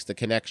automatically makes the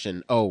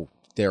connection. Oh,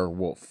 they're a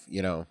wolf,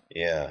 you know?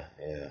 Yeah,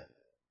 yeah.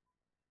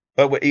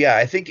 But yeah,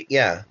 I think,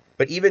 yeah.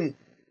 But even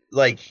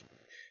like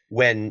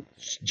when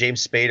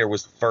James Spader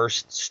was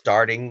first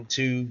starting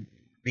to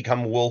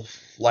become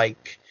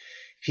wolf-like,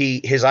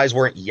 his eyes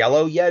weren't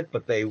yellow yet,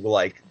 but they were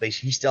like,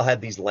 he still had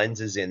these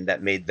lenses in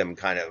that made them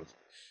kind of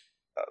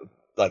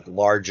like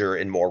larger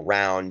and more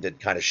round and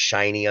kind of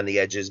shiny on the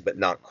edges, but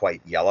not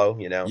quite yellow,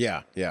 you know?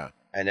 Yeah, yeah.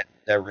 And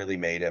that really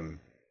made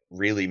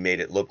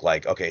it look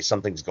like, okay,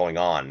 something's going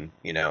on,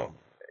 you know,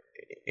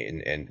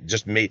 and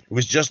just it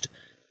was just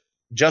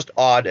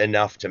odd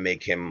enough to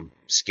make him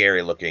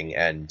scary looking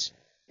and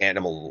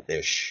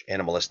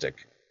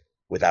animalistic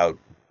without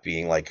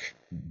being like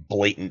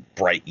blatant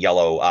bright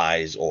yellow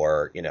eyes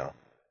or, you know,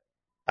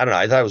 I don't know.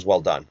 I thought it was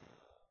well done.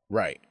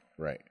 Right.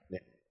 Yeah.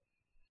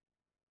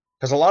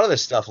 Because a lot of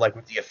this stuff, like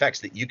with the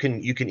effects, that you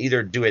can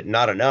either do it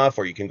not enough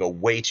or you can go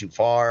way too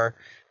far.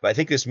 But I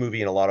think this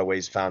movie, in a lot of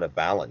ways, found a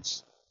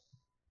balance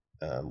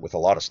with a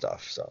lot of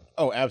stuff. So.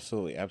 Oh,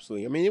 absolutely.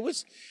 I mean, it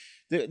was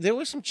there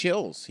was some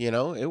chills. You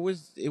know, it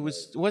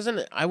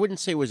wasn't. I wouldn't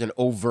say it was an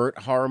overt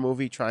horror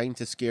movie trying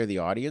to scare the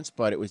audience,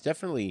 but it was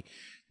definitely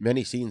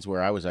many scenes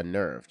where I was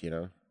unnerved. You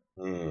know.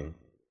 Mm.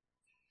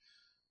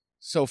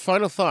 So,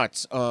 final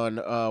thoughts on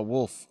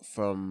Wolf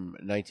from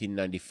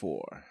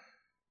 1994.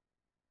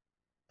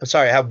 I'm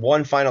sorry, I have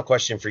one final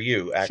question for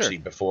you, actually,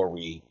 Sure. before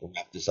we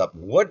wrap this up.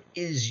 What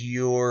is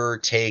your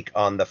take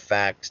on the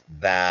fact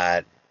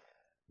that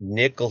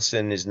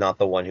Nicholson is not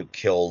the one who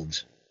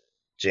killed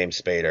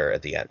James Spader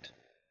at the end?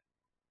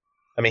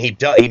 I mean,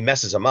 he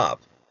messes him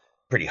up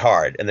pretty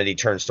hard, and then he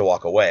turns to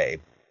walk away,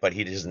 but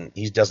he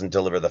doesn't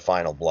deliver the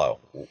final blow.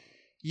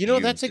 You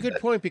know, that's a good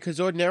point, because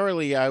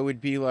ordinarily I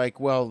would be like,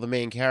 well, the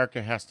main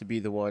character has to be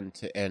the one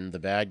to end the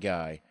bad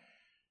guy.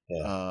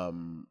 Yeah.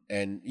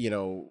 And, you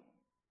know,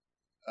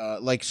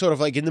 like sort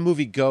of like in the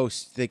movie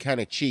Ghost, they kind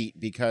of cheat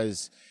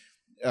because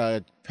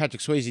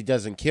Patrick Swayze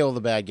doesn't kill the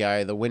bad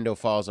guy. The window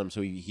falls him,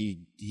 so he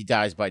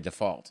dies by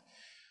default.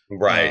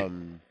 Right.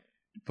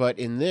 But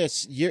in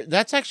this,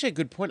 that's actually a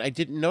good point. I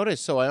didn't notice,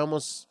 so I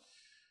almost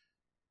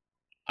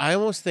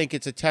think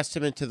it's a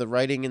testament to the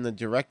writing and the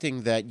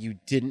directing that you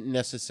didn't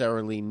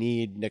necessarily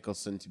need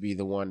Nicholson to be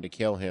the one to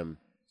kill him.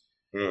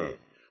 Mm.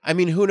 I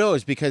mean, who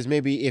knows? Because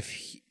maybe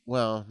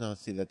well, no,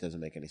 see, that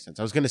doesn't make any sense.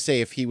 I was going to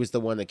say if he was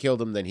the one that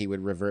killed him, then he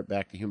would revert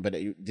back to him, but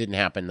it didn't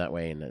happen that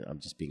way, and I'm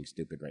just being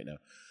stupid right now.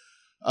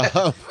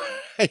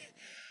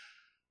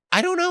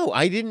 I don't know.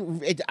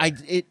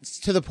 It's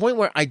to the point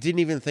where I didn't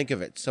even think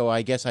of it, so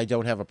I guess I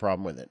don't have a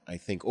problem with it. I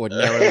think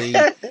ordinarily,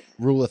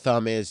 rule of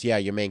thumb is, yeah,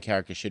 your main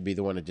character should be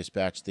the one to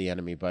dispatch the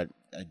enemy, but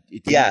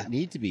it didn't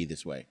need to be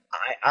this way.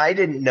 I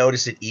didn't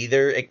notice it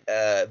either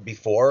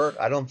before,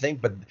 I don't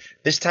think, but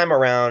this time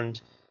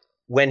around,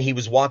 when he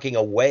was walking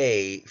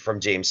away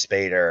from James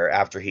Spader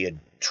after he had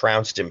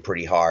trounced him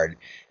pretty hard,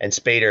 and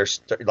Spader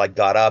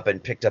got up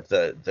and picked up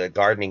the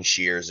gardening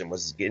shears and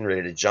was getting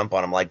ready to jump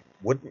on him, like,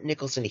 wouldn't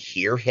Nicholson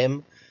hear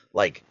him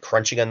like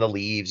crunching on the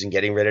leaves and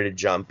getting ready to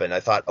jump? And I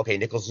thought, okay,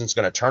 Nicholson's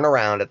going to turn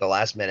around at the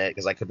last minute,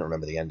 because I couldn't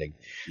remember the ending.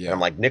 Yeah. And I'm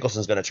like,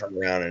 Nicholson's going to turn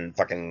around and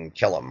fucking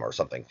kill him or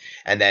something.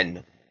 And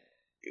then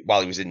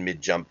while he was in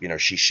mid jump, you know,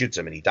 she shoots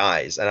him and he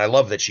dies. And I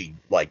love that she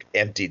like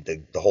emptied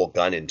the whole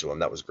gun into him.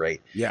 That was great.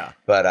 Yeah.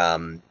 But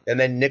and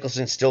then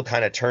Nicholson still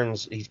kind of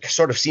turns. He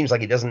sort of seems like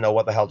he doesn't know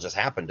what the hell just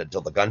happened until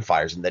the gun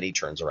fires, and then he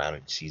turns around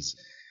and sees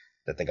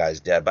that the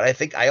guy's dead. But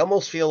I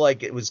almost feel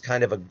like it was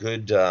kind of a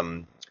good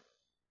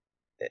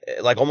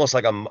like almost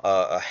like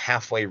a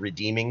halfway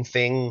redeeming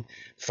thing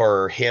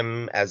for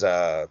him as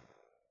a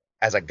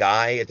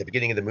guy at the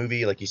beginning of the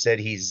movie. Like you said,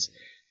 he's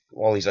a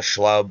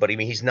schlub, but I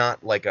mean he's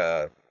not like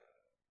a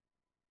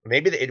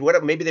maybe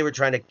maybe they were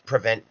trying to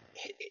prevent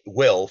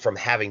Will from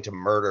having to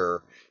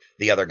murder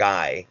the other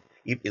guy.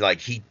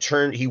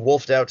 He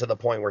wolfed out to the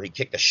point where he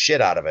kicked the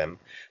shit out of him,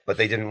 but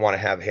they didn't want to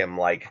have him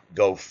like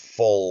go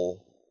full,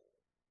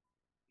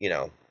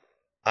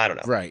 I don't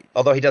know. Right.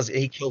 Although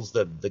he kills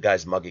the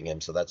guys mugging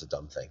him, so that's a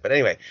dumb thing. But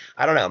anyway,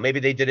 I don't know.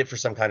 Maybe they did it for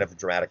some kind of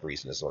dramatic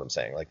reason, is what I'm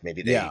saying. Like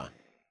maybe they. Yeah.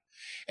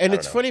 And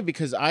it's funny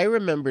because I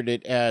remembered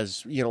it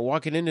as,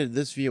 walking into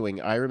this viewing,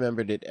 I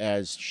remembered it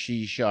as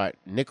she shot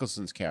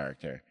Nicholson's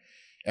character.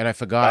 And I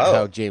forgot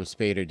how James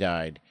Spader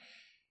died.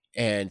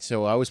 And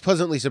so I was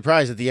pleasantly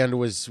surprised that the end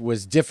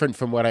was different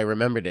from what I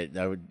remembered it.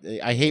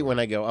 I hate when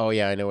I go, oh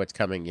yeah, I know what's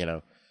coming,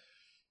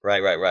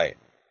 Right.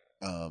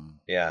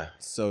 Yeah.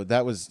 So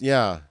that was,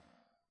 that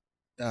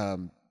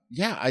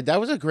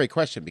was a great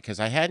question because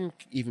I hadn't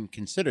even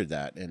considered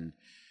that. And,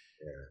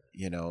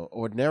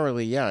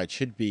 ordinarily, it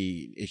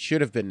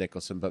should have been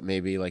Nicholson, but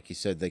maybe, like you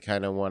said, they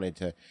kind of wanted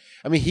to,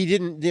 I mean, he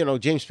didn't,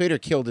 James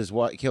Spader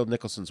killed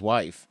Nicholson's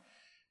wife.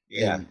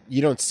 Yeah. And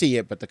you don't see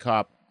it, but the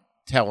cop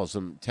tells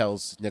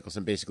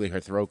Nicholson basically her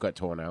throat got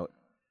torn out.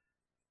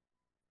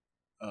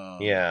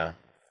 Yeah.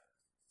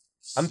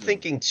 I'm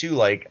thinking too,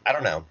 like, I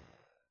don't know.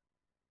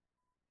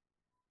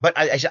 But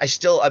I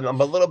still, I'm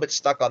a little bit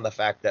stuck on the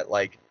fact that,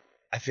 like,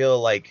 I feel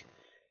like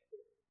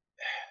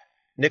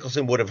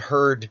Nicholson would have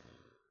heard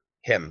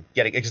him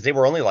getting, because they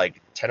were only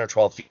like 10 or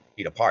 12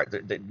 feet apart.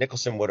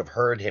 Nicholson would have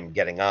heard him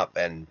getting up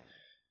and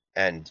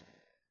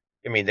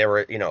I mean, they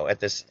were, at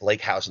this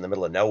lake house in the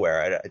middle of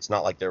nowhere. It's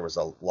not like there was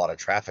a lot of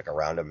traffic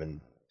around him, and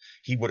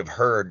he would have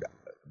heard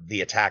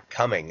the attack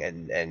coming,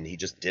 and he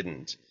just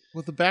didn't.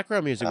 Well, the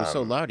background music was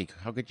so loud.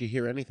 How could you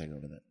hear anything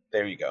over that?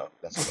 There you go.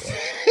 That's what it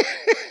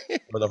was.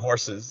 For the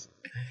horses.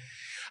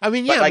 I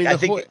mean, yeah, I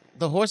think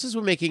the horses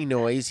were making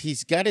noise.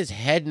 He's got his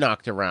head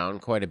knocked around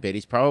quite a bit.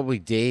 He's probably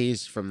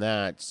dazed from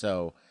that.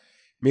 So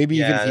maybe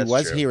even if he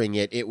was hearing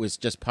it, it was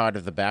just part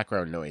of the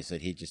background noise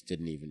that he just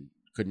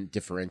couldn't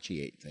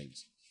differentiate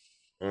things.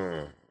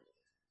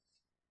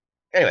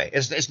 Anyway,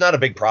 it's not a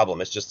big problem.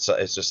 It's just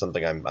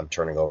something I'm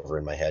turning over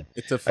in my head.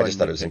 I just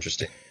thought it was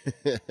interesting.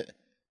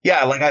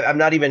 Yeah, like I'm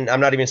not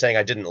even saying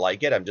I didn't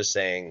like it. I'm just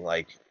saying,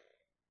 like,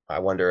 I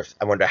wonder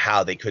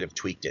how they could have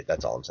tweaked it.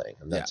 That's all I'm saying.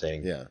 I'm not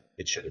saying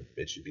it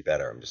should be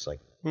better. I'm just like,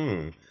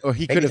 Or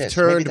he could have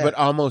turned, but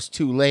almost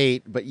too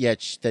late. But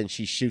yet then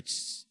she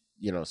shoots,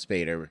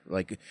 Spader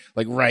like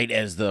right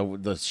as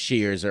the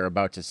shears are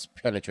about to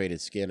penetrate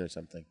his skin or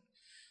something.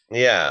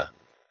 Yeah.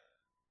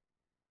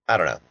 I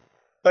don't know,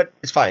 but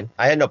it's fine.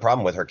 I had no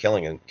problem with her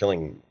killing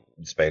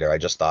Spader. I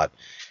just thought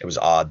it was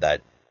odd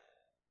that,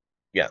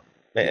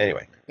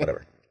 Anyway,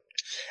 whatever.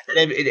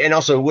 And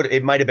also,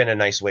 it might have been a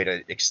nice way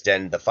to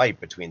extend the fight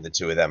between the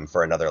two of them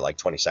for another like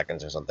 20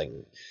 seconds or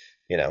something.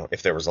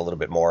 If there was a little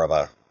bit more of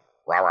a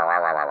rah rah rah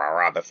rah rah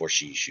rah before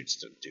she shoots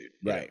the dude.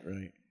 Right.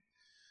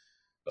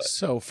 But.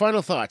 So,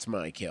 final thoughts,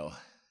 Mike Hill.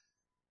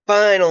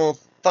 Final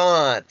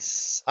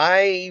thoughts.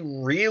 I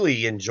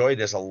really enjoyed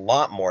this a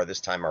lot more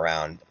this time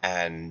around,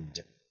 and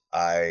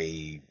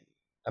I'm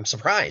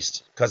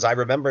surprised because I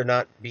remember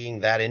not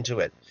being that into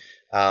it,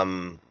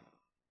 and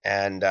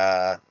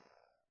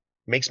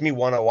makes me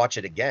want to watch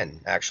it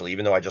again. Actually,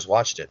 even though I just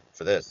watched it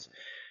for this,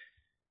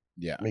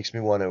 makes me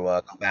want to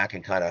go back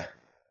and kind of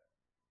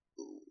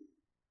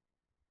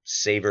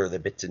savor the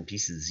bits and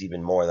pieces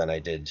even more than I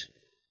did,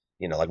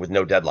 like with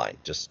no deadline,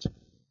 just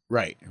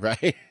right.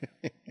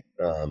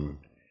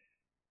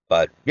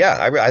 But yeah,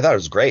 I thought it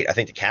was great. I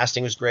think the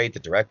casting was great. The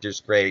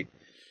director's great.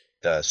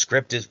 The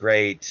script is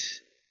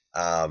great.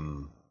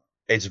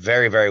 It's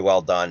very, very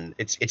well done.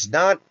 It's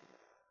not.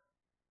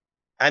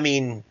 I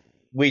mean,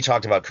 we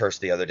talked about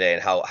Cursed the other day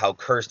and how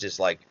Cursed is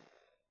like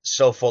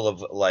so full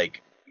of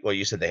like. Well,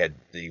 you said they had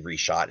the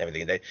reshot and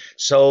everything.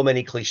 So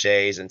many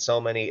cliches and so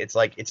many. It's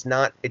like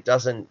it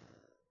doesn't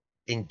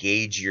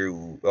engage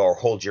you or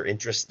hold your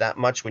interest that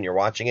much when you're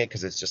watching it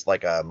because it's just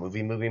like a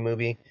movie,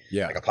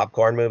 like a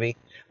popcorn movie.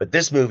 But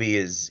this movie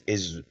is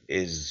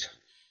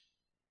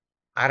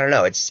I don't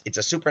know. It's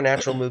a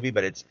supernatural movie,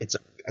 but it's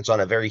on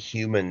a very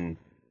human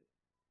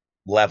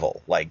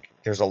level. Like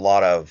there's a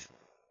lot of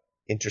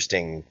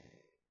interesting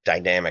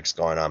dynamics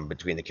going on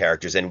between the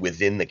characters and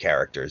within the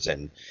characters,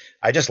 and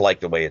I just like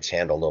the way it's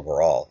handled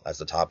overall as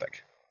the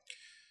topic.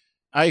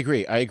 I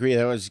agree. I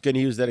was going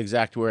to use that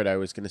exact word. I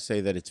was going to say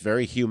that it's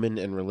very human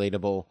and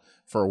relatable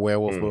for a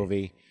werewolf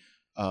movie.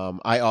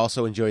 I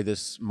also enjoyed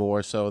this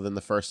more so than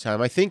the first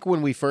time. I think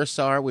when we first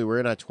saw it, we were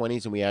in our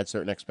 20s and we had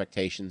certain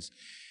expectations.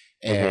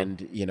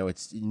 And,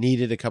 it's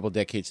needed a couple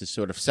decades to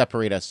sort of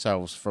separate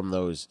ourselves from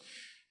those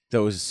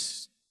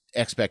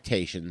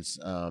expectations.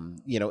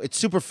 It's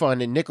super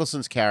fun. And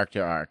Nicholson's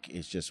character arc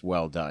is just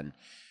well done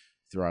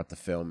throughout the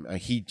film.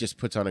 He just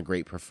puts on a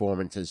great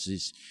performance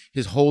as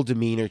his whole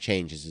demeanor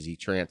changes as he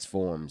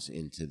transforms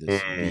into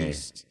this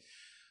beast.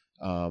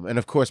 And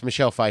of course,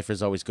 Michelle Pfeiffer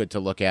is always good to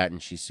look at,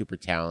 and she's super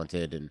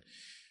talented. And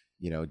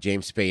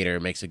James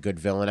Spader makes a good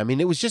villain. I mean,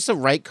 it was just the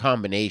right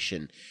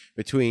combination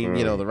between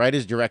the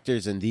writers,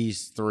 directors, and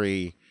these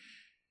three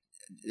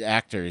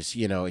actors.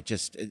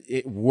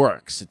 It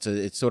works.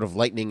 It's sort of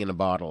lightning in a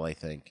bottle, I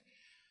think.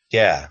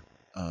 Yeah.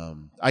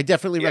 I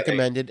definitely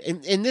recommend it.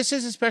 And this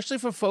is especially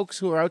for folks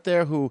who are out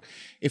there who,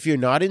 if you're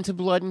not into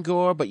blood and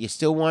gore, but you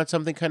still want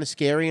something kind of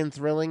scary and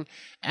thrilling,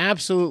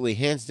 absolutely,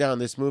 hands down,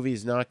 this movie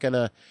is not going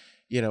to,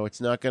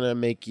 it's not going to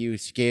make you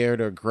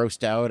scared or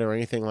grossed out or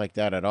anything like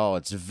that at all.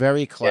 It's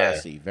very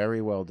classy,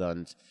 very well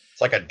done. It's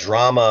like a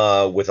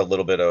drama with a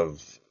little bit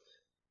of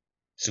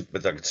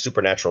with a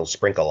supernatural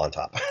sprinkle on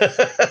top.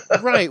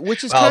 Right,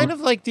 which is kind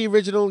of like the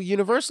original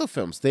Universal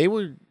films. They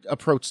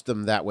approached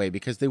them that way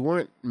because they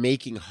weren't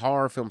making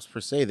horror films per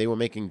se. They were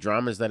making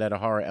dramas that had a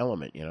horror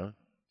element,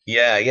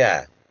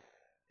 Yeah.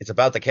 It's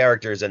about the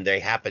characters, and they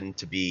happen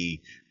to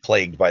be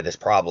plagued by this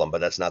problem, but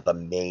that's not the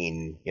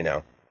main,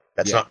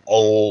 that's not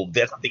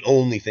that's not the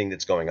only thing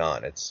that's going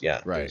on. It's,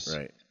 Right.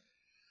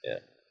 Yeah.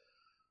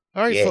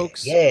 All right,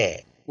 folks.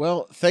 Yeah.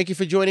 Well, thank you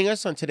for joining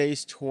us on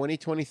today's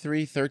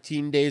 2023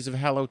 13 Days of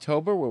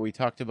Hallowtober, where we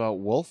talked about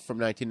Wolf from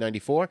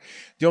 1994.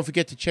 Don't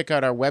forget to check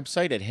out our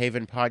website at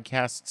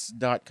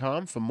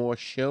havenpodcasts.com for more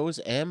shows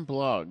and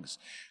blogs.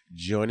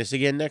 Join us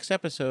again next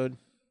episode.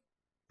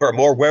 For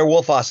more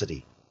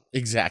werewolfosity.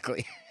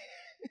 Exactly.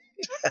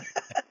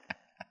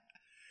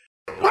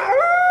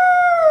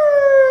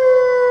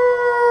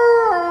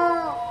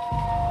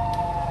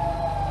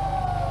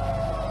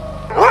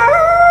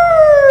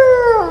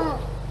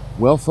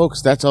 Well,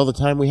 folks, that's all the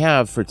time we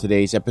have for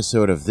today's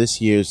episode of this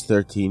year's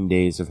 13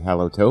 Days of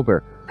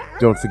Hallowtober.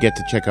 Don't forget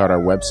to check out our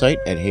website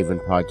at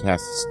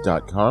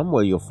havenpodcasts.com,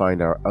 where you'll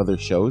find our other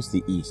shows,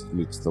 The East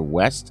Meets the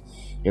West,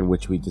 in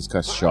which we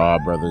discuss Shaw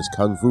Brothers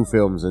kung fu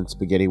films and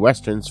spaghetti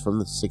westerns from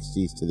the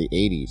 60s to the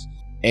 80s,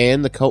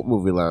 and the Cult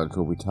Movie Lounge,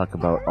 where we talk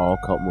about all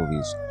cult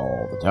movies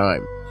all the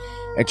time.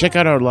 And check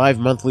out our live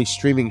monthly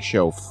streaming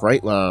show,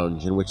 Fright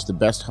Lounge, in which the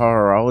best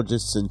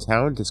horrorologists in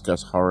town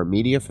discuss horror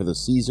media for the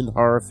seasoned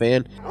horror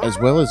fan, as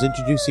well as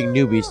introducing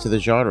newbies to the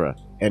genre.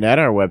 And at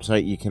our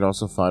website, you can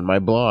also find my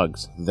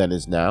blogs, Then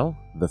Is Now,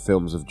 The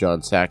Films of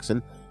John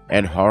Saxon,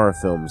 and Horror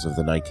Films of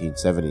the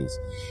 1970s.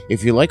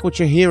 If you like what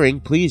you're hearing,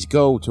 please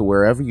go to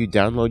wherever you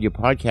download your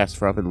podcast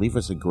from and leave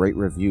us a great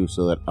review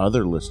so that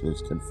other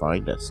listeners can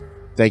find us.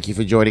 Thank you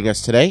for joining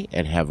us today,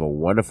 and have a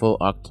wonderful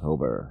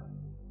October.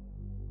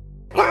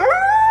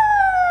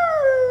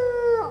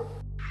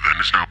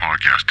 The Now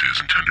podcast is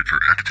intended for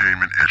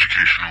entertainment,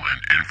 educational, and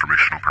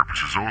informational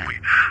purposes only.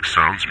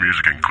 Sounds,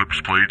 music, and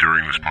clips played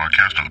during this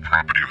podcast are the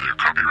property of their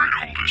copyright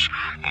holders.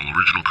 All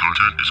original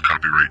content is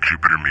copyright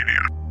Jupiter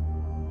Media.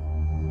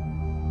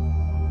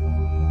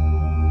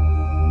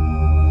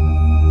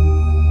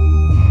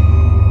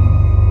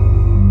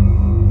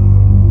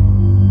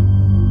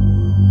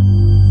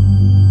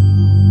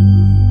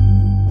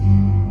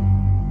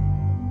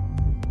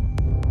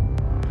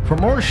 For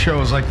more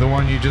shows like the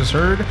one you just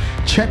heard,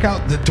 check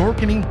out the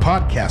Dorkening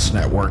Podcast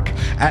Network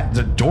at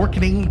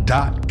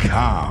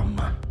thedorkening.com.